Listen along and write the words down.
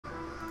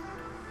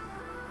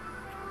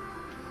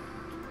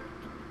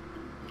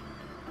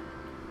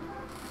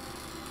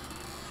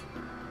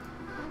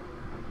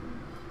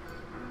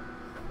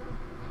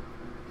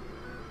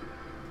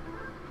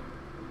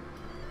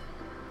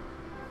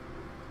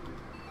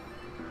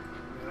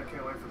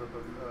can't wait for the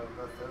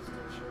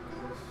Bethesda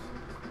showcase.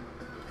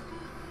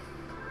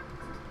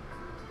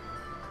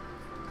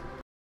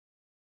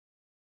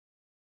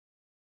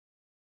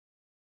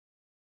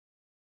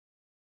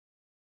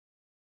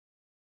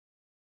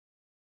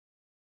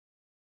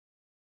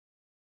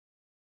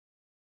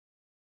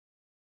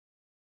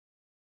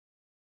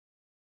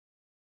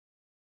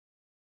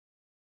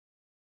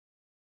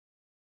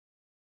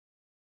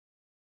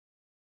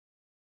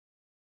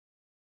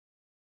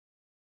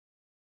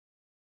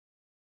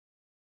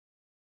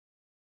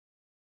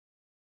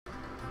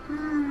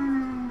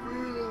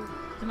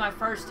 It's my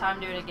first time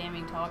doing a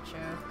gaming talk show.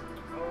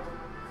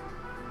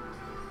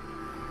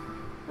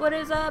 What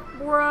is up,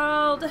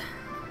 world?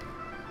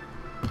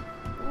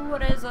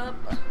 What is up?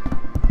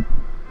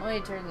 Let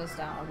me turn this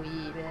down a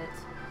wee bit.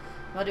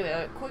 I'll do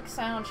a quick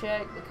sound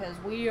check because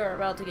we are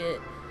about to get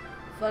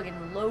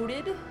fucking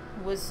loaded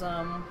with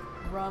some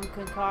rum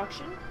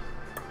concoction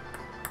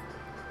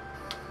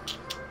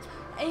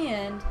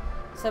and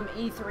some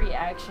E3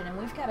 action, and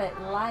we've got it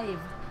live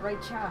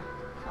right here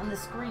on the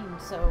screen,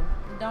 so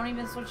don't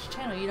even switch the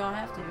channel. You don't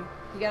have to.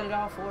 We got it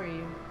all for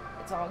you.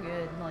 It's all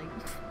good. Like,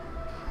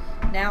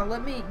 now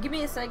give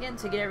me a second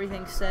to get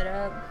everything set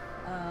up.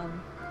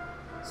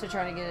 So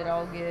trying to get it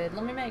all good.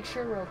 Let me make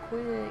sure real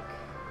quick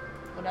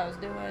what I was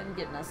doing,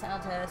 getting a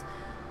sound test,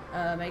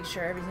 make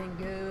sure everything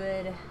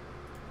good.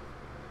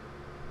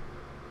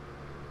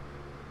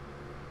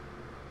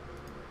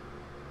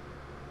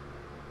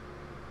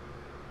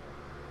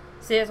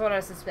 See, that's what I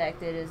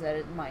suspected, is that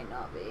it might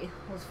not be.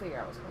 Let's figure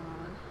out what's going on.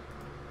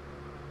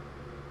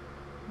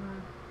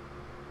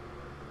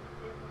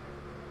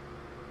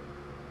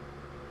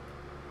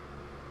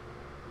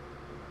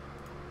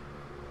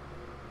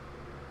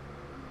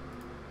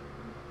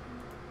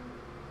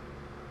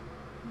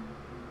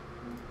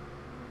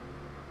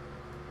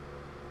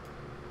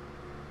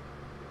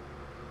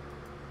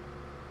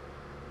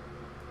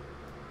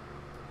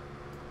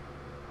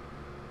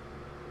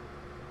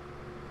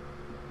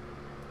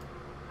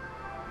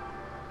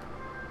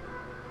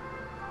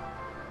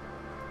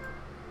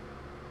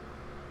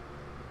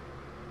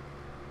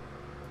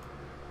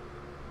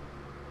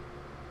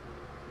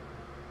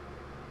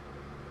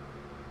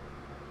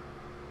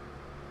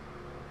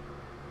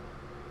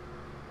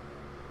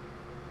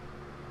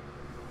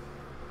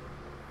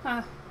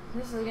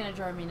 This is gonna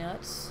drive me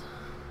nuts.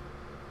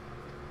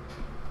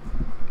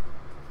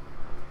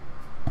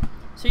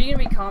 So you're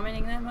gonna be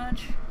commenting that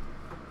much?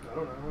 I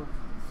don't know.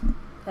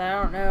 I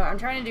don't know. I'm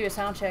trying to do a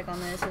sound check on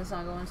this and it's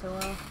not going so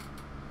well.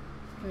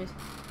 Let me see.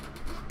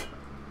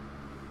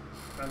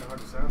 Kinda hard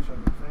to sound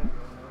check the fan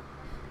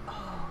going on.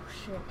 Oh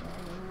shit,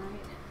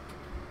 right.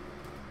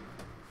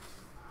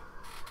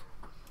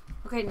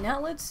 Okay, now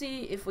let's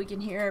see if we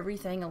can hear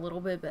everything a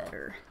little bit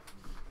better.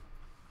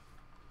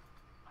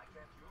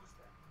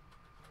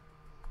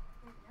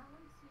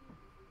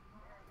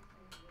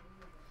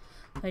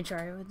 Let me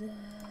try it with this.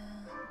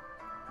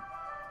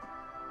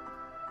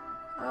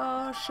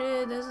 Oh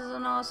shit, this is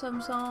an awesome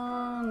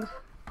song.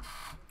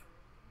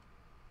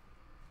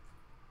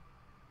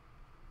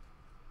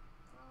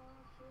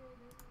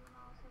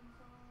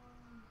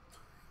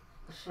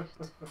 Shit.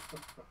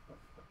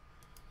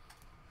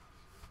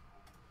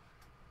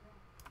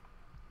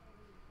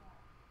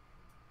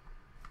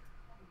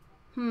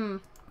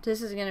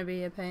 This is gonna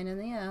be a pain in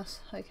the ass.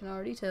 I can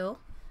already tell.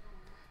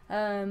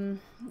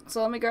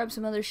 So let me grab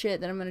some other shit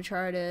that I'm gonna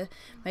try to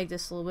make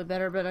this a little bit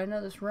better, but I know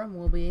this room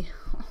will be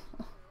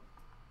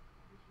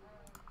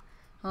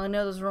I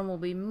know this room will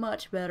be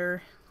much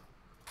better.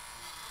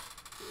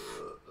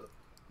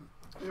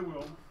 It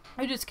will.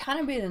 I'm just kind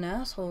of being an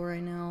asshole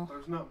right now.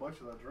 There's not much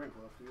of that drink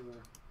left either.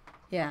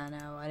 Yeah, I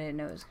know. I didn't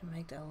know it was gonna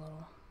make that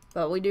little.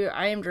 But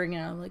I am drinking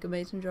out of like a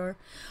mason jar.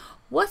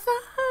 What's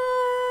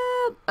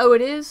up? Oh,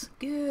 it is?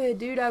 Good,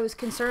 dude. I was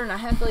concerned. I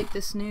have like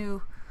this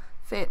new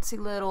fancy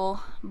little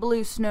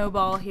blue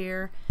snowball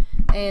here,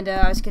 and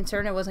I was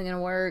concerned it wasn't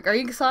gonna work. Are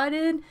you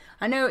excited?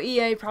 I know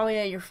EA probably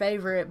ain't your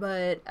favorite,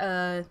 but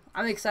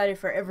I'm excited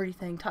for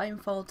everything.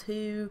 Titanfall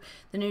 2,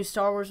 the new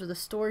Star Wars with a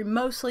story,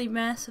 mostly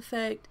Mass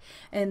Effect,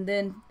 and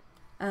then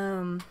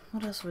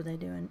what else were they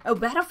doing? Oh,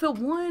 Battlefield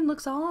 1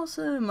 looks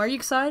awesome. Are you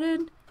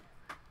excited?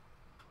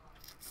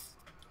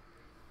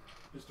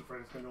 Just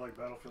afraid it's gonna be like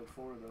Battlefield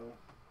 4 though,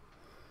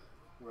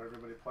 where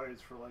everybody plays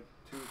for like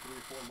 2,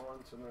 3, 4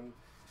 months and then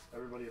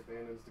everybody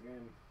abandons the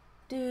game.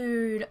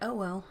 Dude, oh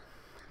well.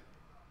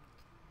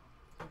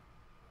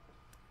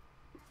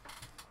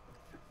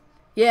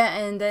 Yeah,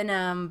 and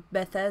then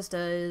Bethesda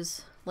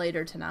is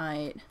later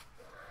tonight.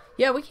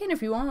 Yeah, we can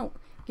if you want.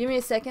 Give me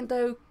a second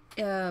though,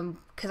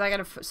 cause I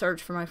gotta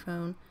search for my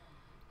phone.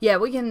 Yeah,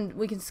 we can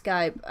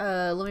Skype.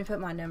 Let me put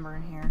my number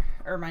in here,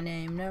 or my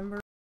name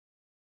number.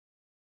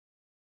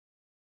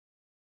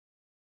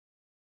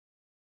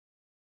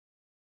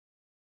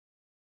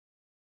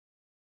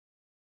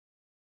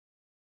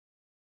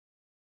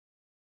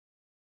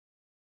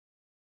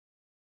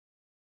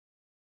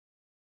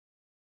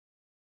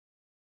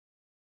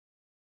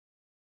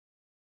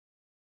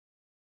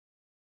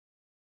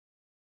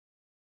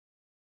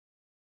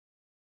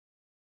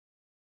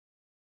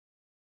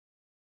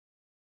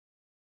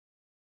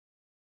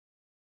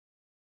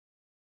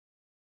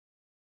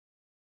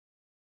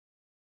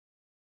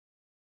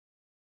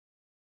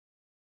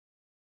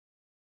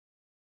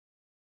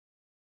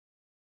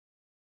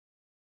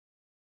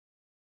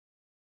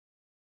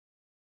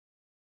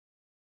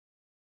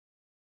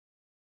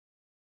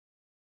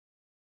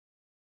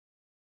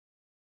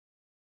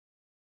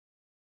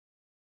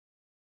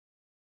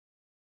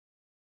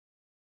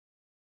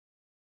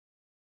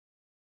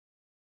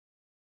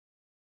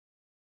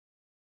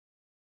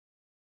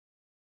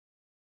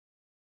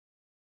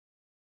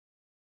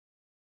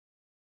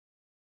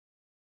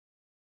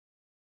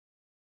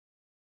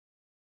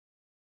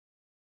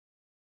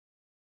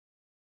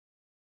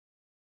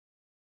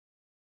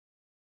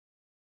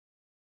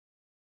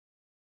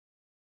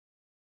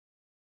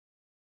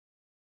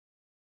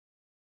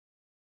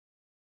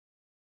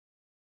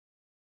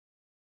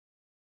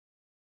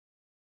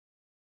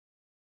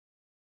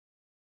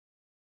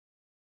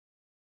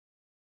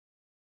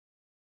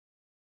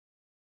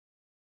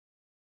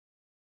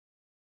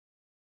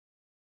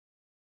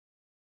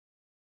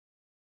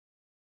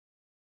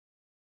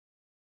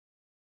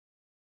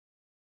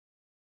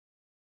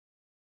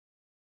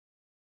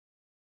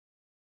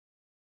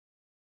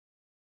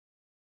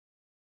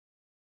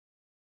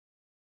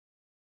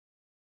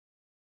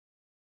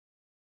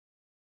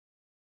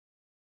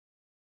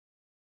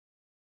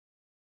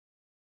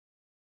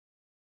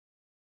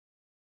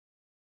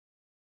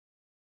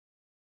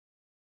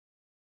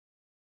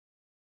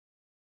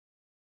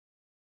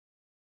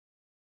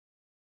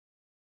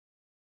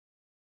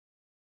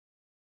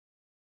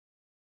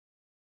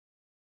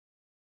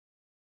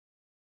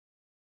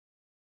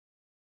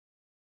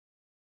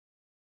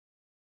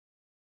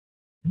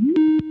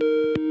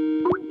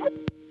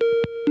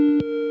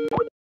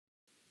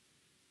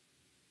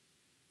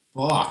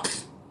 Fuck.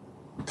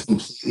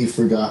 Completely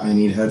forgot I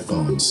need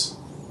headphones.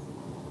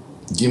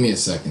 Give me a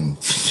second.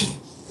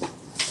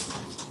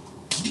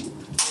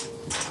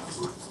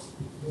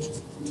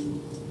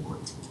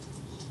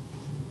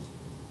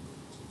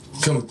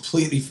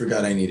 Completely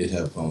forgot I needed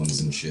headphones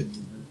and shit.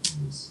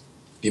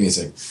 Give me a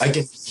second. I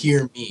can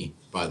hear me,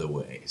 by the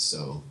way,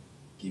 so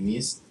give me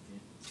a second.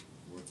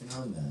 Working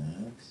on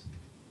that.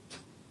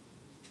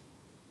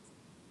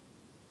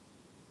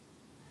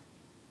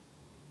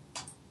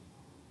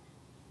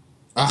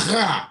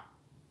 Aha!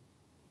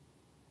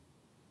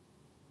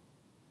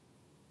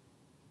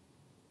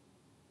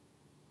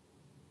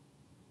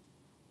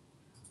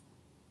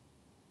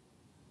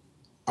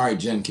 All right,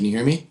 Jen, can you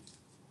hear me?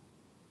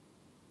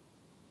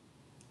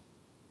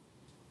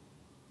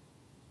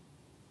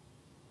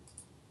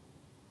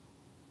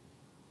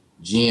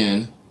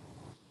 Jen.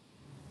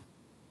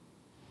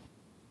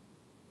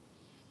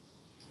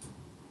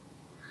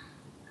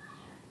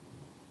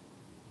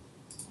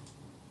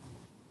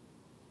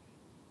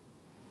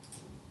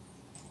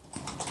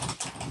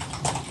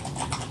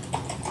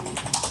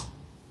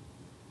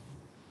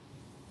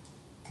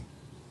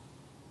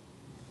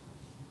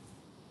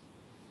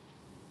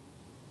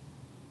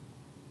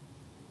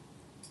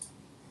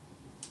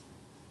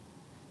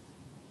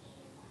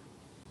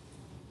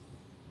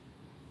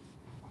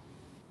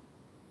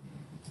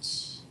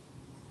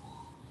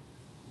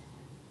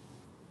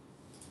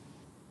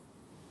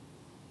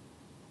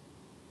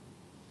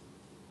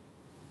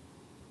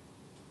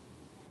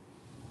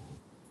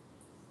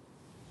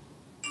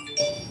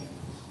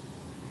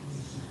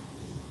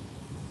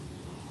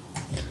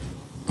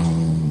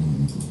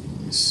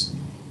 Let's see.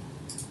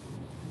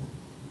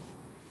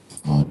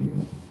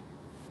 Audio.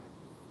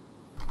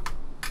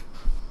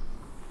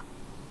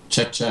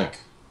 Check, check.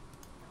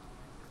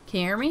 Can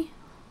you hear me?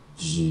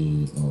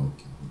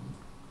 Okay.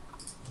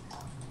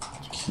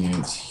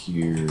 Can't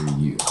hear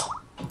you.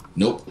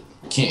 Nope.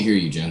 Can't hear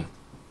you, Jen.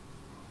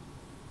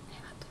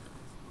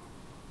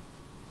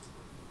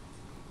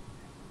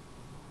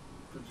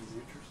 Did you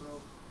mute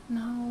yourself?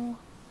 No.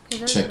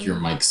 Check your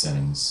mic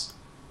settings.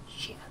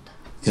 Shit.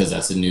 Because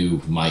that's a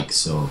new mic,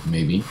 so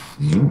maybe.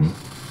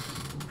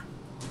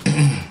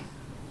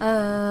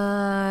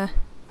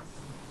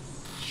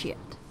 Shit.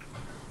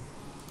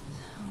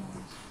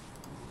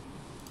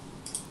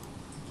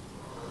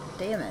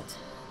 Damn it.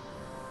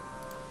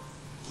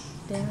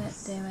 Damn it,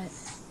 damn it.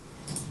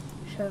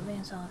 Show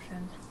advanced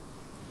options.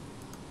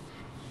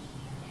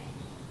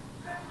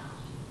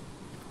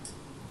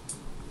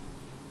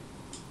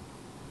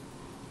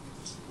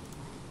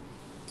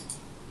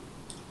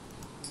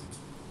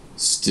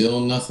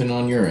 Still nothing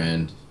on your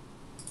end.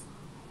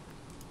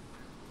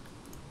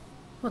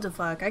 What the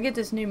fuck? I get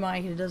this new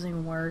mic and it doesn't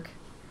even work.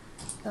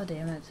 God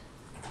damn it.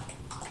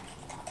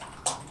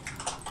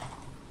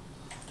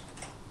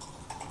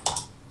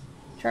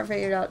 Try to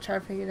figure it out, try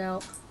to figure it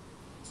out.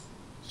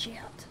 Shit.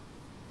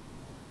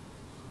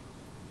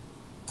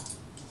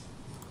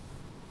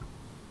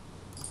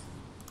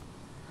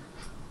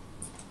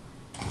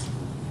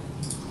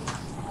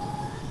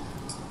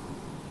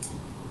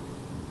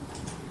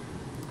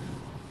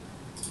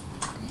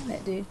 Damn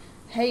it, dude.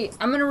 Hey,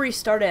 I'm gonna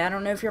restart it. I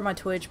don't know if you're on my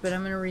Twitch, but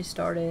I'm gonna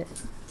restart it.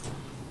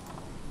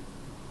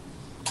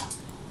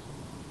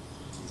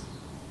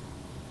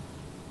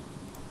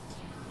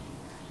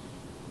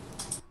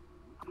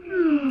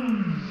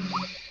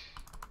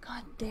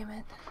 God damn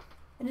it.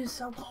 It is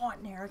so hot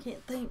in here, I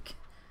can't think.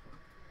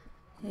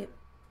 Yep.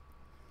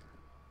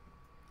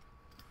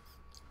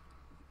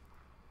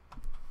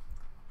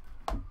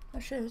 Oh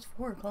shit, it's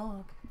 4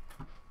 o'clock.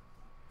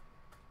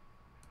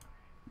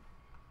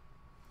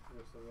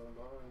 Yes, I run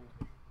behind.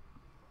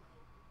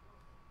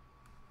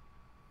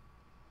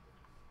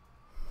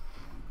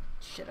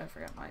 Shit, I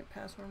forgot my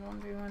password.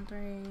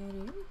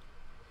 121388.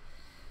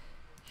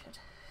 Shit.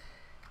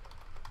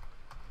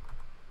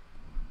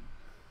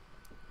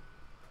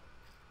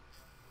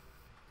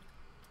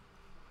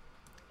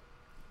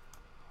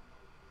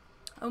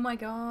 Oh my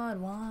god,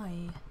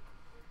 why?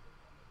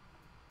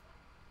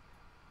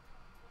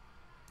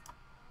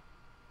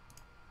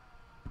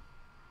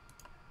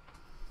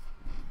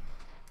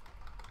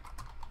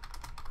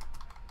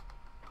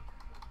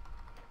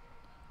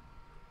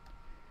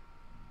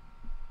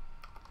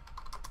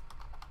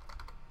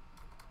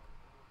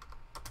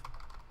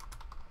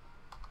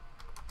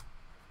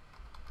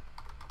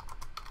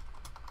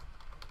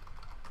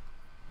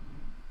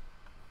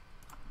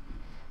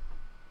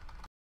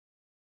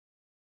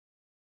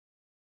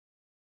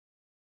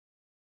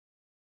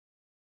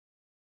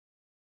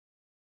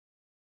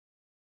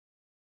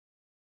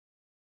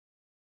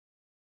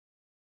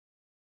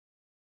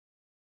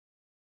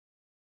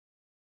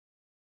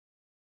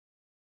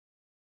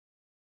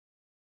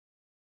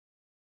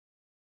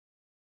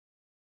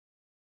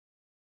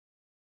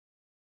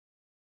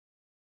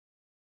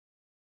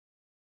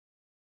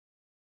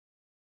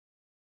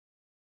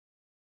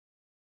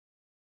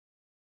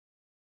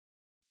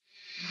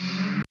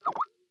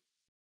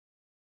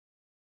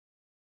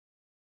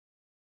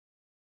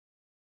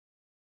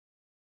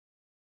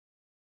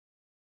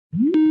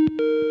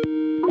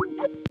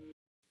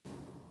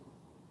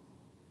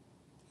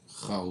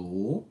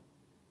 Hello?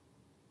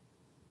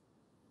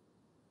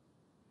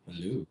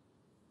 Hello?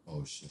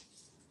 Oh, shit.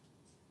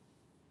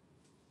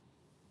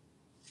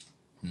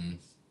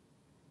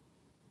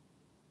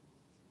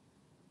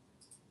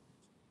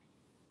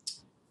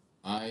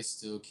 I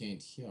still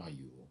can't hear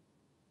you.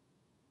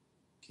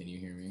 Can you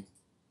hear me?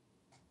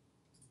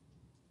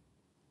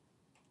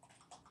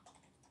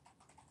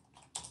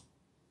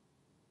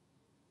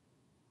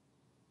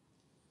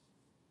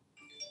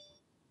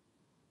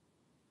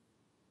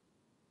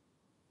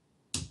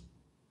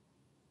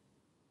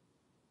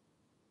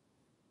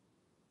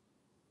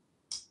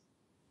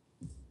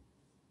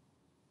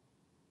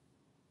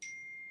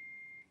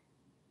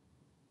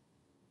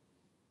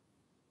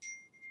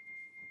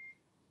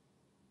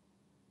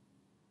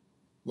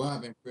 What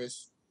happened,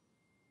 Chris?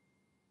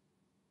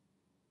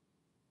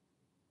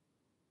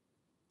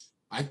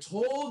 I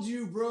told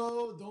you,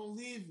 bro. Don't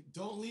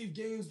leave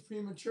games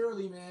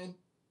prematurely, man.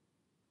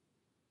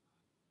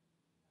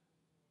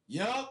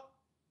 Yup.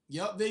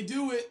 Yup, they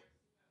do it.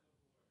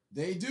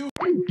 They do.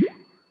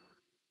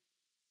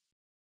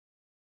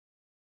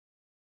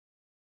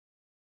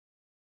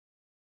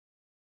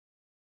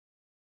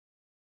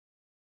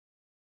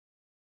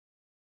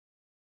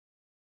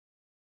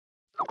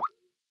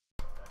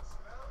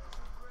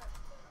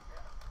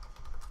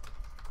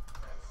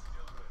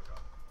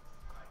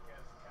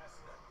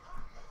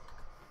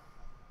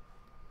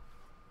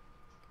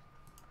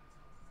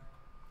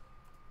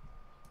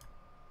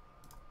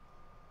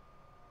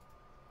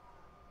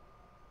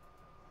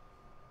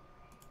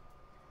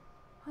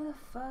 Why the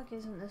fuck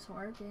isn't this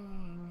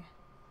working?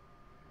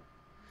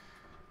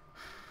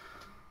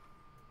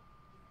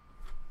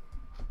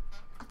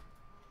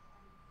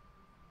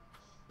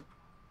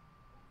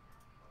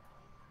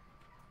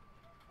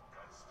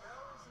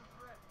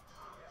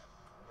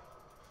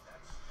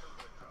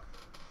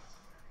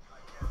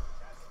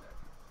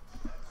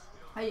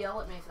 Hey,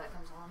 yell at me if that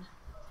comes on.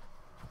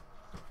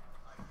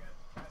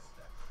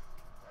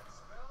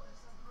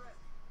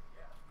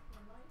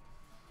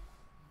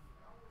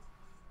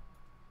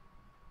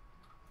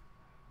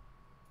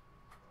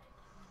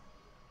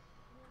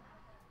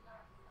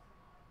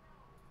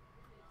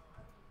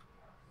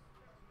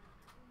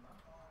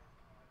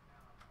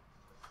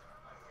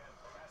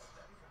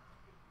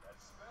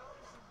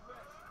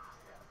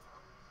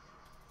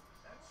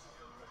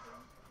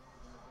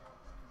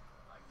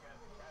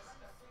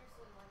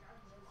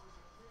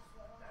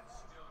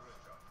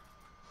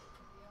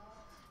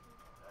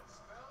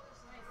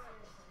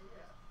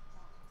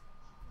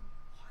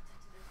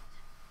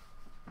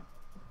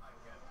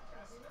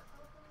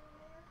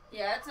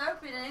 Yeah, it's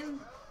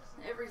opening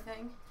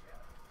everything.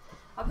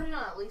 I'll put it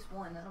on at least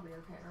one. That'll be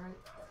okay, right?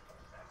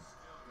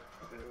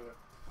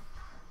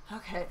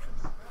 Okay.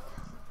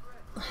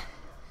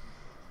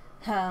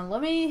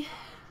 Let me.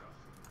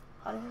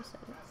 How did I say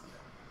it?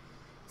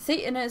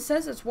 See, and it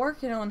says it's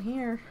working on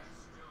here.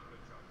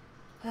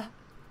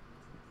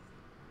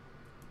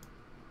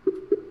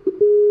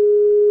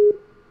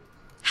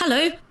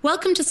 Hello,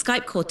 welcome to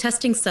Skype call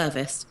testing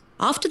service.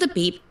 After the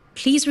beep,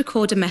 please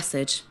record a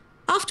message.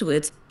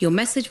 Afterwards, your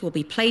message will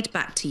be played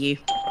back to you.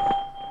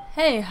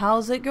 Hey,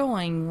 how's it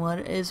going? What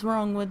is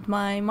wrong with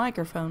my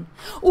microphone?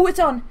 Oh, it's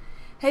on!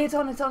 Hey, it's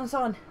on, it's on, it's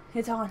on.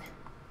 It's on.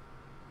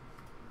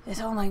 It's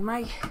on like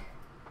Mike.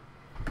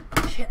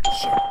 Shit.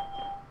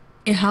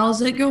 Hey, how's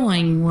it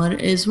going?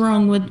 What is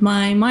wrong with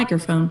my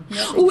microphone?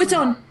 Oh, it's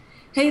on!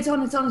 Hey, it's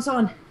on, it's on, it's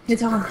on.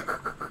 It's on.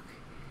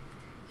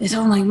 It's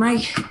on like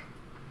Mike.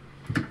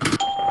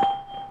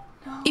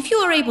 If you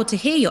are able to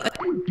hear your...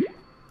 Woo!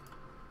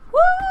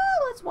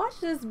 Let's watch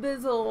this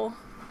bizzle.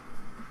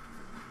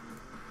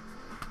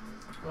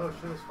 Oh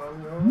shit, it's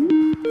finally on.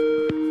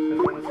 10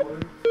 minutes later.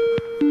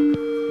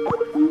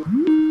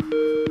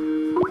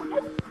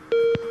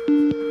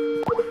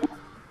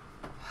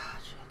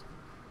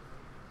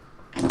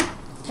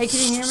 Hey, can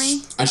you hear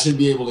me? I should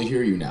be able to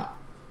hear you now.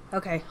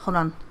 Okay, hold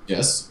on.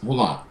 Yes? Hold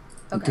on.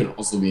 Okay. It could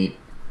also be...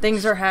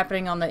 Things are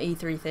happening on the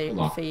E3 Hold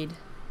on. feed.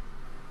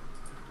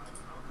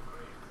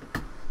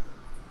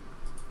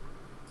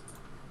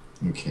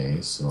 Okay,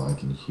 so I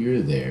can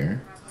hear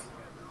there.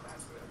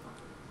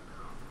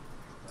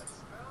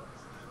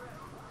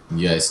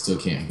 Yeah, I still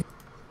can't hear.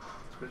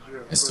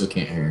 I still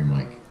can't hear your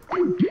mic.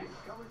 Coming to you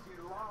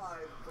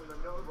live from the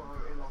Novo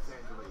in Los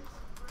Angeles.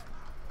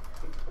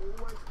 It's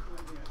always cool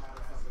to be part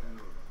of something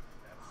new.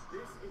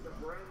 This is a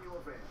brand new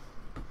event,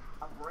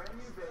 a brand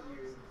new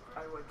venue,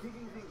 and we're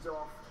kicking things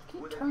off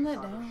with a turn new that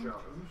type of down?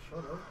 show. Shut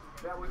up.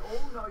 Now we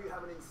all know you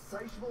have an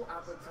insatiable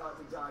appetite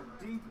to dive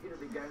deep into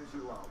the games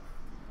you love,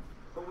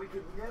 but we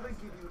could never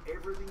give you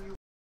everything you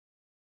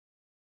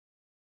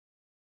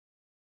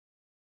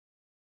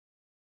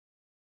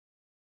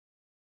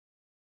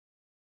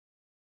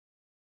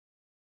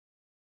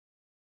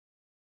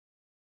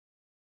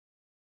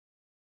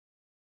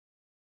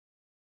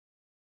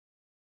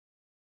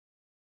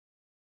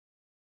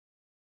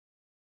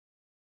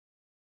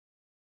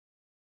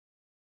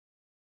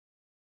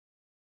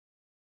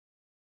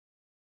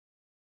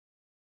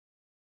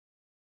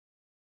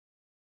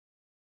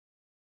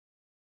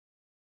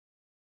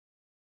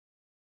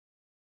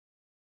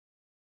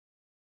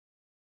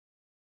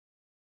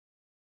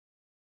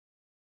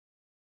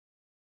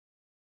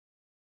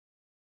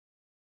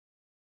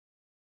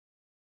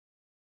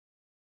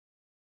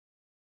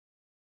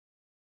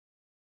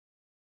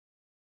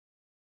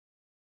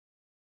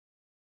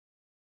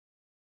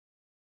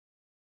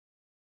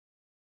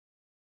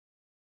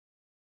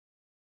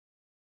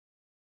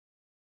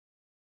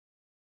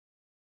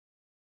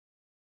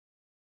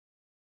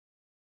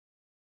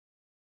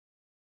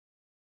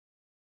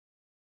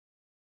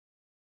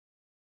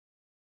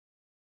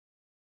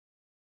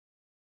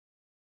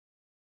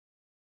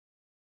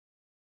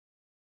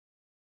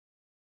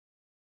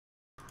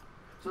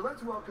So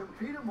let's welcome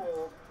Peter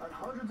Moore and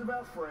hundreds of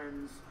our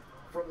friends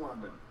from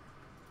London.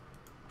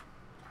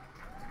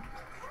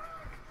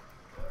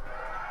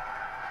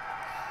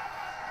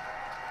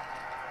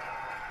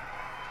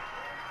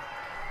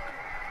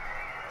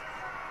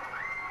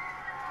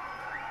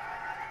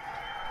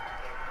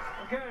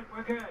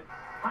 We're good.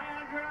 Hi,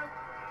 Andrew.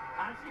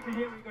 As you can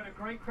hear, we've got a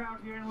great crowd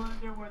here in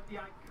London with the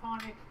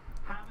iconic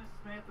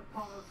Hammersmith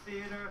Apollo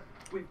Theatre.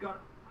 We've got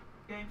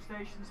game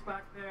stations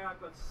back there.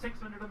 I've got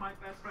 600 of my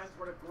best friends.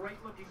 What a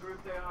great looking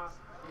group they are.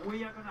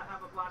 We are going to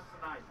have a blast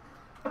tonight.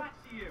 Back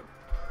to you.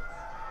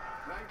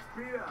 Thanks,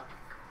 Peter.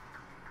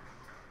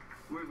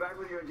 We'll be back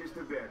with you in just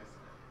a bit.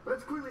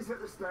 Let's quickly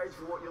set the stage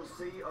for what you'll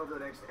see over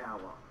the next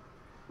hour.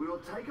 We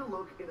will take a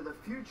look into the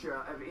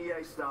future of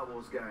EA Star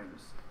Wars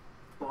games.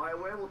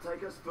 BioWare will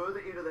take us further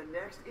into the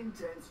next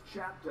intense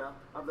chapter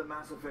of the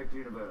Mass Effect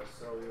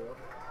universe. Oh, yeah.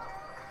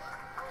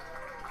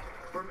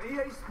 From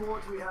EA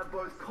Sports, we have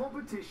both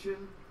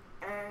competition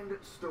and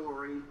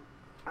story.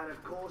 And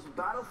of course,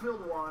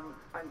 Battlefield 1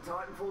 and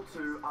Titanfall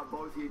 2 are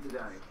both here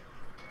today.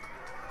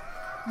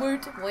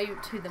 Woot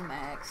to the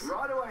max.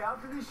 Right away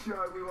after this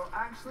show, we will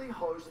actually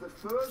host the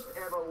first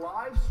ever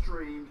live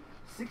streamed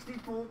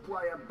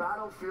 64-player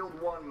Battlefield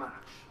 1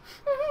 match.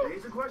 Now,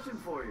 here's a question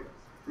for you.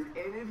 Did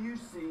any of you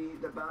see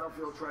the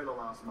Battlefield trailer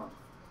last month?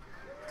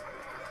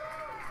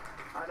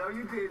 I know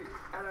you did,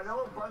 and I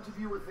know a bunch of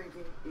you were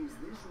thinking, is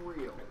this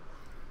real?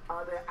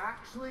 Are there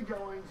actually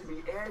going to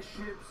be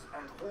airships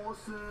and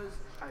horses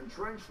and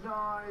trench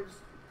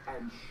knives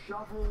and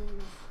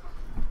shovels?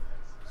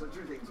 So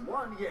two things.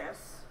 One,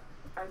 yes.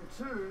 And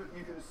two,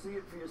 you can see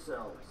it for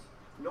yourselves.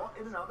 Not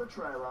in another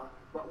trailer,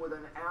 but with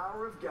an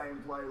hour of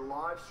gameplay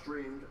live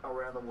streamed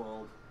around the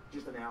world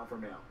just an hour from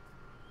now.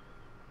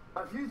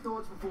 A few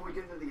thoughts before we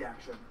get into the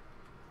action.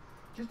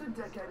 Just a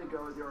decade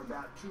ago, there were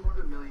about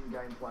 200 million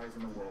game players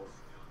in the world.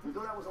 We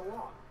thought that was a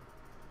lot.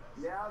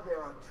 Now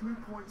there are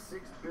 2.6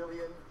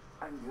 billion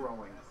and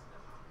growing.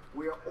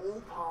 We are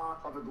all part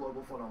of a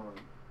global phenomenon.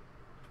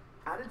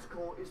 At its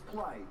core is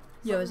play.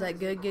 Yo, is that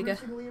good, Giga?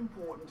 Increasingly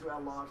important to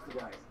our lives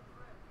today.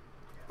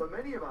 For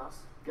many of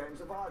us,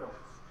 games are vital.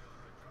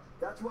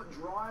 That's what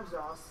drives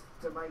us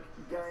to make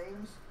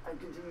games and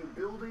continue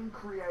building,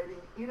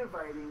 creating,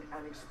 innovating,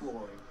 and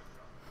exploring.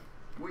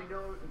 We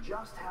know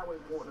just how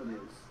important it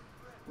is.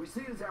 We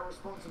see it as our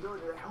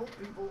responsibility to help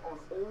people on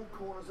all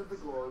corners of the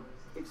globe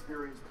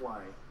experience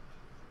play.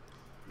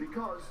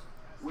 Because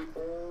we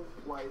all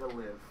play to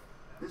live.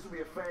 This will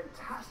be a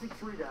fantastic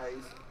 3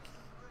 days.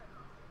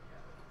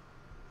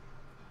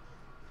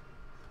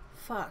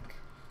 Fuck.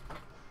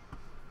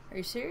 Are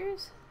you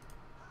serious?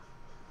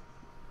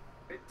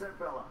 It's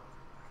Bella.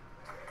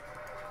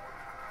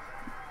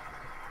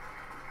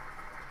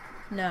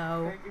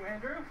 No. Thank you,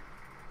 Andrew.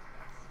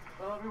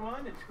 Hello,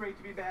 everyone. It's great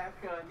to be back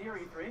near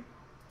E3.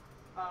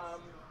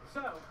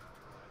 So,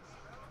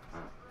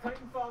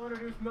 Titanfall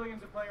introduced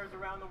millions of players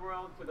around the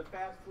world to the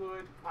fast,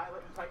 fluid,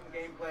 pilot and Titan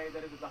gameplay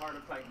that is at the heart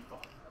of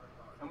Titanfall.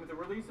 And with the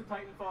release of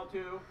Titanfall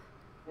 2,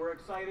 we're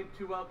excited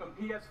to welcome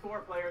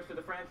PS4 players to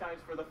the franchise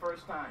for the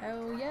first time.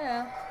 Oh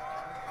yeah.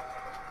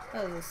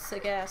 That was a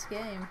sick ass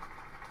game.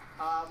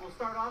 We'll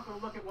start off with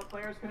a look at what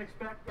players can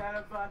expect out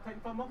of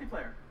Titanfall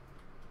multiplayer.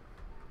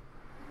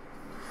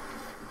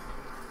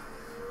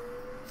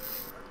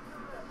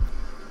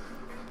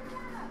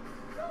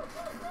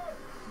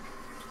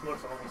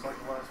 Looks almost like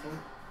the last one.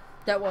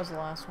 That was the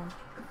last one.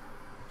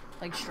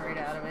 Like straight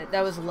out of it.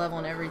 That was level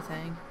and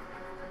everything.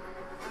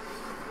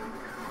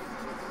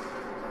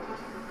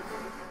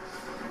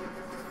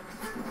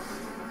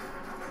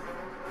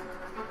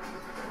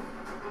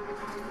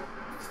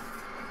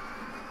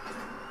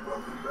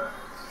 Welcome back.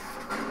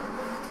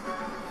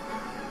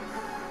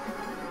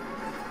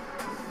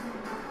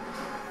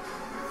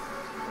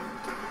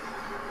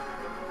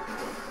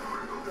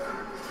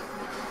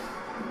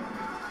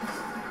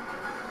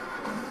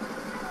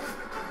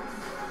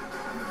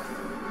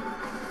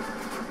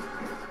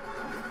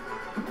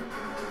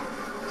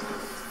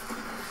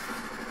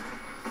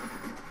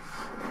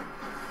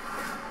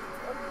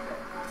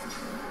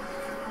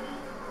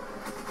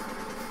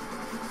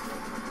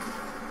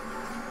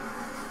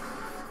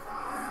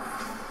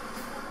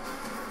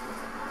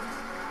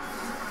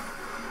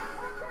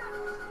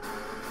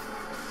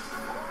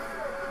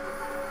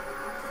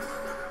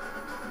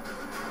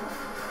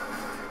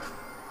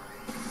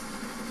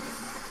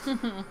 The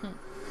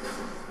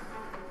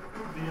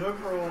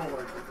overall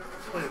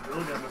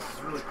playability on this is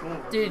really cool.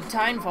 Dude,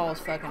 Titanfall is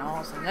fucking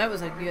awesome. That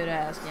was a good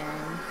ass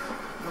game.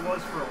 It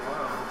was for a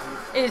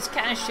while. It's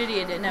kind of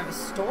shitty it didn't have a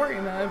story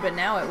mode, but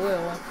now it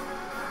will.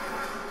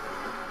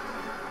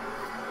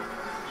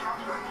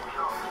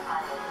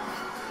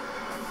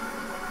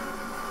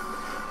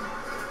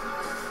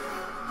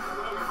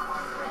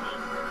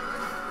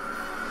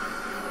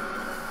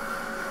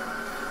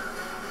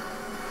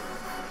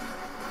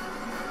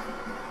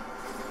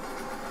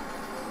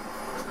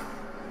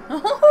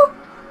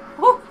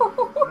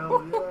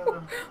 Hell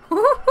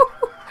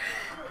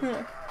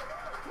yeah.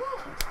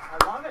 I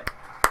love it.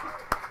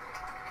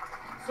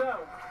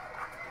 So,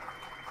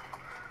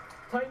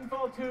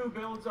 Titanfall 2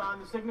 builds on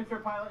the signature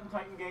Pilot and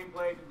Titan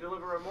gameplay to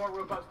deliver a more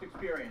robust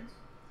experience,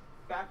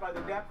 backed by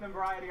the depth and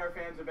variety our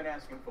fans have been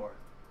asking for.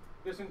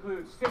 This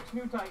includes 6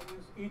 new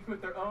Titans, each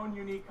with their own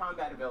unique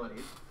combat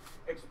abilities,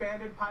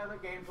 expanded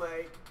pilot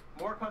gameplay,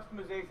 more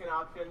customization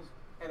options,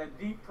 and a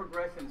deep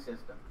progression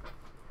system.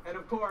 And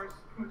of course,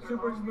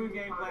 super smooth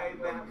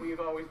gameplay that we've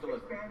always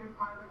delivered. Expanded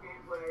pilot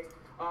gameplay.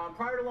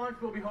 Prior to launch,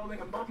 we'll be holding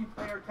a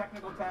multiplayer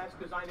technical test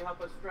designed to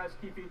help us stress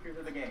key features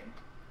of the game.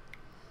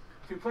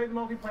 To play the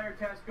multiplayer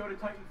test, go to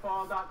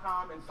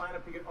Titanfall.com and sign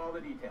up to get all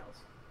the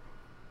details.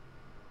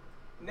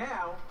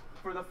 Now,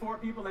 for the 4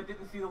 people that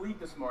didn't see the leak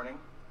this morning,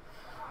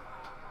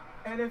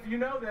 and if you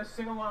know this,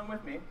 sing along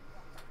with me.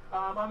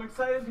 I'm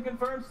excited to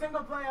confirm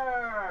single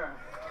player!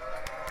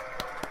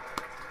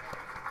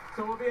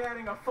 So we'll be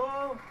adding a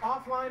full,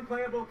 offline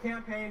playable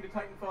campaign to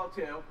Titanfall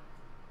 2.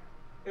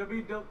 It'll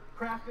be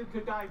crafted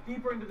to dive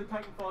deeper into the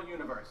Titanfall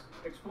universe,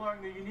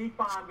 exploring the unique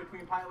bond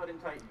between Pilot and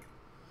Titan,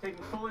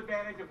 taking full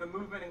advantage of the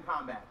movement and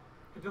combat,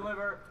 to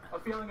deliver a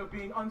feeling of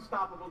being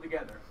unstoppable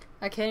together.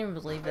 I can't even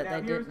believe that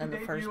they didn't in the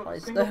first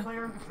place, single though.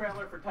 player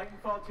trailer for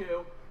Titanfall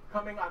 2,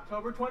 coming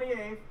October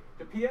 28th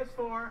to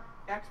PS4,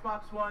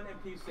 Xbox One,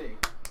 and PC.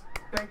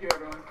 Thank you,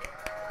 everyone.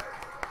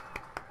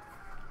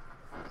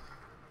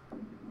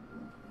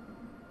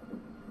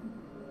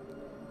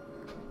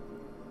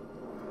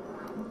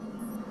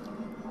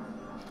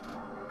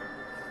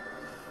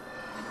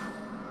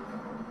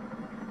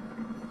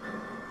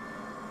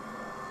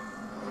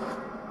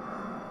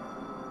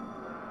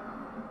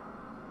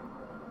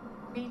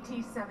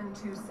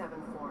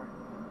 BT-7274.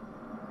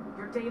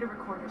 Your data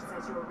recorder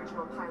says your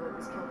original pilot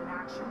was killed in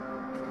action.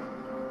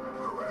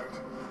 Correct.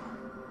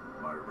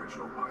 My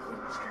original pilot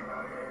was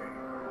KIA.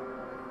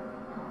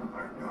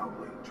 I'm now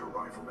linked to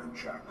Rifleman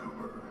Jack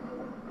Cooper.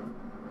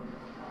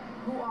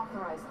 Who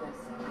authorized this?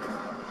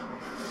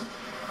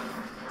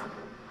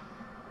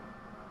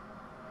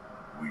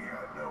 We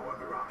had no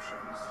other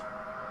options.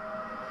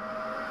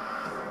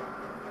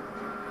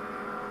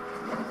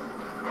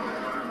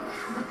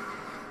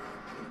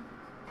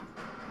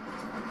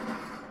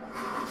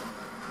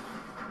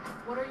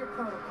 What are your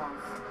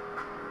protocols?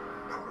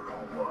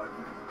 Protocol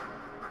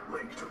 1,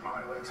 link to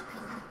pilot.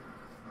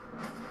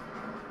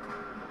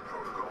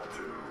 Protocol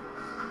 2,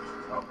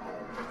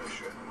 uphold the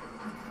mission.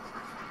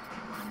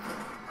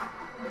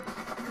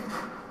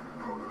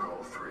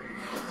 Protocol 3.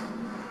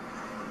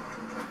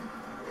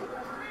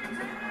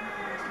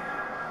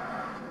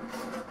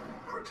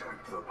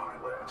 Protect the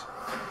pilot.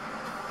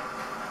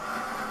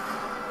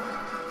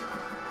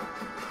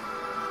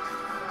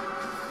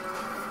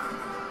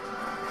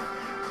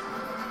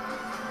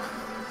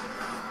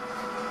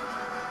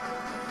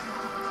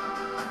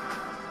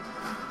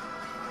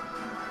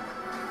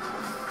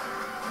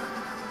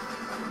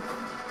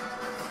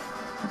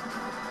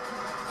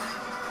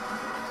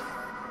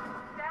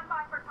 Stand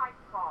by for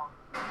Titanfall.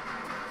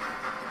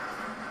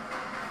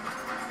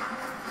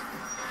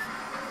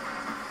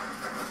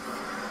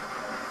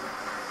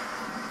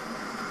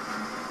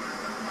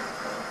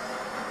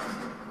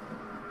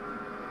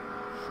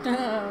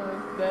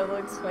 Oh, that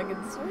looks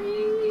fucking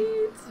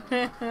sweet.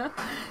 That's much better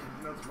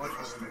than the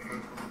first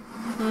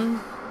Hmm?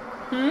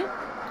 one.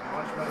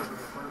 Much better than the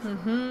first one.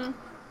 Mm-hmm.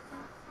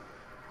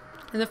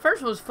 And the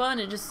first one was fun,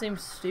 it just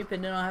seems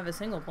stupid to not have a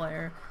single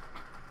player.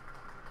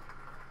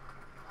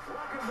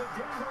 Welcome to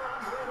Denver.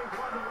 I'm Brandon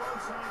Gordon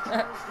alongside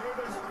Charles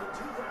Davis. The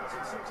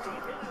 2016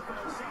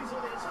 NFL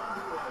season is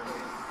underway.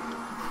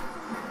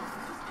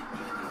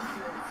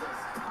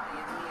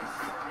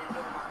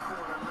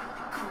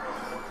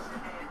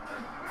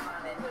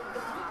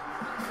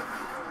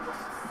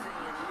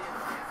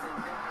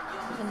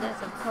 And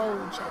that's a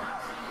cold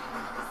chat.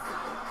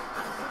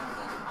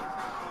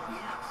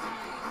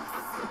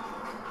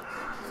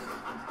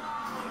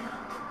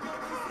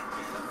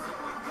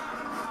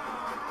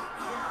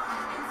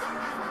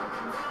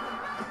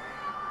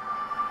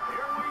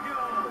 Here we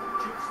go.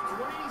 Just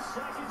 3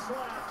 seconds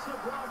left. The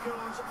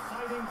Broncos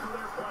fighting for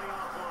their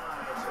playoff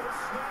lives. It's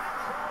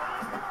snapped, caught,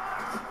 and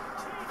blocked.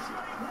 TJ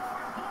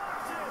Ward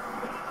blocked it.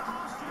 And in the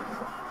most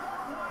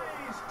improbable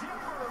ways,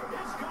 Denver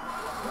is going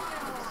to the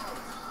playoffs.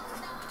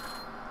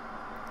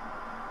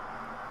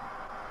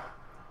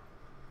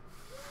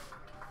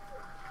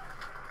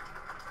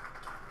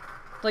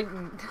 Like,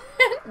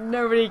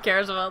 nobody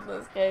cares about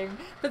this game.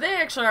 But they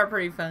actually are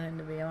pretty fun,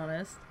 to be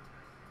honest.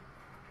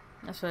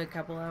 I spent a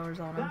couple hours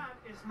on them. That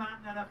is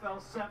Madden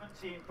NFL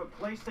 17 for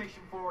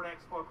PlayStation 4 and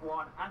Xbox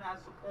One, and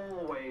as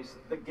always,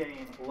 the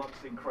game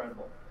looks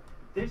incredible.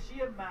 This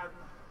year, Madden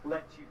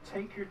lets you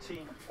take your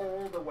team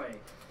all the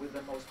way with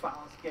the most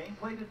balanced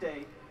gameplay to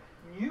date,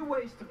 new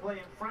ways to play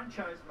in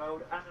franchise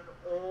mode, and an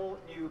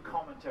all-new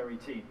commentary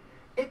team.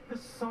 It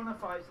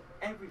personifies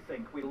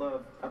everything we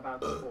love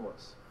about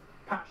sports.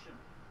 Passion,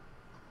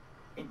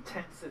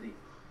 intensity,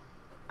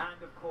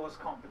 and of course,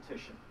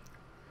 competition.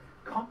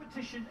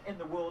 Competition in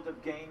the world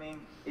of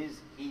gaming is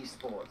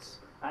esports,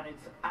 and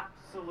it's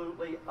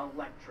absolutely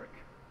electric.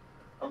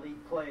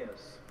 Elite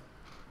players,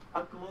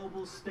 a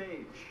global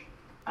stage,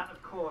 and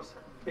of course,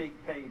 big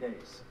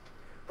paydays.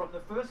 From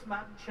the first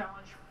Madden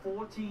Challenge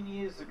 14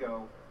 years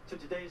ago to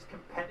today's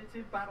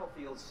competitive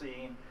Battlefield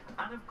scene,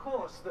 and of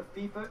course the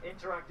FIFA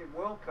Interactive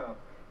World Cup,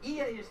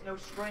 EA is no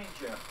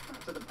stranger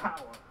to the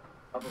power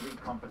of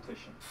elite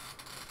competition.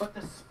 But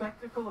the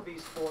spectacle of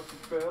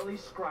esports barely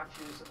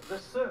scratches the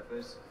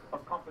surface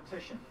of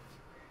competition.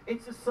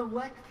 It's a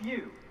select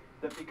few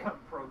that become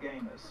pro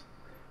gamers.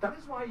 That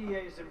is why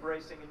EA is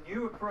embracing a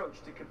new approach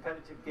to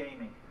competitive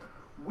gaming.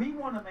 We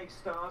want to make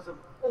stars of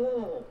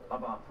all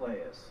of our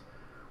players.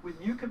 With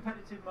new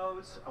competitive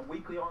modes and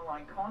weekly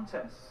online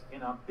contests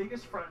in our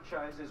biggest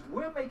franchises,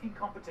 we're making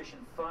competition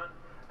fun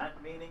and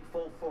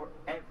meaningful for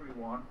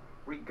everyone,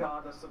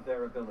 regardless of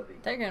their ability.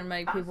 They're gonna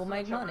make people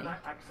make money.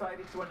 I'm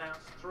excited to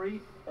announce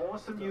 3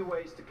 awesome new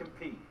ways to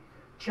compete: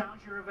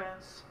 Challenger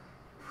events,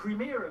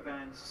 Premier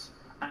events,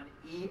 and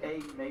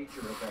EA Major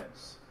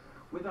events.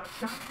 With our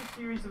Challenger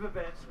series of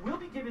events, we'll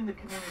be giving the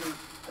community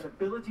an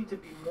ability to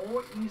be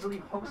more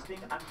easily hosting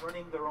and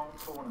running their own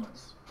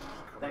tournaments.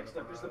 Next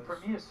up is the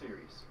Premier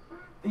Series.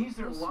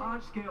 These are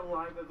large-scale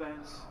live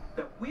events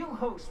that we'll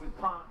host with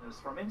partners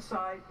from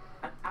inside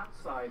and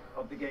outside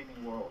of the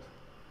gaming world.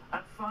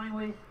 And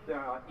finally,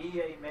 there are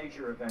EA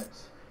Major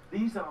events.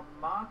 These are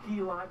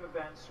marquee live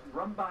events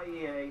run by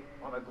EA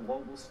on a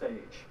global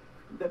stage.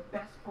 The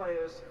best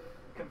players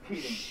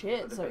competing.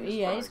 Shit, for the so biggest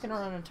EA's prizes. gonna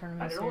run a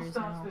tournament And it all series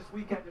starts now. this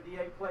weekend at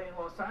EA Play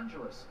in Los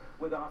Angeles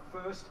with our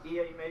first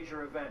EA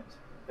Major event,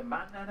 the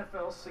Madden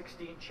NFL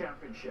 16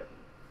 Championship.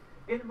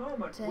 In a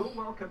moment, we'll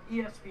welcome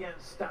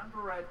ESPN's Stan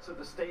Barrett to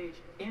the stage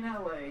in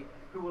LA,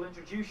 who will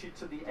introduce you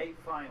to the 8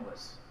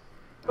 finalists.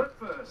 But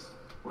first,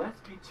 let's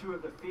be 2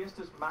 of the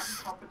fiercest Madden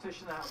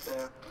competition out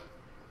there.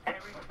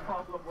 Eric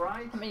Problem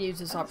Right. I'm gonna use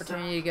this and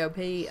opportunity to Zach go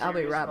pee. I'll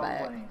be Serious right Mo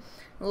back. Lane.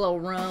 A little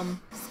rum,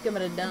 skim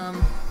it a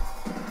dumb.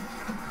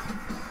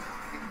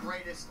 The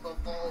greatest of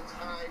all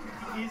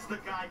time is the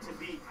guy to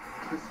beat.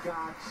 This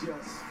guy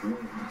just wins.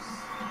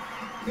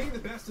 Being the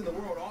best in the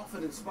world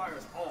often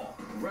inspires awe,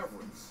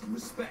 reverence,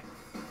 respect.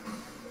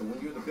 And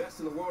when you're the best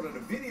in the world at a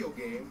video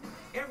game,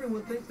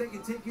 everyone thinks they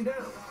can take you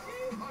down.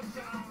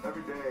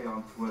 Every day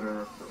on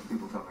Twitter,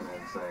 people coming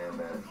in saying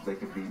that they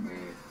can beat me.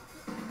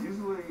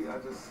 Usually I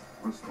just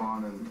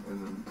respond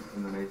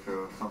in the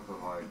nature of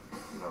something like,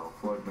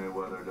 Floyd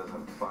Mayweather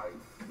doesn't fight,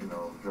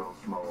 Joe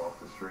Schmo off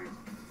the street.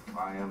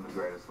 I am the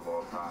greatest of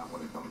all time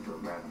when it comes to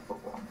Madden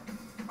football.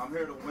 I'm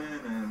here to win,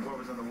 and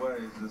whoever's in the way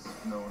is just,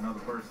 another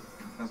person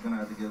that's going to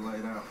have to get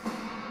laid out.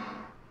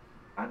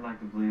 I'd like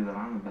to believe that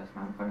I'm the best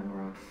Madden player in the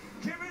world.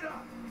 Give it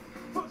up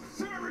for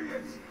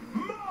Serious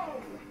Mo!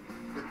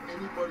 If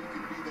anybody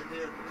can be the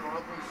head of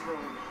Problems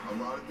Throne, a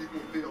lot of people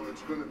feel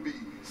it's going to be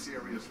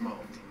Serious Mo.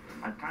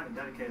 I kind of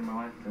dedicated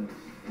my life to this.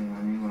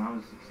 When I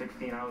was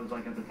 16, I was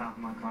at the top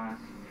of my class.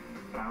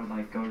 But I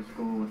would go to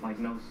school with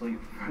no sleep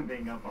from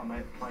being up all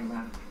night playing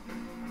Madden.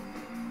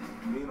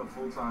 Being a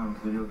full-time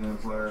video game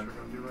player,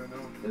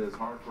 it is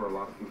hard for a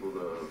lot of people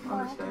to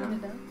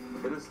understand.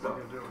 It is tough.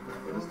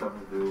 It is tough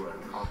to do, and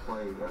I'll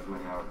play as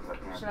many hours as I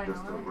can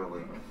just to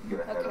really get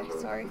ahead of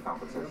the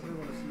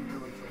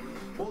competition.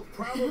 Both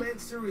Problem and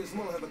Serious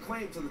Mo have a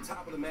claim to the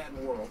top of the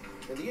Madden world,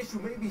 and the issue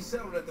may be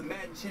settled at the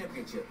Madden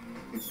Championship.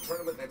 It's a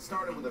tournament that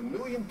started with 1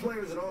 million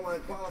players in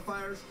online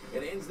qualifiers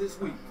and ends this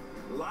week,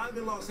 live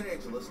in Los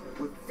Angeles,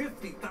 with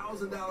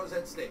 $50,000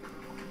 at stake.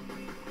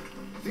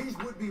 These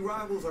would-be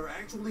rivals are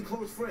actually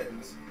close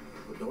friends,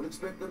 but don't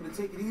expect them to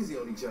take it easy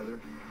on each other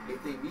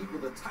if they meet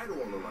with a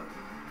title on the line.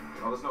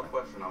 Oh, there's no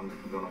question I'm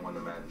going to win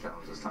the Madden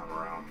Challenge this time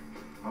around.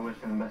 I wish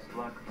him the best of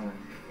luck,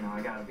 but,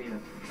 I gotta beat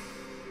him.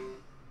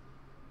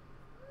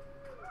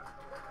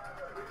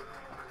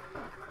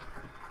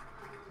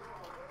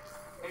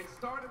 It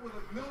started with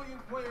 1 million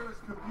players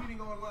competing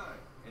online,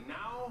 and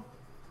now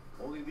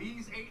only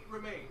these 8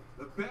 remain,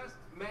 the best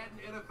Madden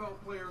NFL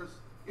players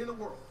in the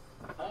world.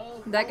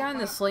 That guy in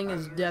the sling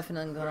is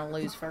definitely gonna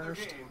lose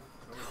first.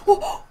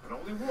 But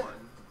only one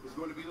is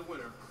going to be the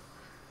winner.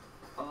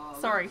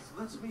 Sorry.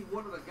 Let's meet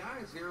one of the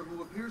guys here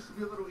who appears to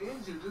be a little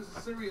injured. This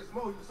is Serious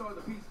Mo. You saw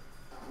the piece.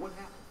 What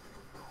happened?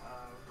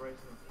 I was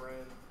racing a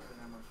friend,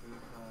 didn't have my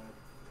shoes tied,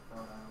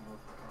 fell down,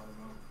 broke my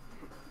collarbone.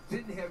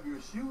 Didn't have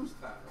your shoes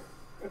tied.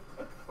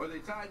 Are they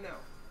tied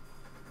now?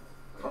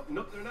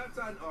 No, they're not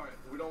tied. All right,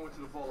 we don't want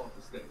you to fall off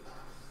the stage.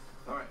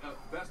 All right,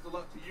 best of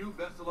luck to you.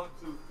 Best of luck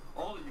to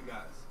all of you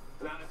guys.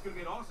 Now, it's going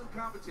to be an awesome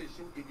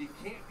competition. If you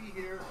can't be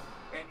here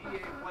at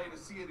EA Play to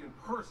see it in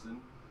person,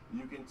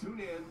 you can tune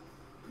in.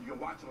 You can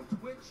watch on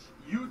Twitch,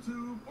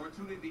 YouTube, or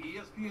tune in to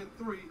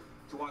ESPN3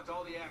 to watch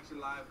all the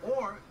action live,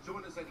 or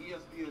join us at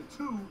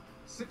ESPN2,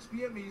 6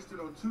 p.m.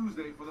 Eastern on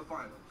Tuesday for the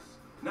finals.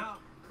 Now,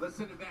 let's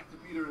send it back to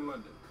Peter in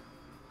London.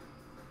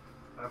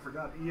 I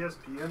forgot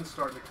ESPN's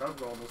starting to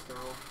cover all this now.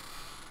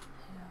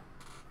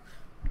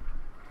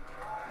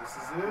 This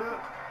is it.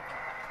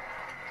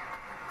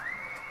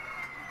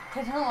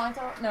 Can I turn the lights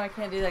off? No, I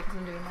can't do that because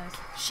I'm doing this.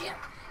 Shit.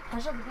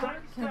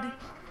 Thanks, Dan.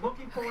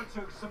 Looking forward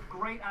to some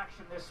great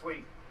action this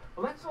week.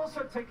 Let's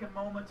also take a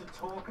moment to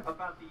talk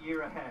about the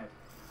year ahead.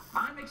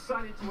 I'm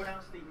excited to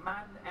announce the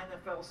Madden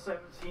NFL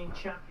 17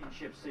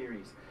 Championship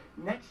Series.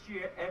 Next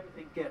year,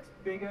 everything gets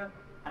bigger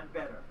and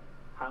better.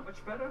 How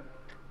much better?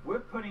 We're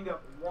putting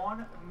up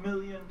 $1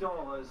 million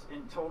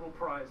in total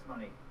prize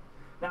money.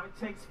 Now, it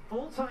takes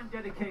full-time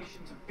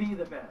dedication to be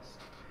the best,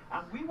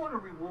 and we want to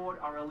reward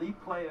our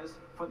elite players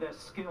for their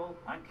skill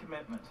and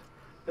commitment.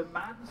 The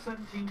Madden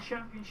 17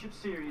 Championship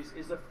Series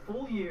is a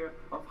full year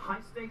of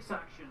high-stakes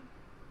action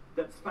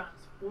that spans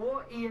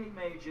 4 EA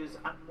majors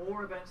and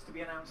more events to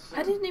be announced soon.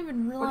 I didn't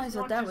even realize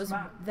But it's that not was just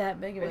Madden.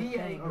 that big of a The EA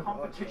thing.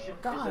 competition is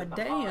God at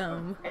the heart damn.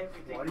 of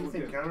everything Why do you we'll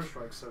think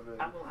Counter-Strike's so big?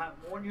 And we'll have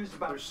more news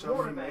about There's so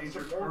more many events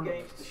and major more games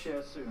tournaments. to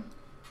share soon.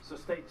 So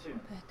stay tuned.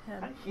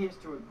 And here's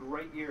to a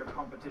great year of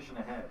competition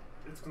ahead.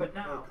 But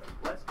now,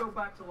 let's go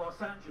back to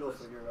Los Angeles.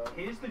 figure it out.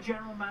 Here's the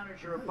general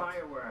manager of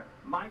BioWare,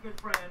 my good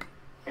friend,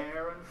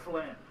 Aaron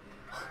Flynn.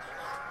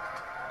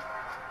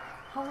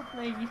 Hold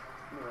me.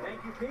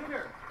 Thank you,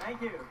 Peter.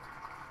 Thank you.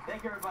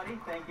 Thank you, everybody.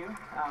 Thank you.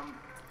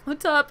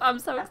 What's up? I'm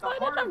so At the excited.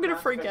 heart I'm of gonna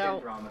Mass freak Effect out.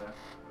 Andromeda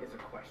is a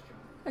question.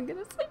 I'm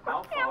gonna sleep.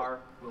 How far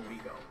will we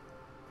go?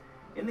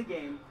 In the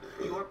game,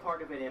 you are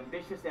part of an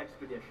ambitious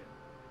expedition,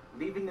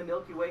 leaving the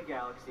Milky Way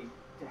galaxy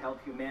to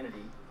help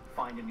humanity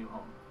find a new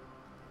home.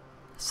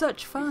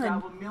 Such You fun.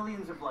 travel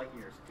millions of light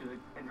years to the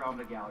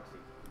Andromeda galaxy.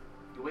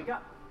 You wake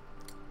up.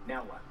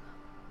 Now what?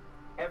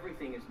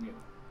 Everything is new.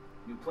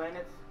 New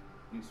planets,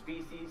 new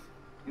species,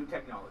 new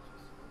technologies.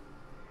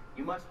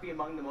 You must be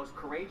among the most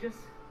courageous,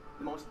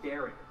 the most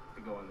daring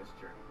to go on this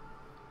journey.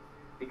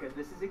 Because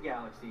this is a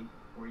galaxy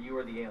where you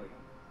are the alien.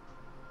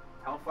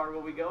 How far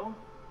will we go?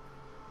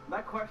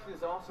 That question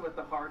is also at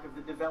the heart of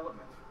the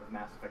development of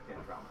Mass Effect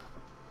Andromeda.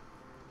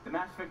 The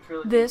Mass Effect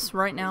trilogy This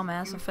right now, is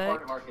Mass a huge Effect.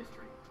 part of our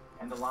history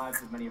and the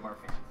lives of many of our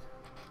fans.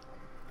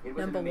 It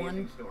was Number an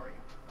amazing one. story,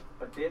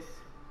 but this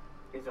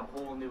is a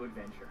whole new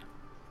adventure.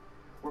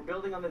 We're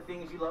building on the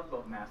things you love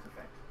about Mass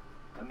Effect.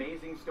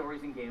 Amazing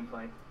stories and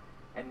gameplay,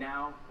 and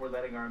now we're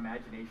letting our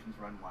imaginations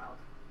run wild.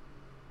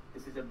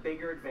 This is a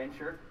bigger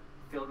adventure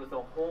filled with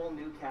a whole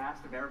new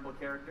cast of memorable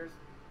characters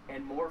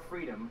and more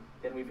freedom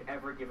than we've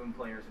ever given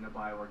players in a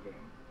BioWare game.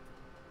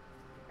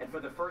 And for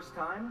the first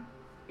time,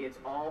 it's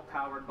all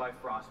powered by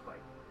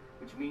Frostbite,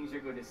 which means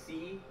you're going to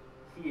see,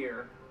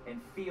 hear, and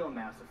feel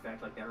Mass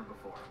Effect like never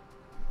before.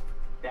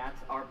 That's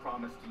our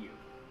promise to you.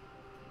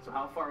 So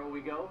how far will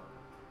we go?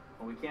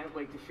 Well, we can't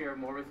wait to share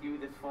more with you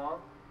this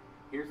fall.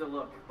 Here's a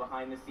look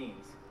behind the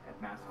scenes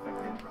at Mass Effect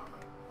Andromeda.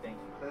 Thank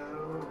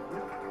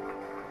you.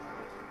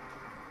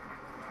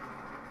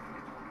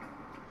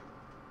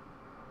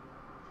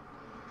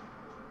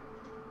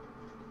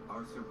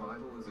 Our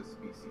survival as a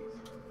species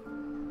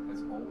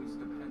has always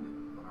depended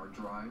on our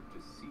drive to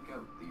seek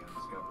out the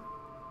undiscovered,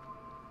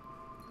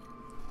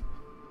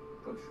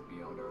 push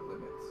beyond our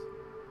limits,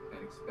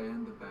 and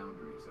expand the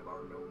boundaries of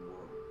our known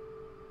world.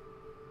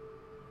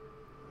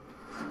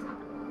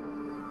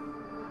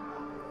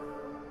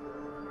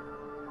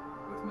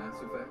 With Mass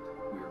Effect,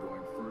 we are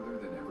going further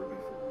than ever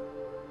before.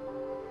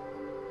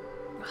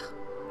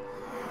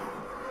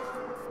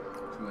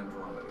 To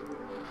Andromeda,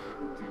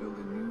 to build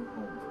a new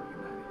home for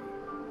humanity.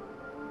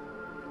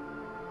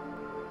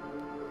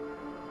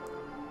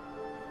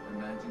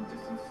 Imagine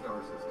distant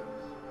star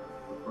systems,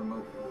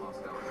 remote and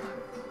hostile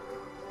planets,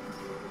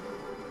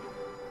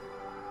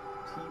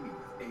 teeming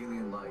with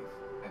alien life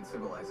and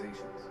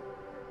civilizations.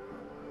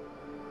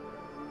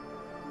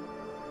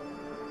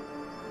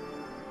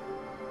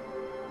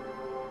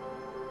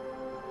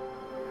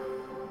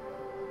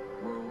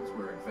 Worlds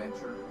where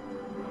adventure,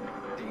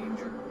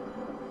 danger,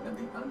 and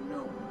the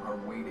unknown are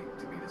waiting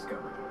to be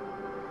discovered.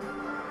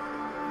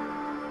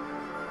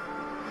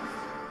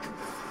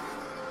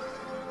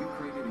 You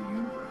created a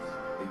universe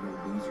that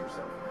you'll lose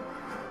yourself in,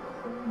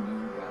 a whole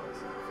new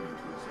galaxy for you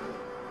to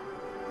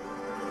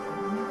explore.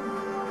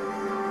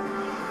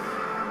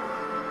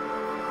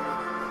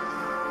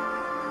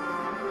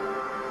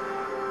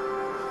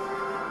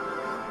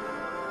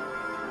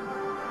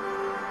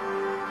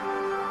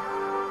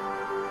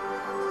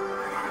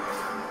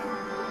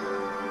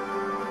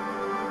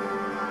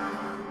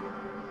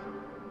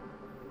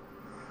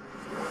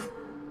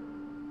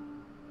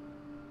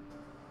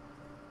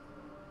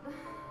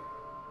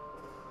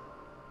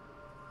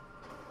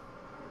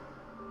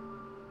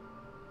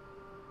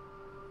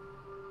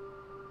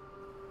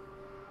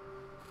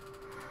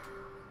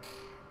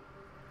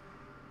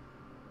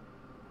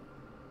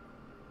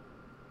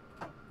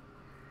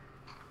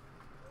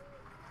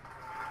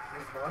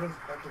 It's not as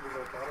effective as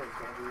I thought it was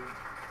going to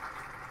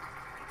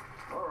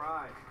be. All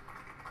right.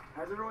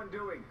 How's everyone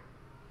doing?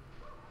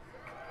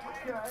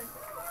 Okay.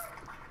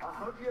 I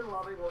hope you're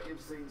loving what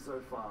you've seen so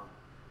far.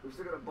 We've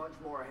still got a bunch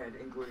more ahead,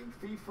 including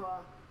FIFA,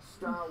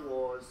 Star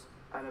Wars,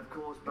 and of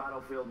course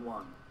Battlefield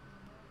 1.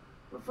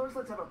 But first,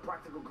 let's have a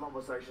practical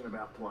conversation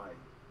about play.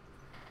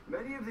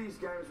 Many of these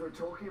games we're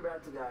talking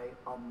about today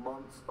are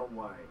months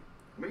away.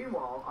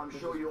 Meanwhile, I'm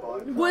sure you all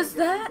Was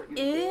that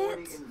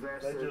it?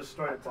 They just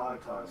straight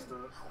bypassed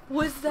it.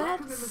 Was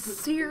that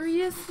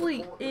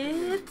seriously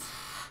it?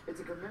 It's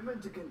a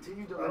commitment to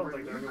continue I don't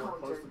think delivering they're new anywhere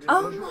close to content being to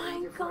Oh done. you and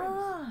my your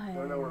friends.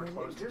 They're nowhere god.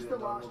 close In to just being the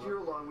done last with year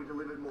it. alone, we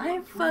delivered more I'm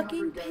than 300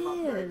 fucking game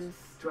updates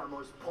pissed. to our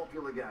most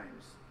popular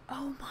games.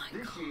 Oh my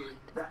This god. year,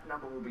 that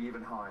number will be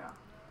even higher.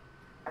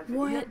 And for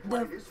What EA Play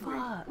the this fuck?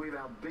 Week, we have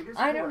our biggest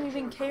I don't collection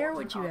even of care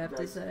content what you have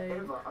to updates say.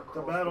 ever The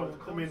across battle,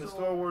 both I mean, the console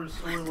Star Wars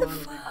What storyline the would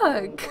be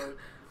cool, fuck?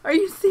 but Are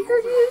you Free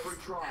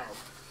serious? trial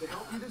to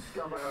help you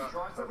discover Yeah, and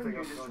try I something think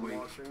new I'm this done week.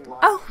 watching. Like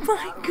Oh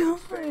my add-on god.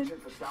 expansion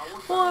for Star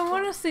Wars Well, I want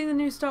Battlefront, to see the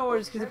new Star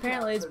Wars or because check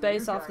apparently out it's some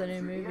based new off the new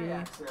games with EA movie.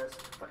 access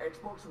for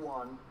Xbox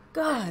One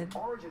God. and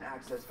Origin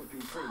access for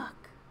PC. Fuck.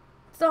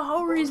 It's the whole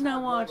Both reason I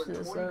have more watched than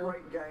this, 20 though.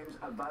 great games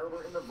available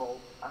in the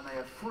vault, and they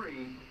are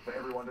free for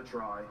everyone to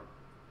try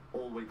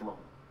all week long.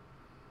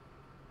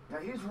 Now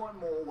here's one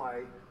more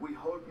way we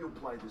hope you'll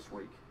play this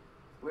week.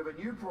 We have a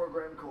new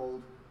program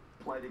called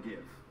Play to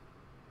Give.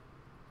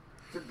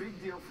 It's a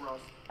big deal for us,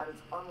 and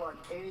it's unlike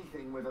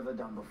anything we've ever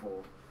done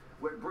before.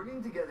 We're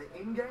bringing together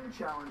in-game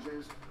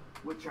challenges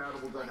with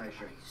charitable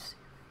donations.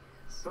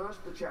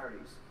 First, the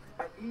charities.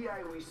 At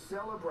EA, we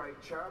celebrate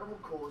charitable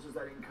causes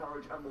that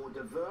encourage a more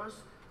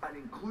diverse and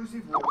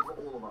inclusive world for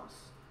all of us.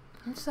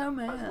 I'm so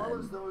As well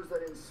as mad. those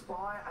that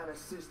inspire and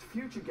assist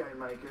future game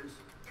makers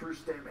through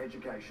STEM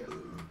education.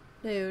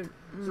 Dude.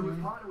 So we've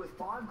partnered with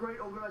 5 great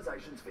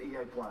organizations for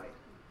EA Play.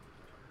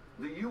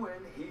 The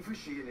UN He for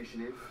She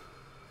Initiative,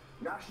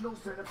 National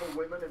Center for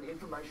Women and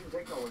Information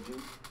Technology,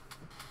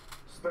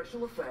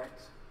 Special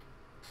Effects,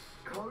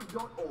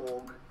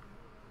 Code.org,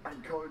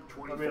 and Code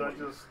I 2040. mean, I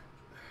just.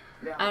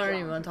 Now, I don't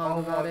even want to talk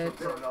about it.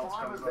 there are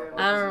 5 of them.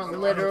 I don't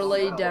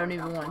literally don't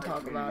even want to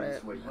talk about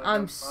it.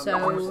 I'm so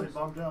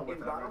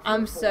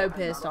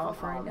pissed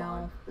off right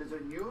now. There's a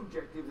new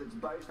objective that's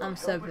based I'm on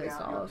so helping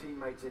pissed out your off.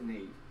 teammates in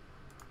need.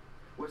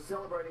 We're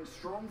celebrating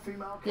strong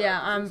female Yeah,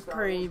 characters I'm in Star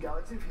pretty. Wars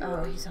Galaxy of Oh,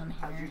 Heroes he's on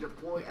as you here.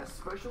 deploy Yeah. a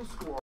special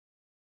squad.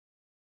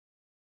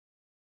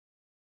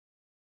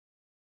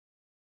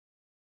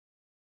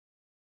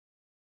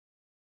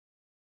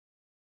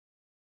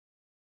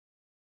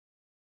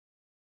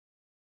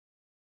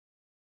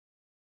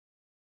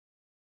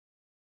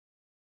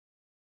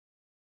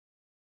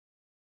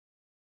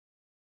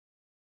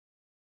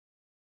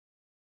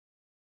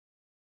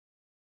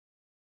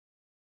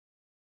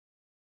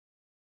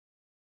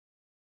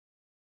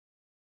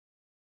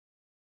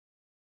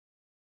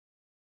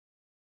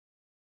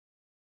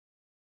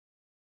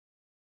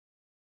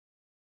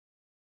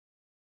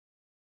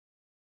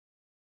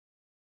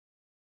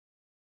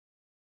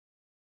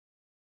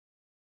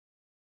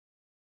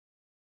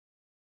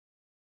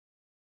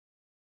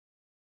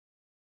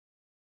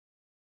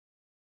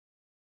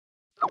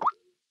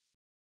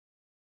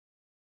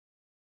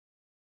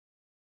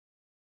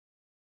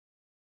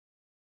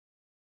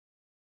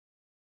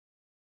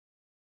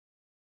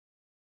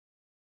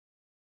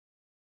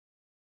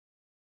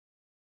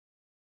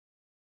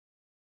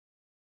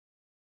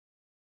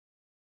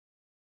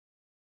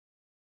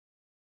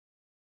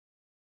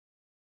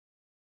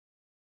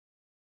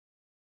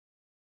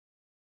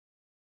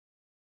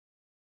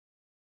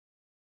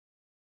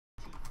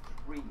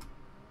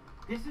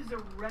 This is a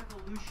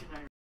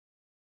revolutionary.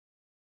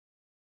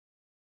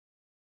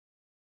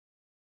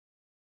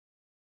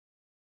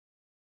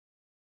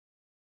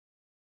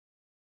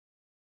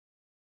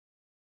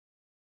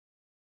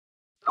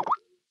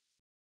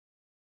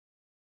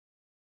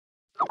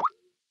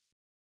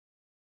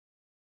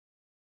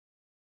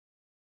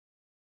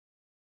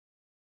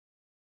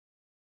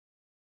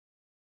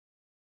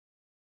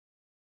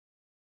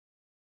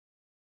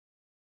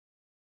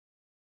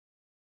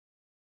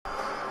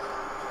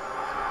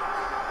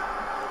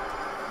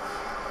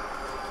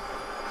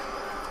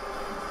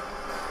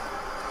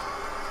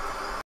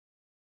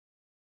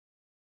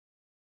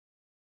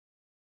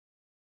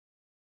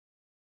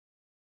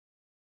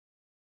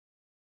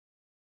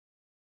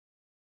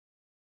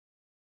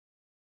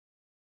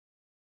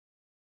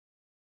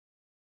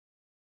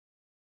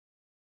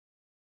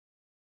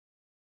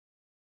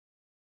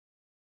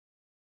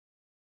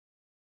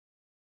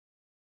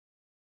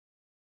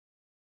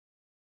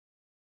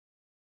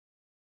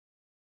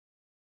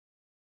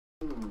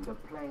 They're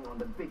playing on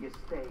the biggest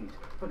stage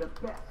for the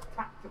best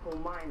tactical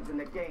minds in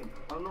the game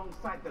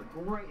alongside the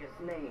greatest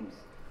names.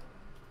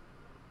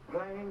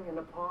 Playing in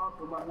the park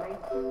with my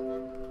mates,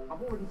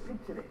 I've already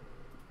pictured it.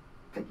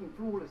 Taking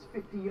through all his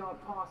 50-yard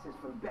passes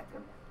from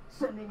Beckham,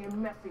 sending in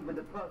Messi with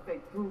the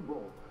perfect through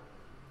ball,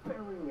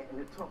 burying it in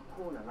the top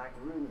corner like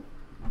Rooney.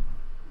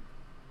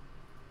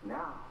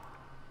 Now,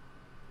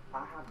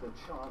 I have the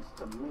chance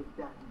to make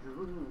that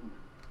dream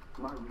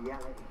my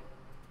reality.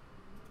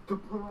 To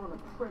put on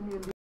a Premier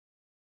League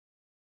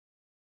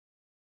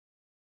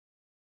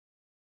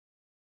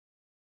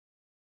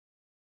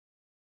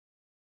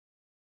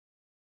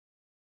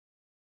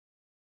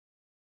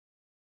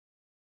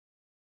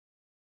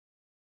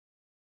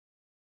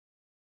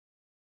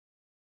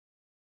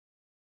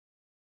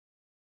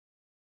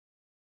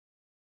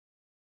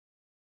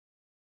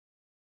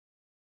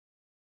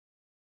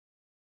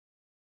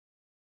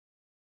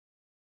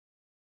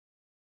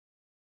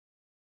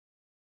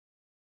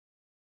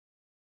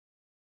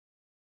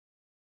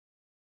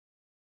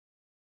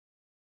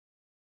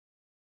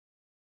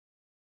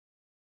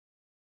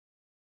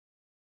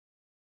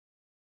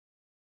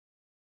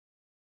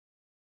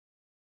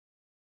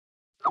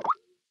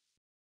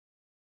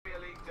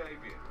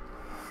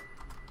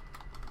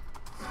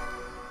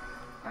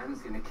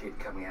seen a kid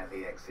coming out of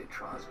the exit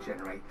trials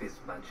generate this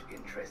much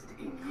interest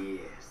in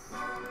years.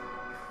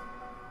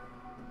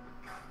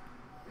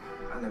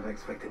 I never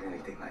expected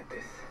anything like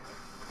this.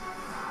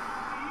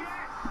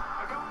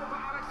 A goal for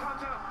Alex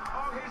Hunter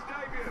on his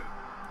debut.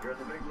 You're in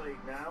the big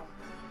league now.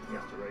 You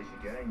have to raise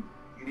your game.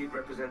 You need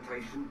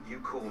representation, you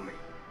call me.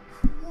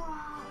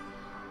 Wow!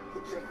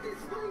 Check this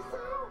place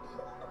out!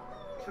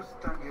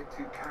 Just don't get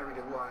too carried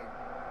away.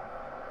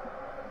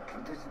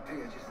 Can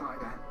disappear just like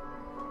that.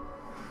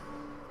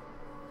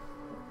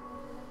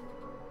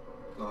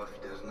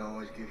 Life doesn't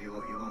always give you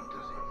what you want,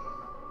 does it?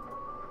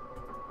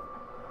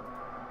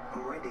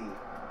 I'm ready.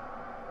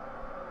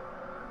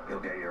 You'll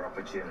get your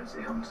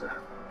opportunity,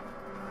 Hunter.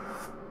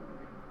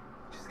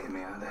 Just get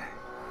me out of there.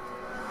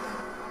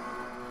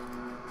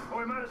 Or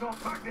we might as well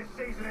pack this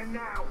season in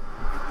now.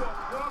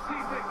 What's he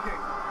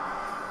thinking?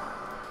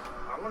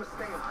 I want to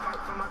stay and fight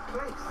for my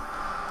place.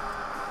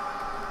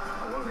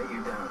 I won't let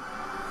you down.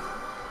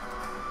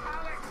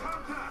 Alex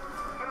Hunter,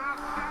 an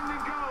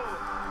outstanding goal.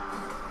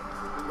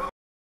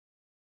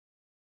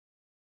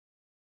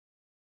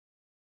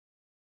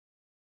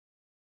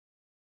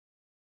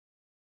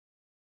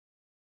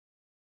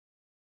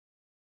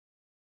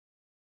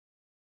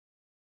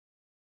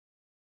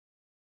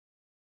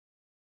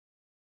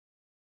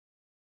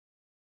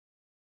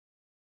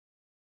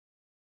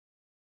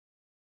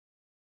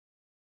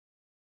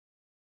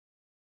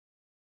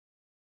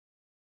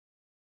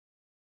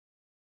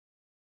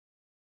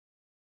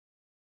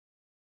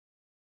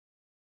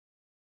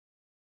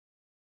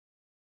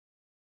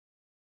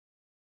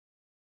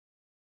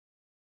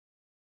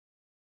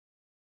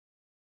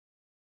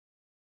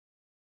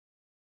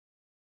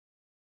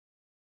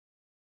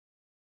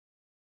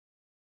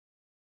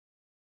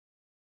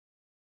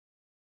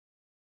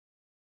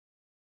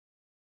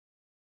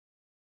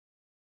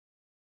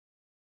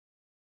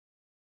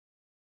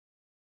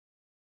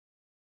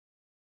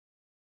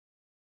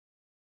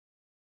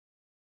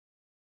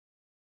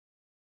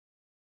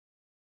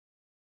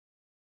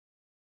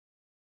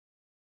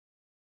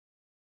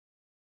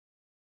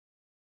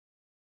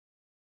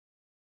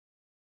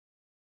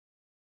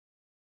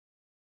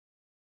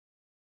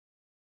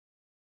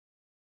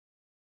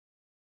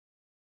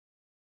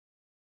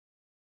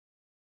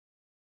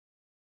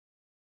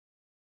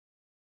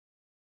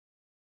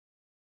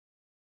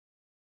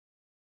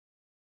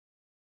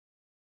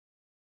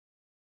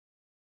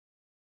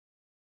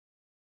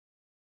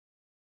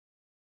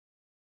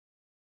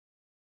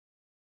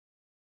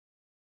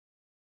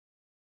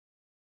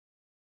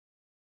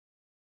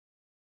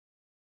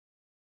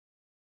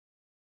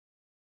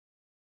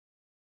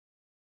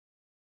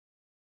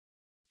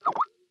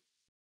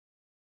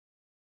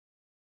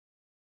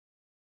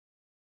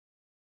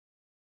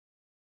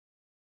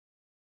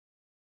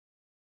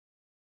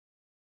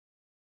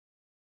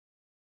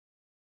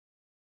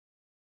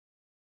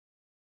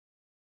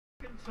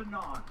 To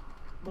none.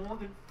 More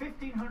than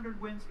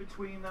 1,500 wins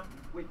between them,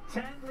 with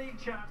 10 league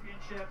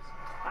championships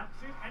and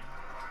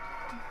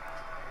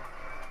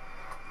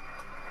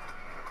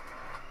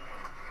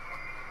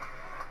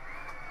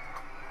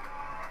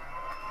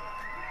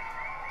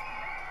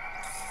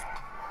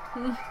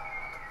 2.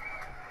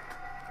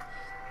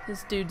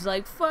 This dude's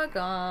like, fuck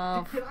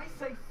off. Did I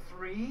say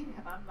 3?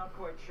 I'm not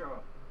quite sure.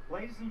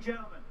 Ladies and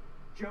gentlemen,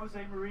 Jose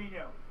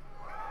Mourinho.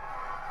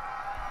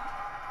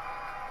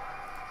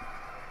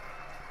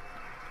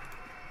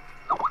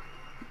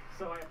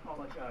 So I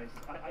apologize.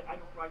 I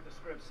don't write the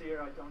scripts here.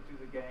 I don't do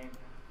the game.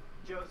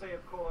 Jose,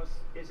 of course,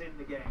 is in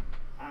the game.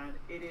 And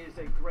it is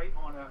a great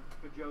honor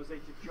for Jose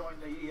to join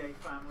the EA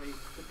family,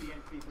 to be in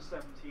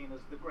FIFA 17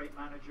 as the great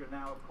manager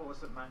now, of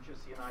course, of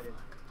Manchester United.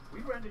 We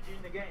rendered you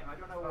in the game. I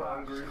don't know.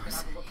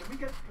 Can we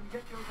get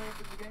Jose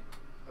up in the game?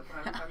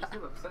 I'm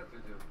still upset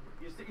with you.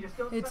 You're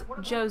still upset? It's What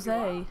about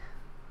Jose.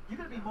 You're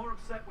going to be more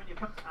upset when you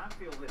come to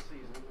Anfield this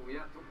season. We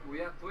have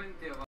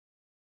 20 of us.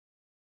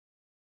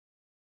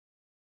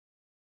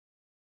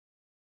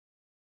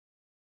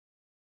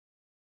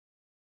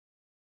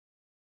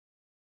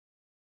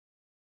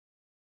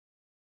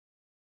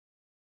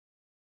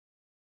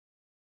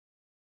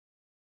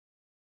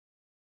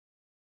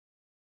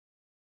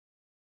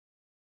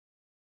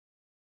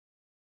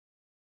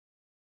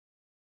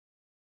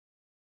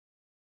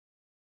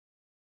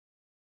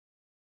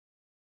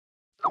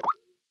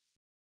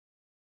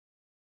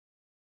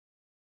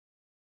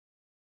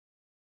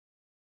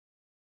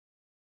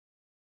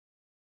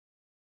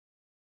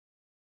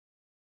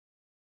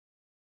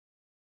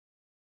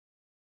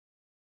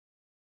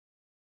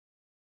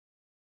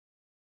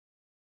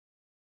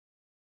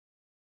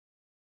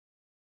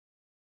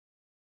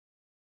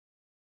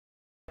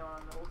 On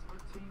the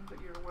Ultimate Team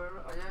that you're aware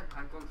of? Yeah,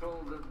 I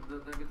control the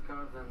debit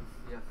card and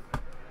yes.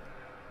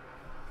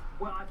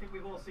 Well, I think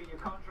we've all seen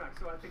your contract,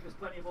 so I think there's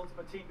plenty of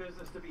Ultimate Team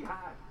business to be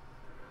had.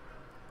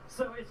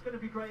 So it's going to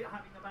be great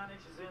having the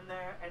managers in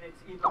there, and it's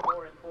even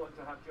more important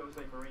to have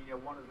Jose Mourinho,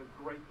 one of the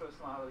great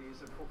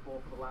personalities of football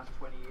for the last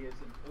 20 years,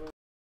 and all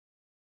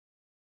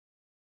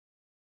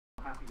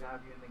happy to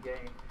have you in the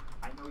game.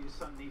 I know your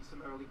son needs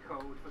some early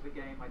code for the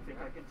game. I think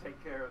I can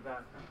take care of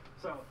that.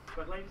 So,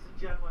 but ladies and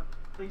gentlemen,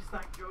 please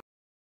thank Joe.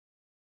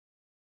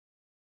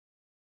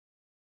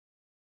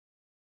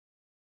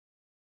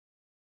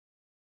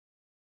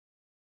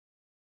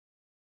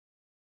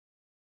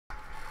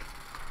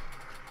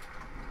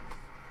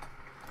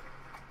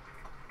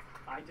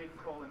 I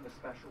didn't call him the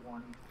special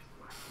one.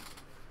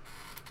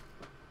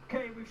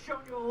 Okay, we've shown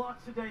you a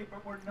lot today,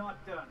 but we're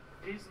not done.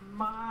 It is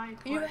my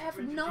pleasure You have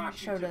to not introduce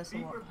showed you us to a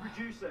lot. FIFA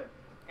producer,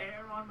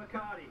 Aaron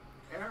McCarty.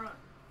 Aaron.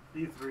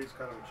 E3 is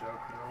kind of a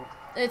joke, you know?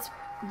 It's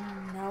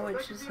no,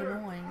 it's just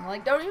annoying.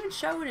 Like, don't even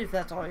show it if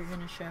that's all you're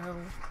gonna show.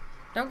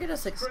 Don't get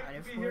us It's great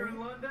excited to be for here it. in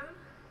London,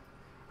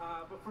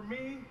 but for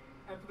me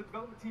and for the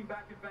development team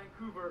back in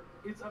Vancouver,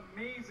 it's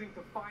amazing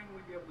to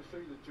finally be able to show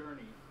you the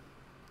journey.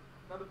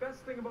 Now, the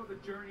best thing about the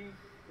journey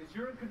is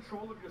you're in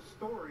control of your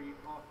story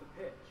off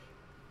the pitch.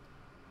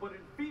 But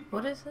in FIFA,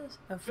 What is this?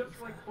 Oh, just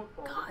FIFA. like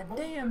football, God the most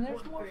damn,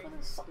 there's important more thing for the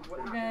is soccer what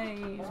happens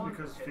games. on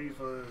Because the pitch.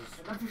 FIFA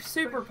is... You're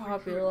super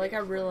popular, like I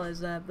realize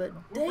that, but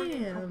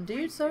damn,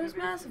 dude, so is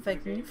Mass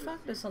Effect, and you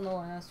fucked us on the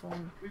last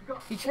one.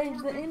 You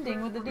changed the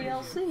ending with the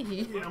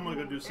DLC. Yeah, I'm gonna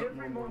go do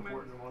something more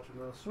important than watching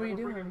this. What are you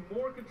doing?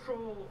 More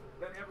control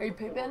than ever Are you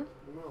before. pooping?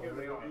 Here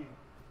they are.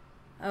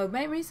 Oh,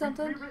 make me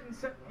something. We've rewritten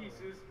set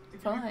pieces to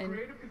give Fine. you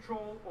creative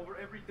control over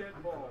every dead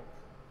ball.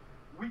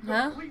 We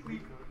Huh?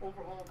 completely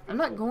overhauled I'm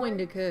not physical going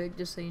play. to cook,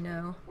 just so you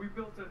know. We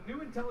built a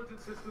new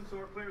intelligence system so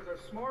our players are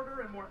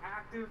smarter and more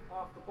active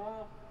off the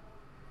ball.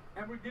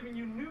 And we're giving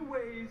you new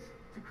ways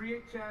to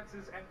create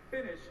chances and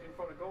finish in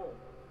front of goal.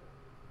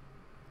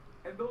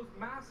 And those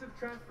massive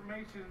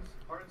transformations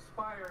are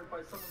inspired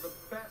by some of the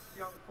best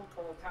young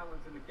football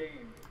talent in the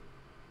game.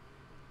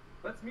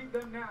 Let's meet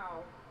them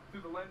now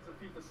through the lens of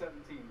FIFA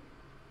 17.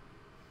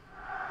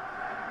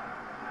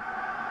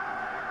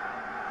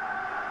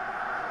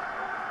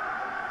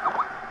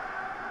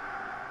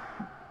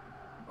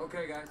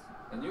 Okay guys,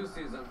 a new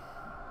season,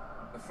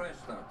 a fresh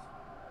start.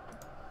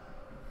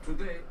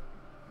 Today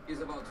is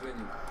about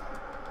winning.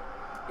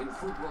 In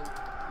football,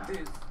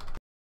 this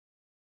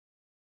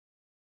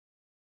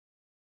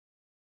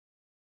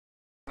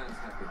fans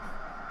happy.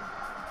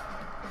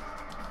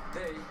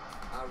 They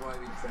are why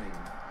we train.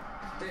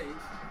 They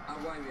are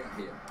why we are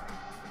here.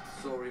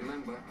 So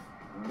remember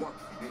what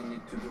we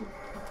need to do.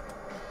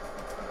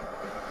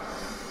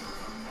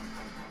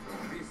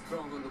 Be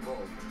strong on the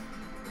ball.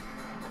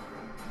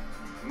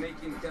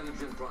 Make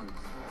intelligent runs.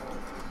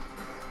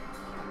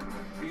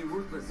 Be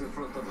ruthless in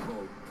front of the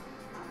ball.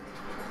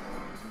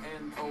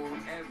 And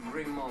own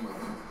every moment.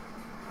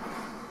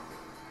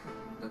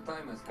 The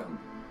time has come.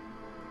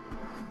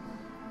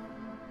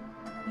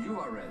 You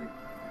are ready.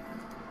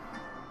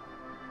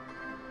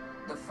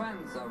 The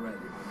fans are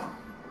ready.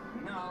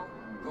 Now,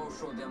 go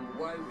show them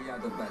why we are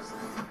the best.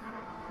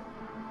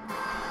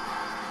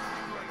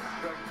 Great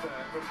strength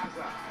there from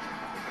Hazard.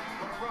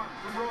 What a run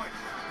from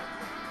Royce.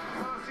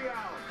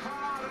 Martial,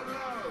 hard and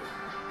low.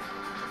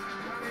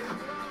 That is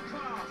world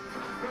class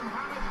from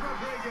James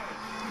Rodriguez.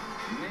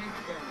 Make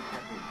them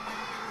happy.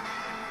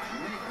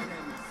 Make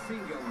them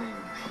sing your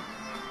name.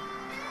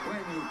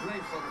 When you play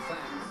for the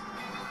fans,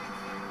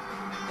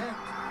 that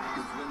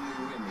is when we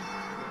win.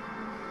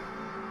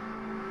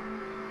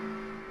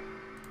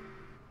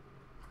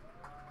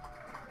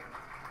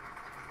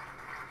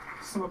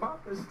 So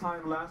about this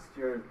time last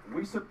year,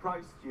 we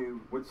surprised you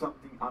with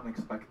something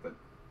unexpected.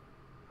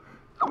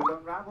 With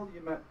Unravel,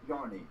 you met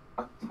Yarny,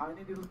 a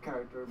tiny little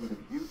character with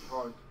a huge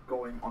heart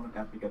going on an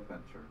epic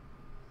adventure.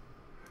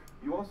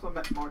 You also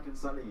met Martin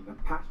Salin, a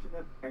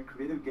passionate and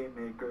creative game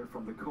maker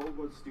from the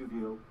Coldwood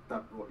studio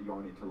that brought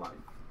Yarny to life.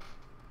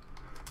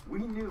 We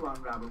knew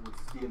Unravel would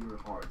steal your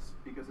hearts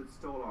because it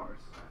stole ours.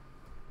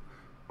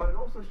 But it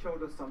also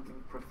showed us something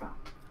profound.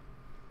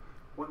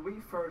 When we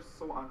first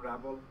saw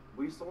Unravel,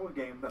 we saw a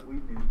game that we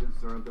knew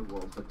deserved the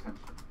world's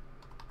attention.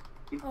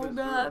 Oh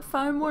god,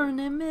 5 more in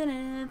a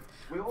minute.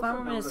 5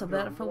 more minutes to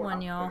Battlefield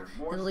 1, y'all.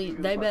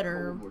 They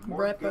better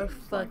rep a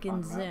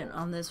fucking Zent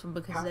on this one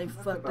because they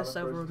fucked us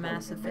over with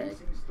Mass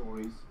Effect.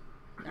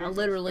 I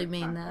literally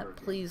mean that.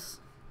 Please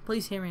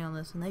hear me on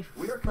this. And they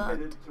fucked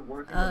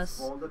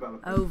us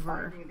over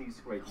hard.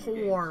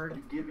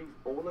 Giving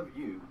all of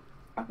you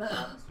a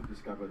chance to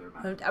discover their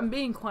magic. I'm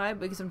being quiet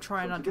because I'm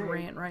trying not to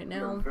rant right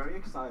now. We're very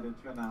excited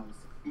to announce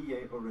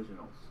EA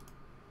Originals.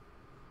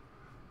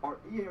 Our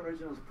EA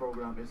Originals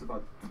program is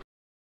about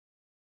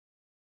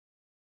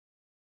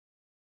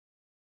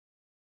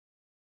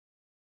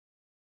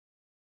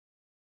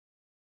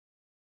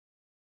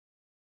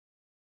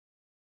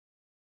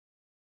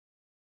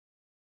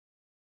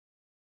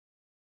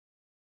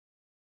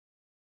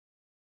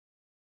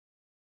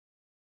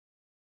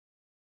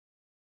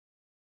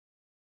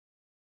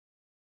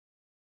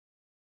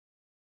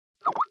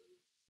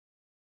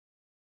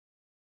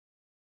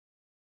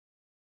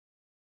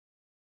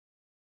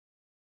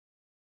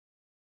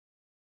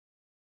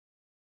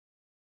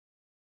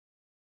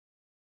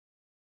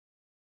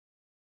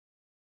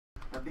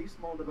and these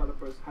small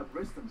developers have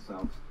risked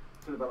themselves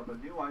to develop a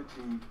new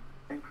IP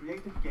and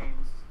created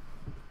games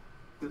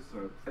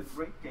deserve, and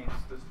great games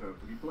deserve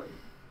to be played.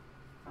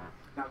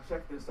 Now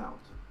check this out.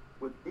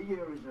 With EA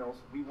Originals,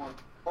 we want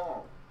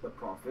all the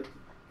profit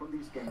from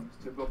these games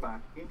to go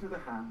back into the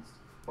hands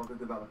of the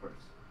developers,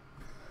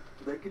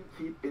 so they can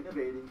keep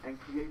innovating and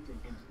creating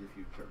into the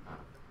future.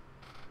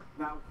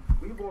 Now,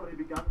 we've already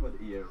begun with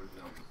EA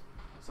Originals,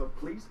 so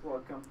please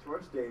welcome to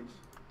our stage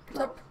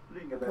Klaus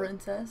Ringele,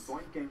 Princess?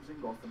 Joint Games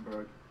in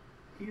Gothenburg.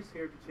 He's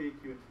here to take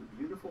you into the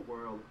beautiful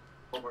world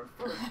of our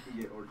first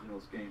EA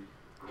Originals game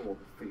called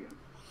Fear.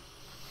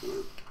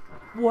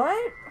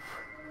 What?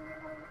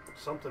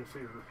 Something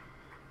Fear.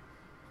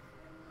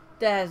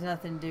 That has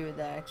nothing to do with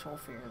the actual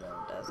Fear,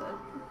 though, does it?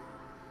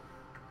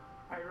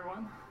 Hi,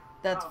 everyone.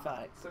 That's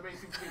fine. It's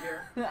amazing to be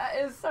here. That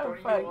is so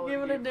fun.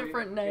 Give it a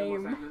different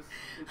name.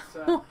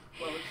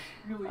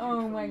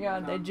 Oh my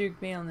god, they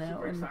juked me on that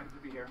super one. excited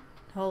to be here.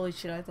 Holy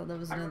shit, I thought that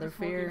was I run another a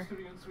small game Fear.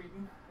 studio in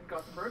Sweden, in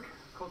Gothenburg,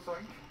 called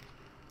Zoink,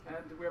 and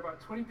we're about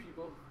 20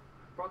 people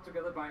brought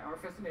together by our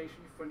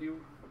fascination for new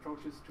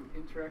approaches to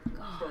interactive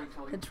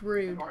storytelling that's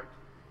rude. and art.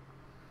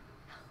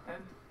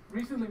 And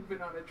recently we've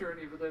been on a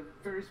journey with a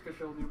very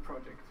special new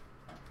project.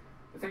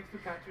 And thanks to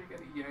Patrick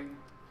and EA,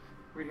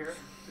 we're here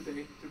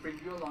today to bring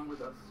you along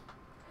with us.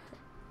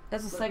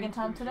 That's the Let me second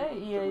time introduce today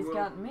you to EA's the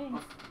gotten world me.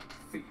 of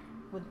Fee.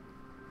 With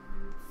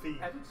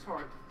At its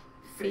heart,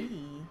 Fee.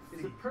 Fee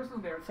is a personal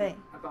narrative Fee.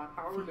 about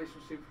our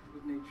relationship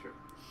with nature.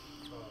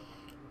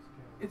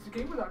 It's a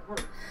game without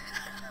words,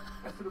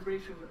 a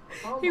celebration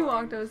of our He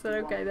walked lives up and said,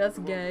 and okay, walking that's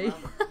the world gay.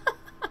 around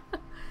us.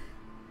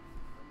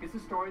 It's a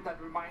story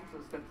that reminds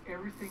us that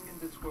everything in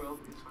this world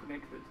is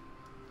connected,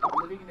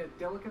 living in a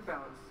delicate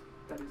balance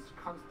that is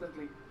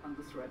constantly on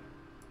the thread.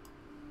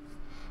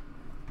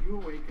 You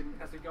awaken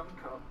as a young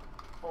cub,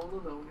 all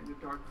alone in the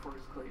dark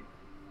forest glade,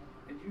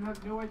 and you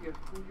have no idea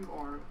who you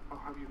are or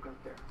how you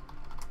got there.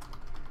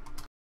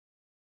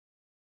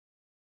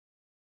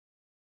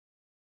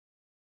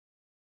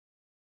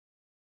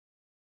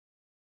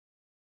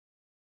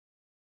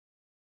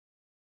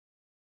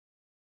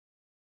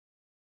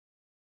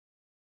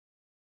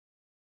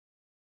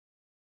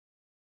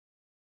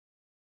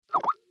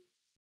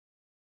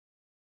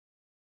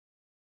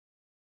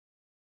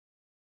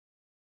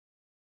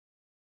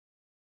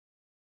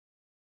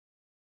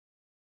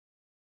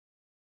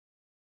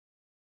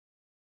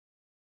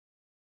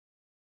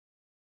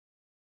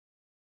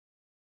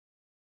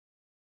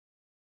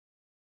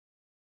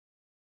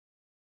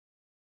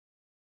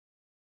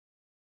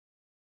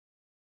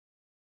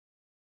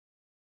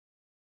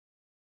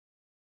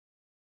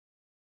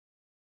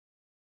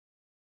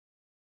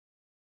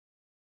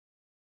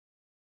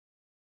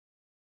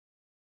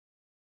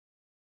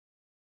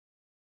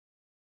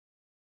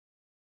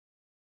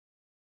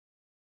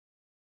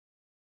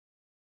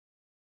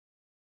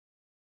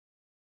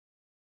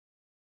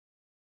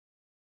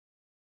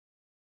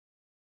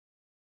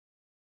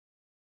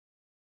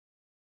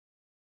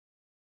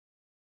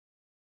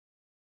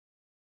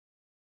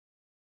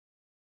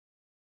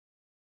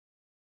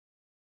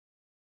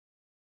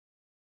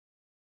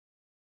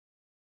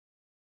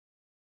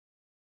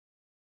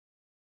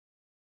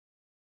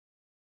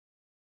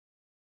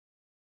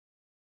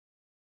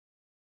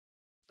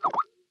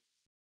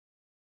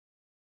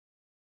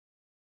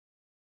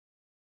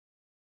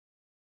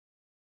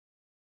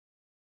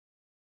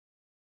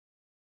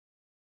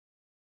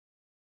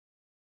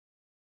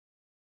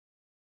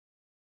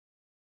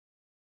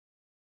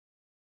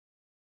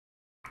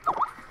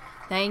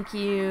 Thank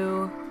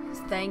you.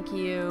 Thank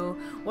you.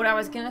 What I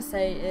was gonna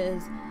say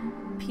is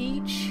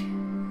peach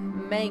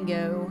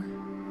mango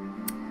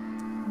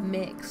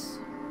mix.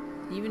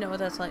 Do you even know what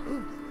that's like?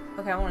 Ooh.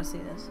 Okay, I want to see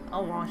this.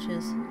 I'll watch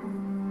this.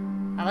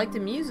 I like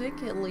the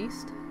music, at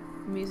least.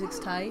 The music's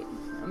tight.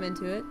 I'm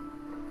into it.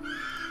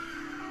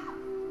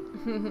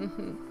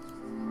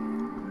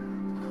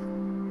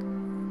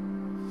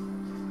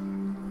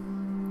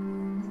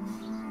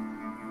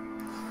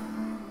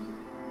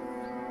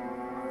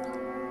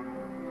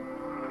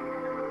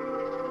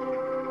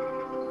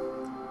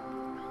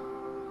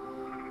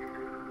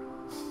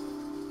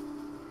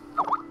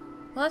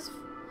 Well, that's,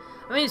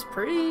 I mean, it's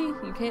pretty.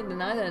 You can't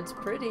deny that it's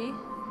pretty.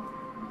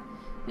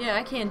 Yeah,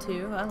 I can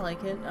too. I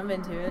like it. I'm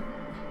into it.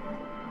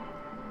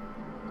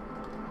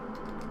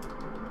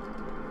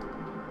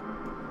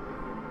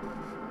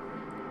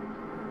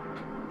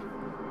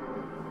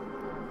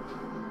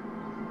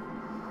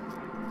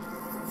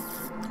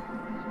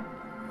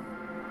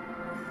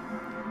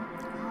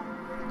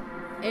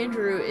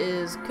 Andrew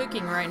is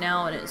cooking right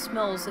now and it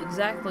smells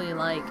exactly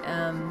like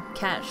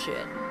cat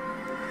shit.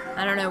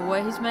 I don't know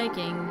what he's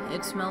making.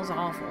 It smells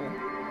awful.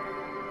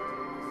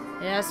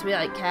 It has to be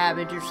like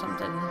cabbage or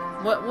something.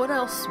 What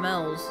else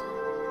smells?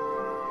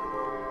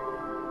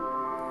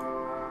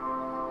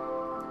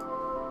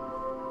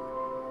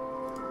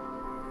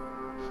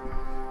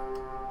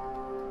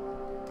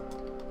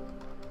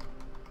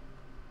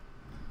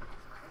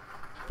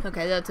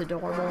 Okay, that's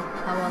adorable.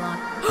 How about that?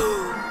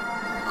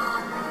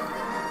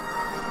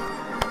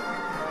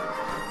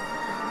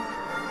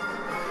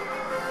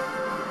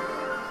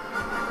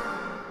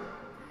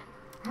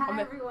 Hi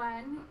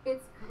everyone,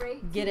 it's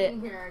great Get to be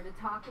it. here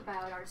to talk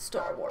about our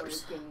Star Star Wars.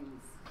 Wars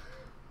games.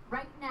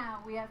 Right now,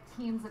 we have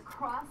teams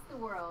across the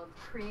world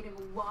creating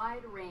a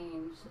wide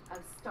range of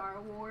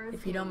Star Wars.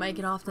 If you don't make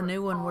it games off the for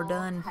new one, we're all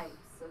done. Types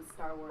of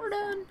Star Wars We're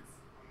done. fans.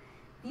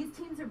 These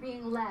teams are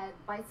being led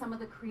by some of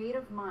the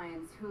creative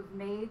minds who have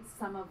made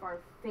some of our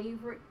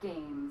favorite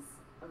games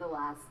of the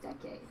last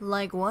decade.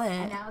 Like what?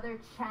 And now they're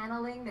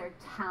channeling their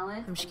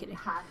talent I'm just and kidding.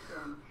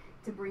 passion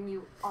to bring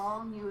you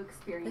all new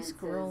experiences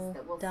girl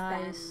that will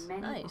dies.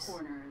 span many Nice.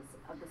 corners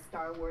of the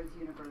Star Wars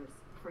universe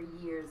for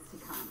years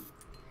to come.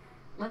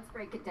 Let's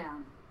break it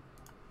down.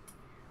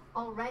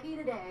 Already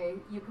today,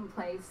 you can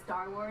play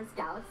Star Wars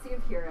Galaxy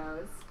of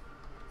Heroes,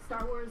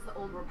 Star Wars The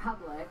Old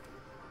Republic,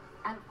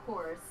 and of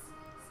course,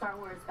 Star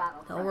Wars The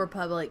Battlefront. Old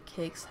Republic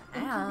kicks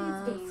Each of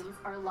ass. these games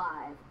are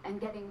live and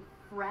getting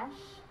fresh,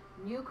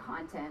 new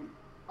content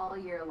all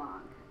year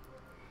long.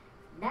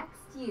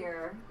 Next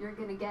year, you're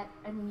going to get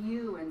a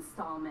new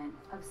installment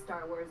of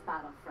Star Wars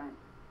Battlefront.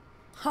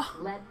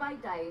 Led by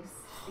DICE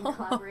in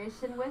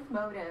collaboration with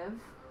Motive,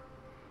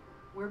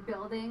 we're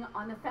building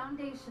on the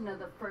foundation of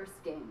the first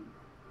game.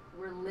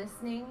 We're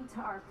listening to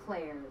our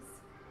players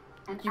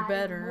and You adding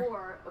better.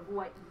 more of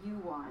what you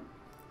want,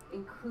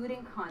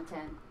 including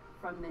content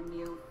from the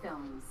new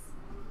films.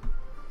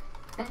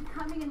 Then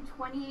coming in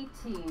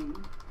 2018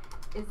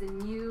 is a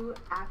new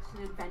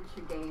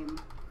action-adventure game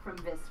from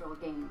Visceral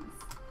Games.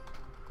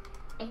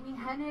 Amy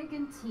Hennig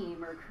and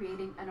team are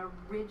creating an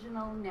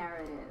original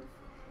narrative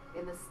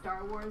in the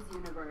Star Wars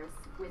universe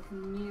with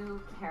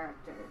new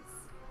characters.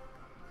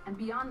 And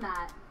beyond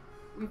that,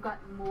 we've got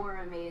more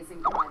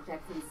amazing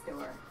projects in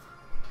store.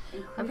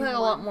 I play a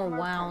lot one more from our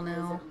WoW partners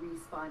now. at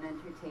Respawn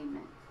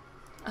Entertainment.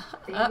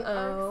 They Uh-oh.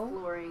 are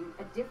exploring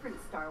a different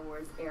Star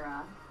Wars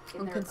era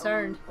in I'm their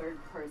concerned. own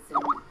third-person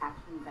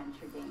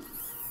action-adventure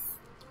games.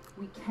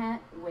 We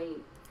can't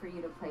wait for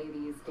you to play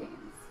these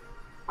games.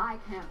 I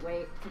can't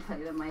wait to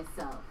play them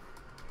myself.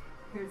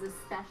 Here's a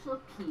special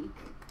peek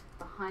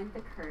behind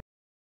the curtain.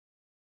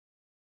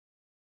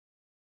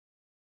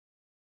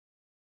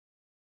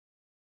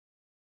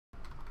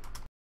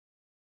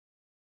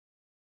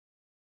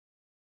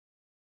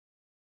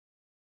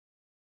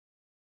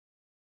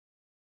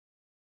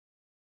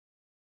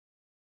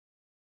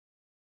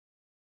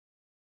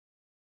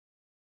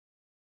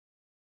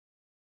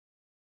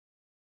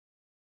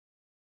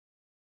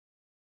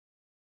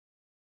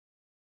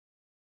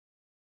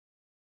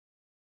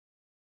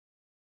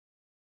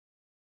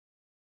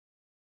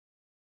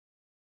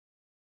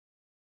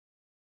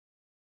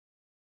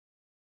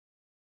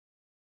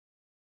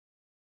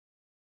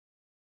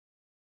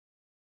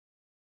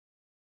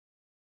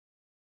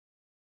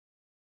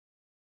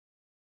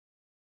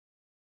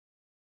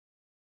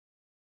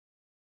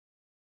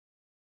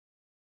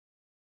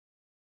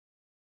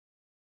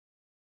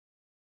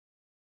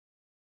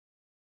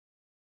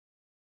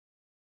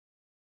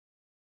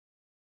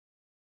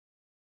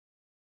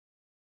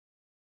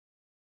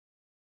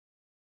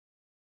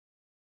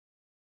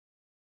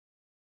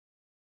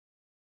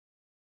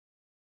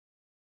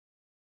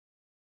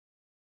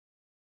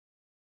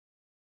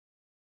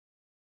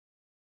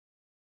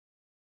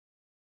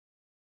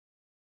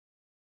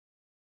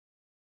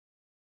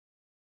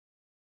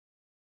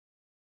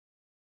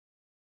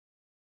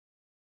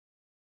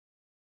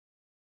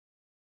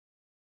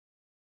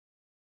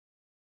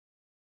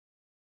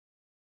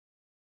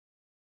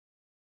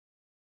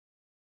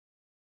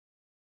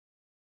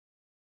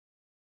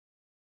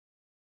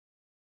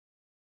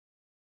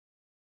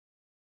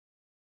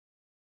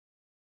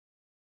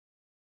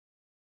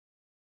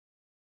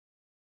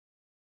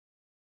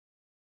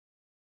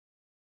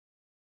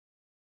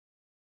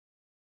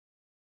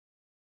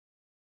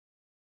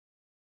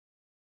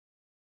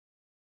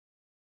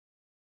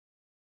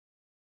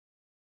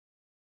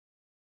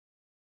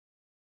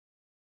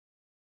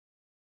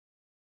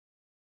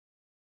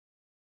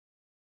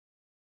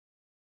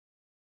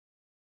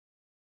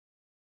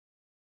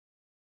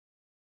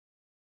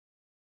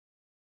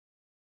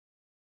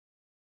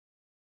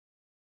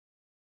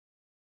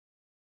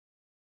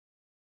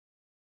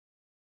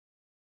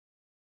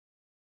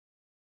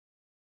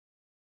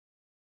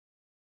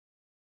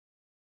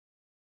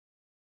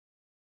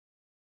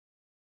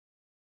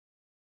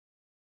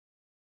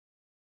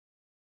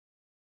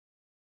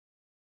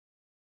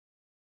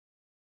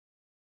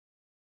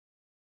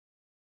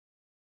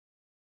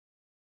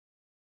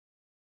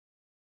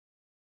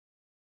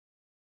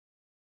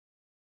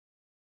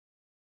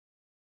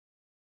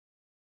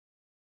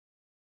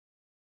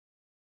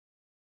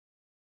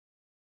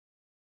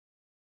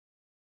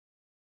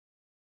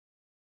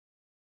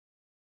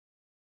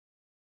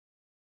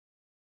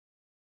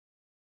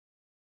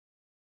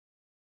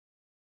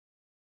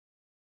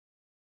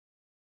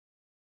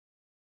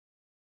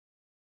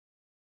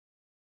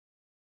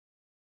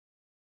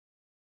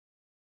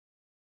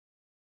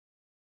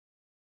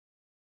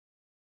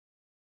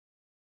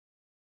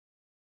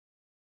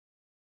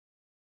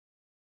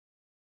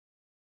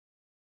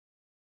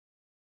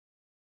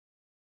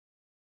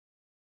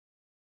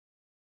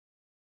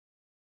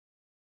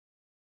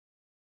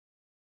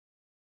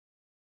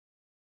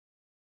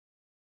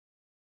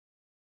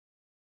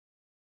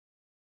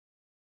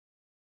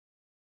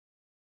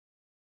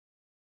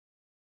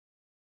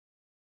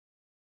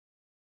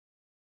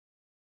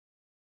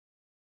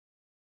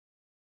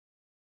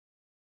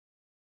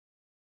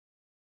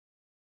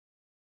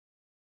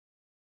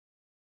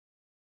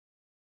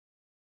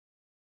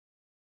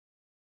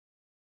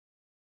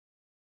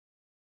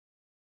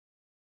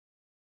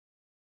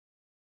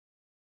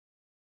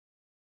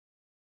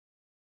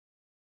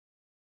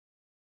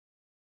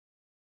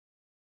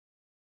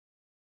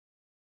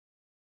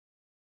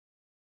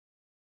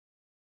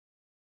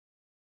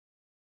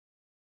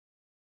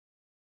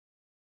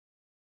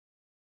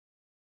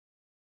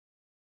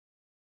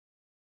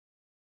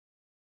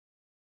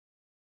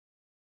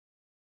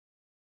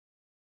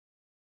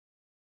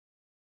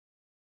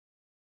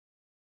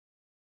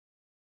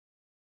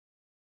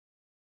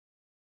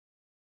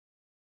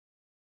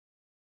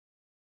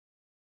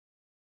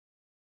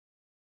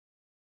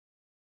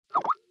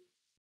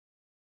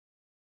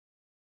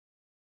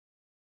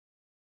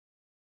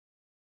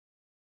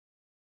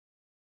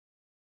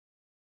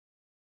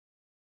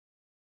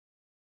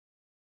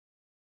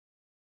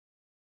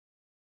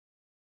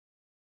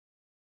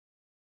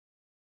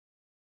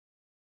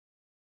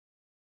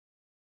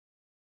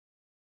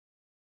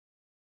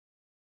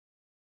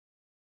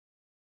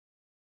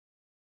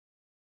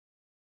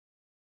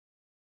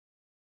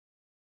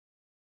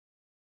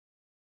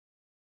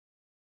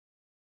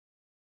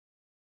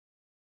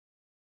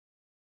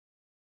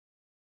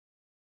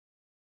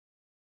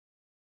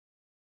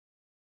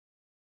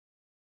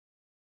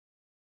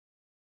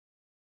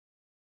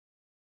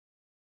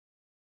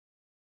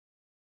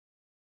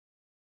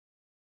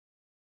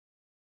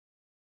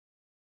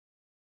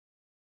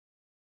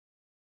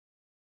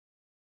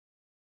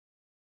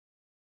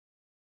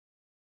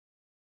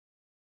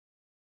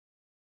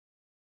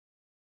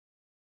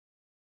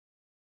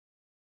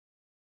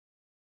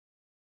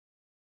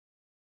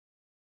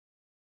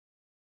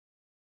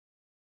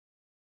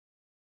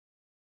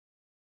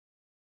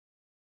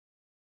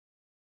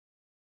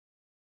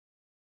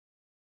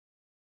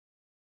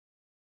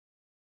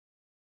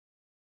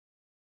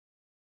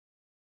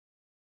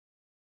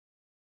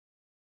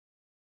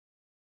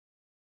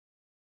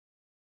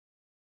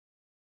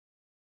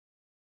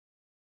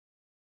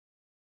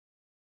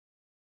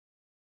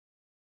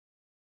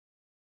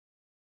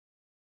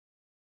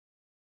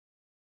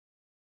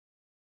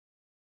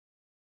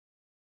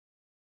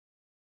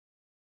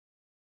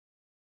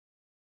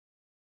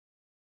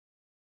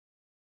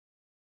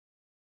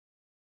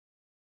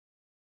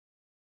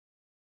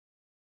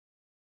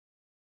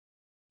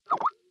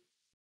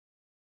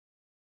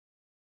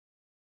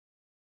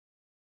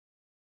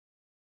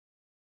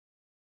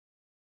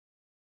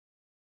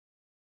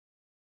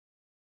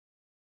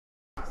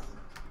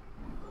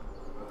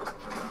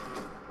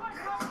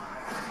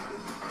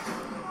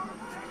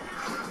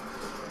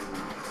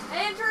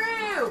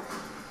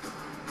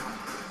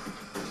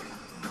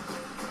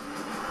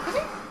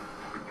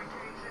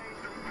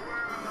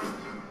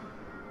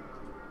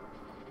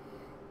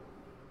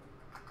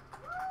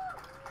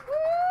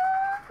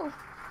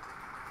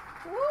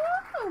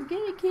 Oh, get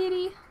it,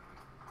 kitty.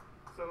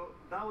 So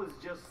that was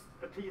just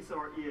a piece of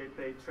our EA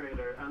Play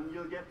trailer, and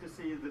you'll get to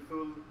see the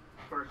full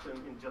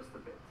version in just a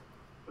bit.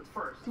 But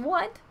first,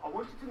 what? I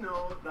want you to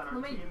know that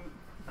our team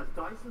at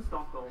DICE in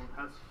Stockholm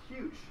has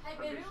huge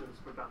ambitions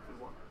for Battlefield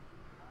 1.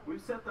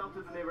 We've set out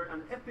to deliver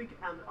an epic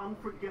and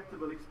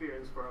unforgettable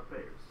experience for our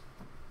players.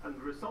 And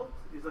the result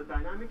is a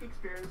dynamic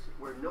experience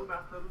where no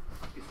battle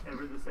is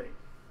ever the same.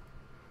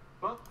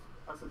 But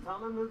as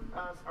talented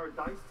as our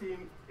DICE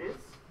team is,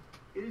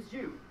 it is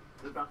you,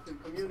 the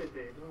Battlefield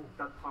community,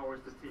 that powers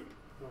the team.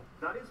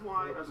 That is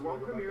why, as one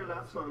premiere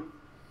last month,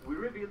 we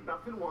revealed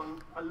Battlefield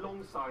 1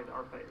 alongside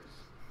our players.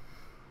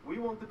 We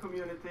want the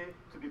community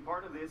to be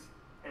part of this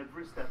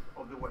every step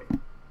of the way.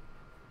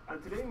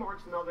 And today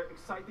marks another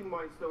exciting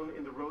milestone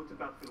in the road to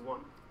Battlefield 1,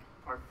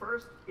 our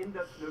first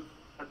in-depth look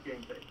at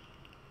gameplay.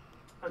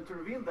 And to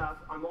reveal that,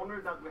 I'm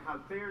honored that we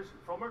have players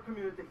from our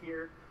community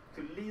here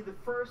to lead the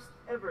first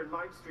ever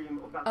live stream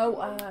of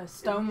Battlefield 1.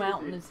 Stone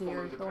Mountain is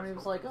here. Thorny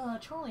was like, oh,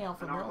 Charlie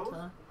Alpha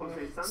Delta.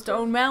 Jose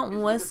Stone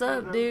Mountain, what's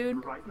up,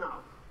 dude? Right now.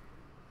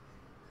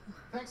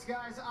 Thanks,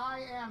 guys.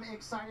 I am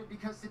excited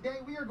because today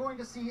we are going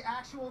to see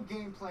actual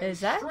gameplay Is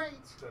that? straight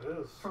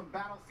from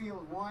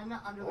Battlefield 1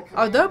 under the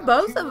Oh, they're command of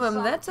both two of them.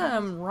 solid That's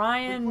teams.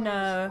 Ryan,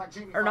 Like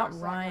Jamie or not Foxx,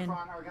 Zac Ryan.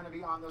 Efron are going to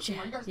be on those teams.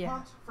 Are you guys Yeah.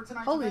 pumped for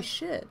tonight's Holy event?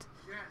 shit.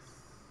 Yes.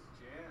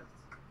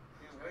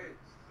 Can't wait.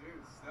 Dude,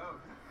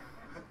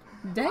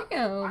 stoked.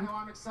 Damn. I know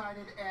I'm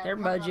excited. And Their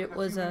coming up budget in a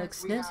was, few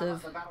minutes, we have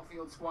extensive. the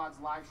Battlefield Squad's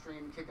live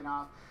stream kicking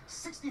off.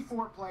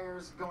 64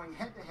 players going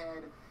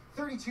head-to-head,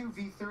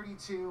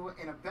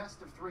 32v32 in a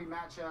best-of-3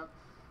 matchup.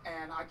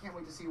 And I can't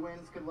wait to see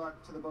wins. Good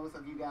luck to the both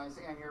of you guys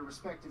and your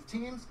respective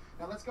teams.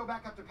 Now let's go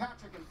back up to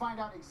Patrick and find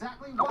out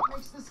exactly what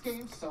makes this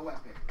game so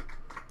epic.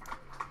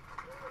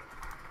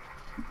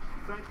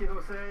 Thank you,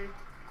 Jose.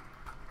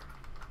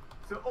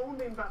 So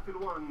only in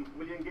Battlefield 1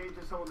 will you engage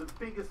in some of the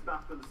biggest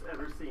battles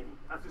ever seen,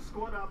 as you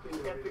squad up in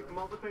epic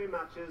multiplayer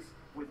matches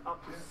with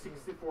up to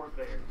 64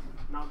 players.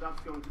 Now that's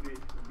going to be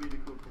really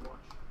cool to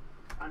watch.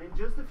 And in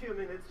just a few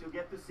minutes, you'll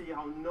get to see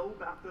how no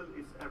battle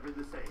is ever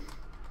the same.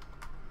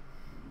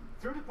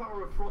 Through the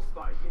power of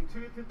Frostbite,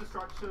 intuitive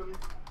destruction,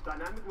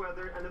 dynamic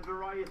weather, and a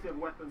variety of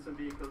weapons and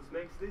vehicles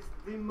makes this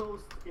the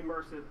most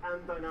immersive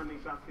and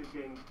dynamic Battlefield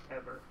game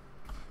ever.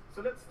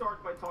 So let's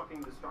start by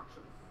talking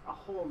destruction, a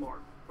hallmark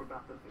for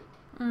Battlefield.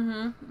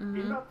 In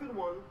Battlefield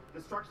 1,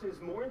 destruction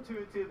is more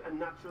intuitive and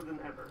natural than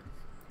ever.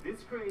 This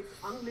creates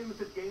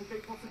unlimited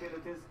gameplay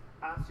possibilities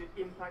as you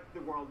impact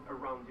the world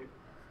around you.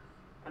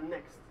 And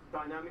next,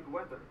 dynamic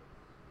weather.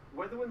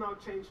 Weather will now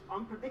change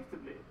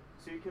unpredictably,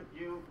 so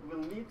you will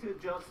need to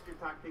adjust your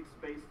tactics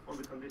based on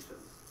the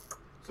conditions.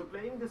 So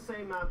playing the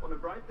same map on a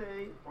bright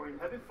day or in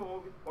heavy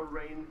fog or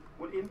rain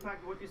will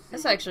impact what you see.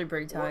 That's actually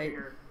pretty or tight.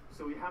 hear,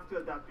 so you have to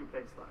adapt your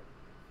playstyle.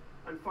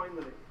 And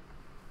finally,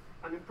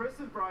 an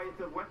impressive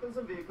variety of weapons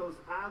and vehicles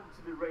add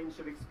to the range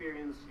of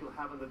experience you'll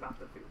have on the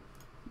battlefield.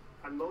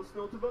 And most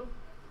notable,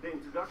 the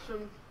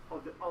introduction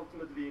of the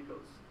ultimate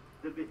vehicles,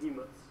 the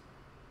behemoths.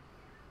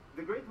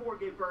 The Great War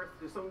gave birth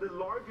to some of the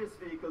largest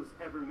vehicles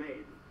ever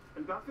made,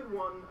 and Battlefield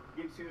 1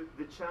 gives you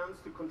the chance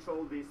to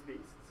control these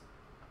beasts.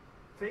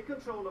 Take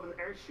control of an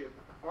airship,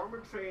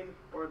 armored train,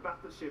 or a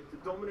battleship to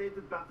dominate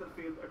the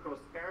battlefield across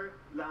air,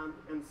 land,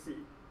 and sea.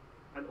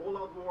 An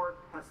all-out war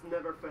has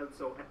never felt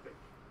so epic.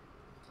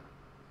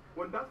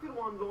 When Battlefield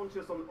 1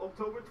 launches on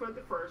October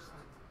 21st,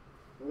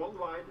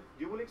 worldwide,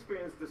 you will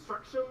experience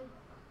destruction,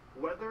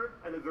 weather,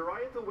 and a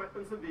variety of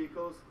weapons and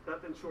vehicles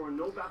that ensure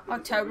no battle.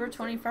 October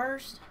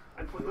 21st.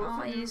 And for those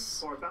of you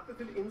Nice. who are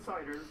Battlefield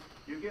insiders,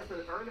 you get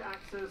an early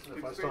access to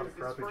If I start a experience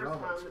this crappy job, I'll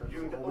firsthand spend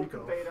during the a week open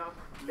off. beta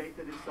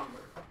later this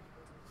summer.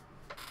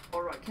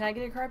 Alright. Can I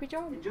get a crappy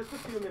job? In just a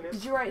few minutes,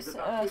 Did you write the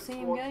Battlefield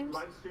CM Squad games?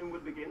 live stream will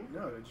begin.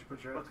 No, did you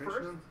put your But application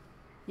first, in?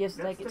 You have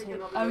to let's take it take too.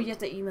 another Oh, look you have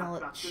to email at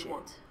it. Battlefield Shit.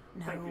 1.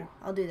 Thank No, you.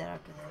 I'll do that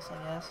after this,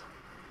 I guess.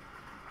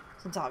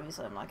 Since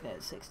obviously I'm not gonna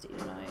hit 60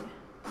 tonight.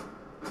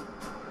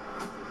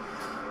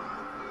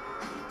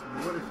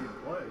 What if you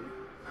play?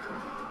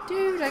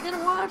 Dude, I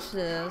gotta watch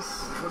this.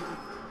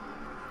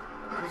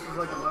 This is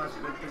like the last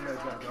big thing I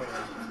got going.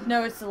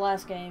 No, it's the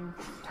last game.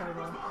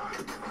 Total.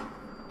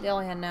 They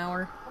only had an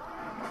hour.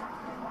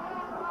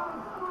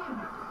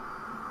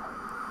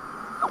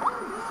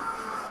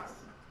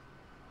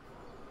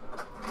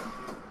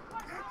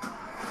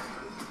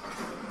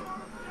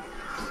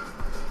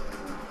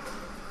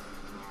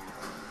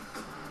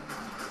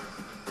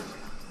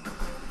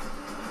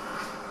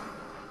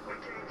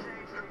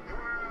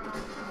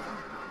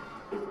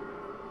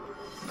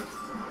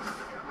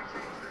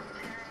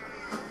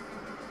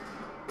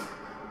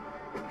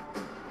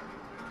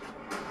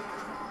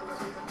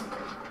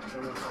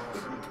 So that's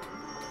awesome.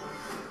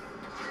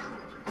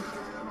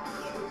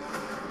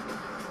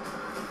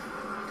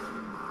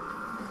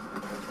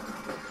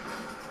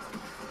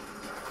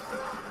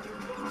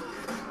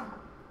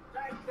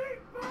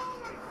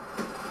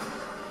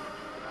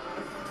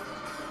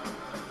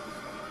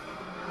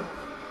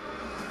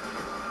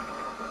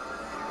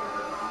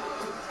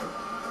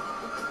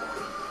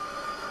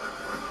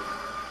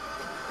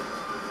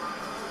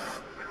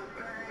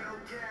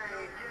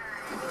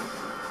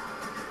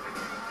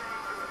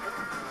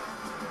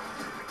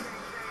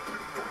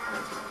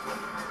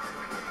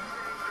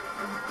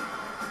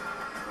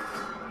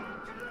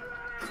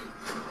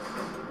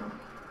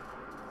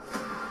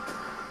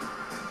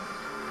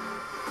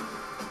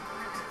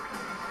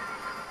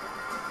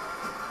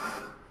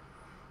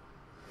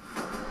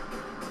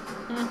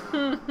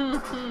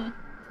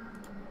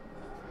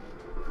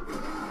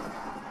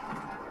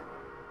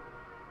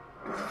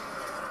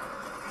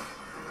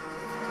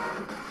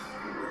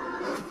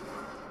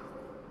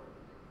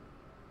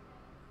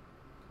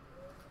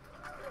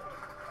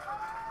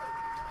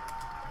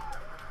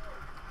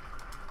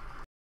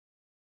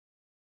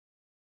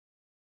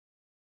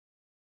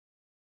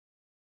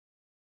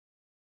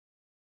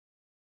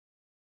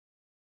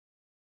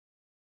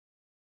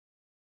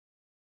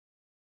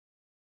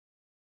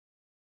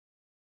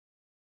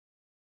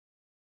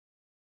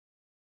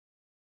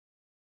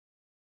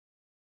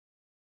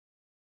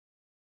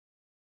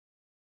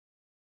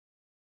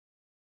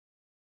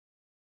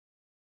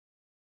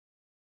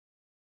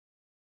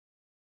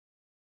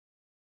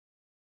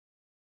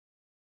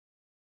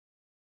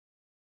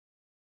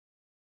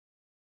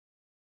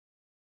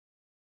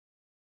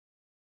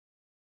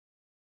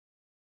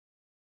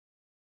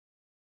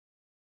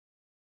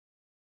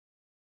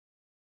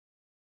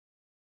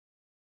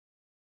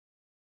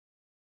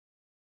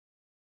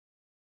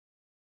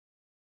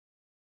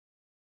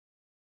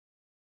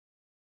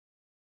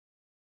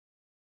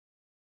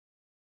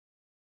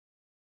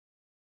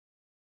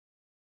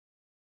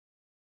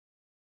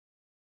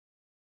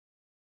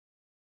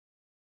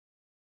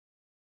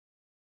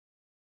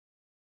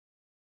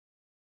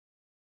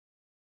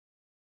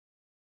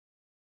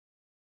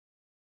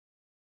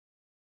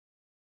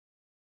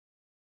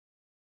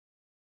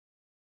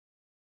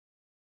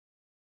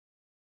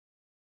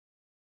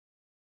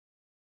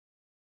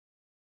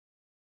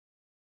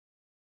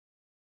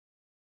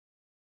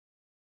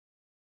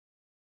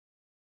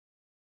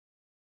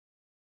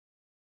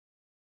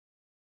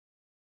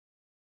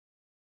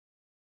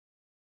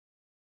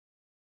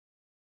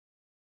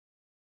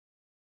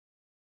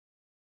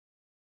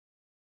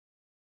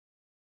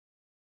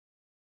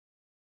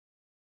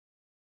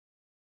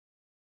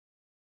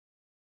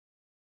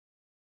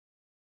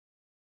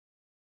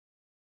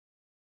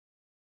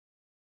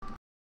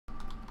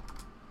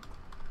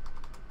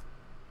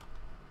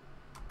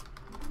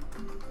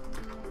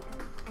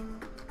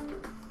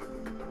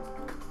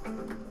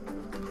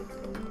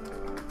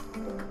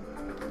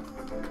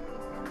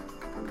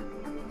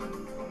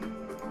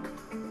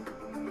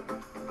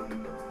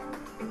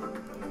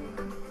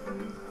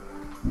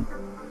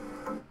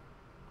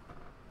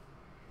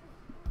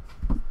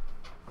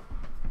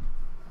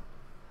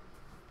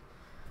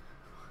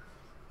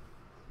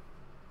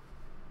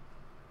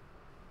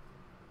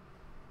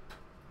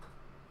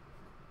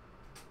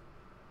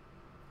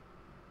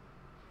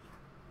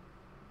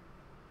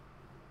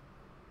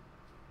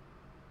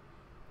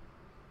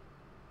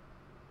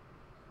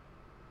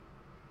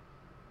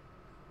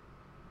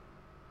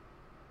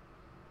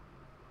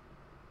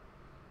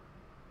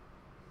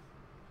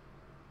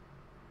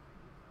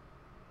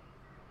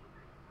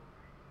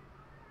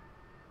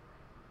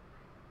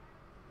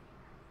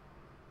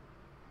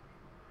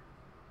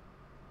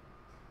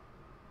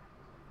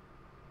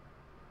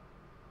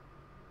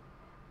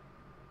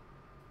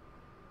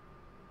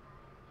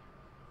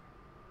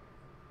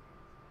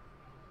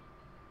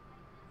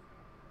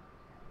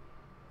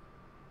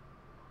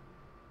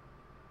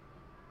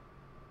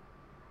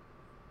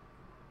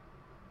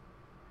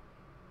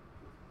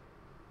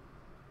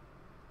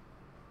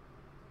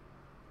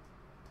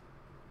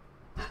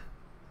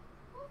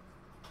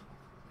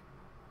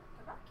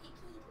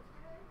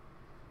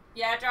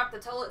 Yeah, I dropped the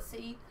toilet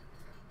seat.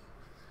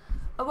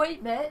 Oh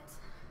wait, Bet.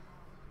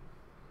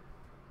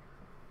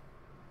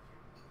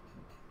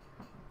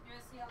 You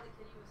wanna see how the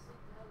kitty was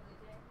sleeping over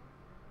the table?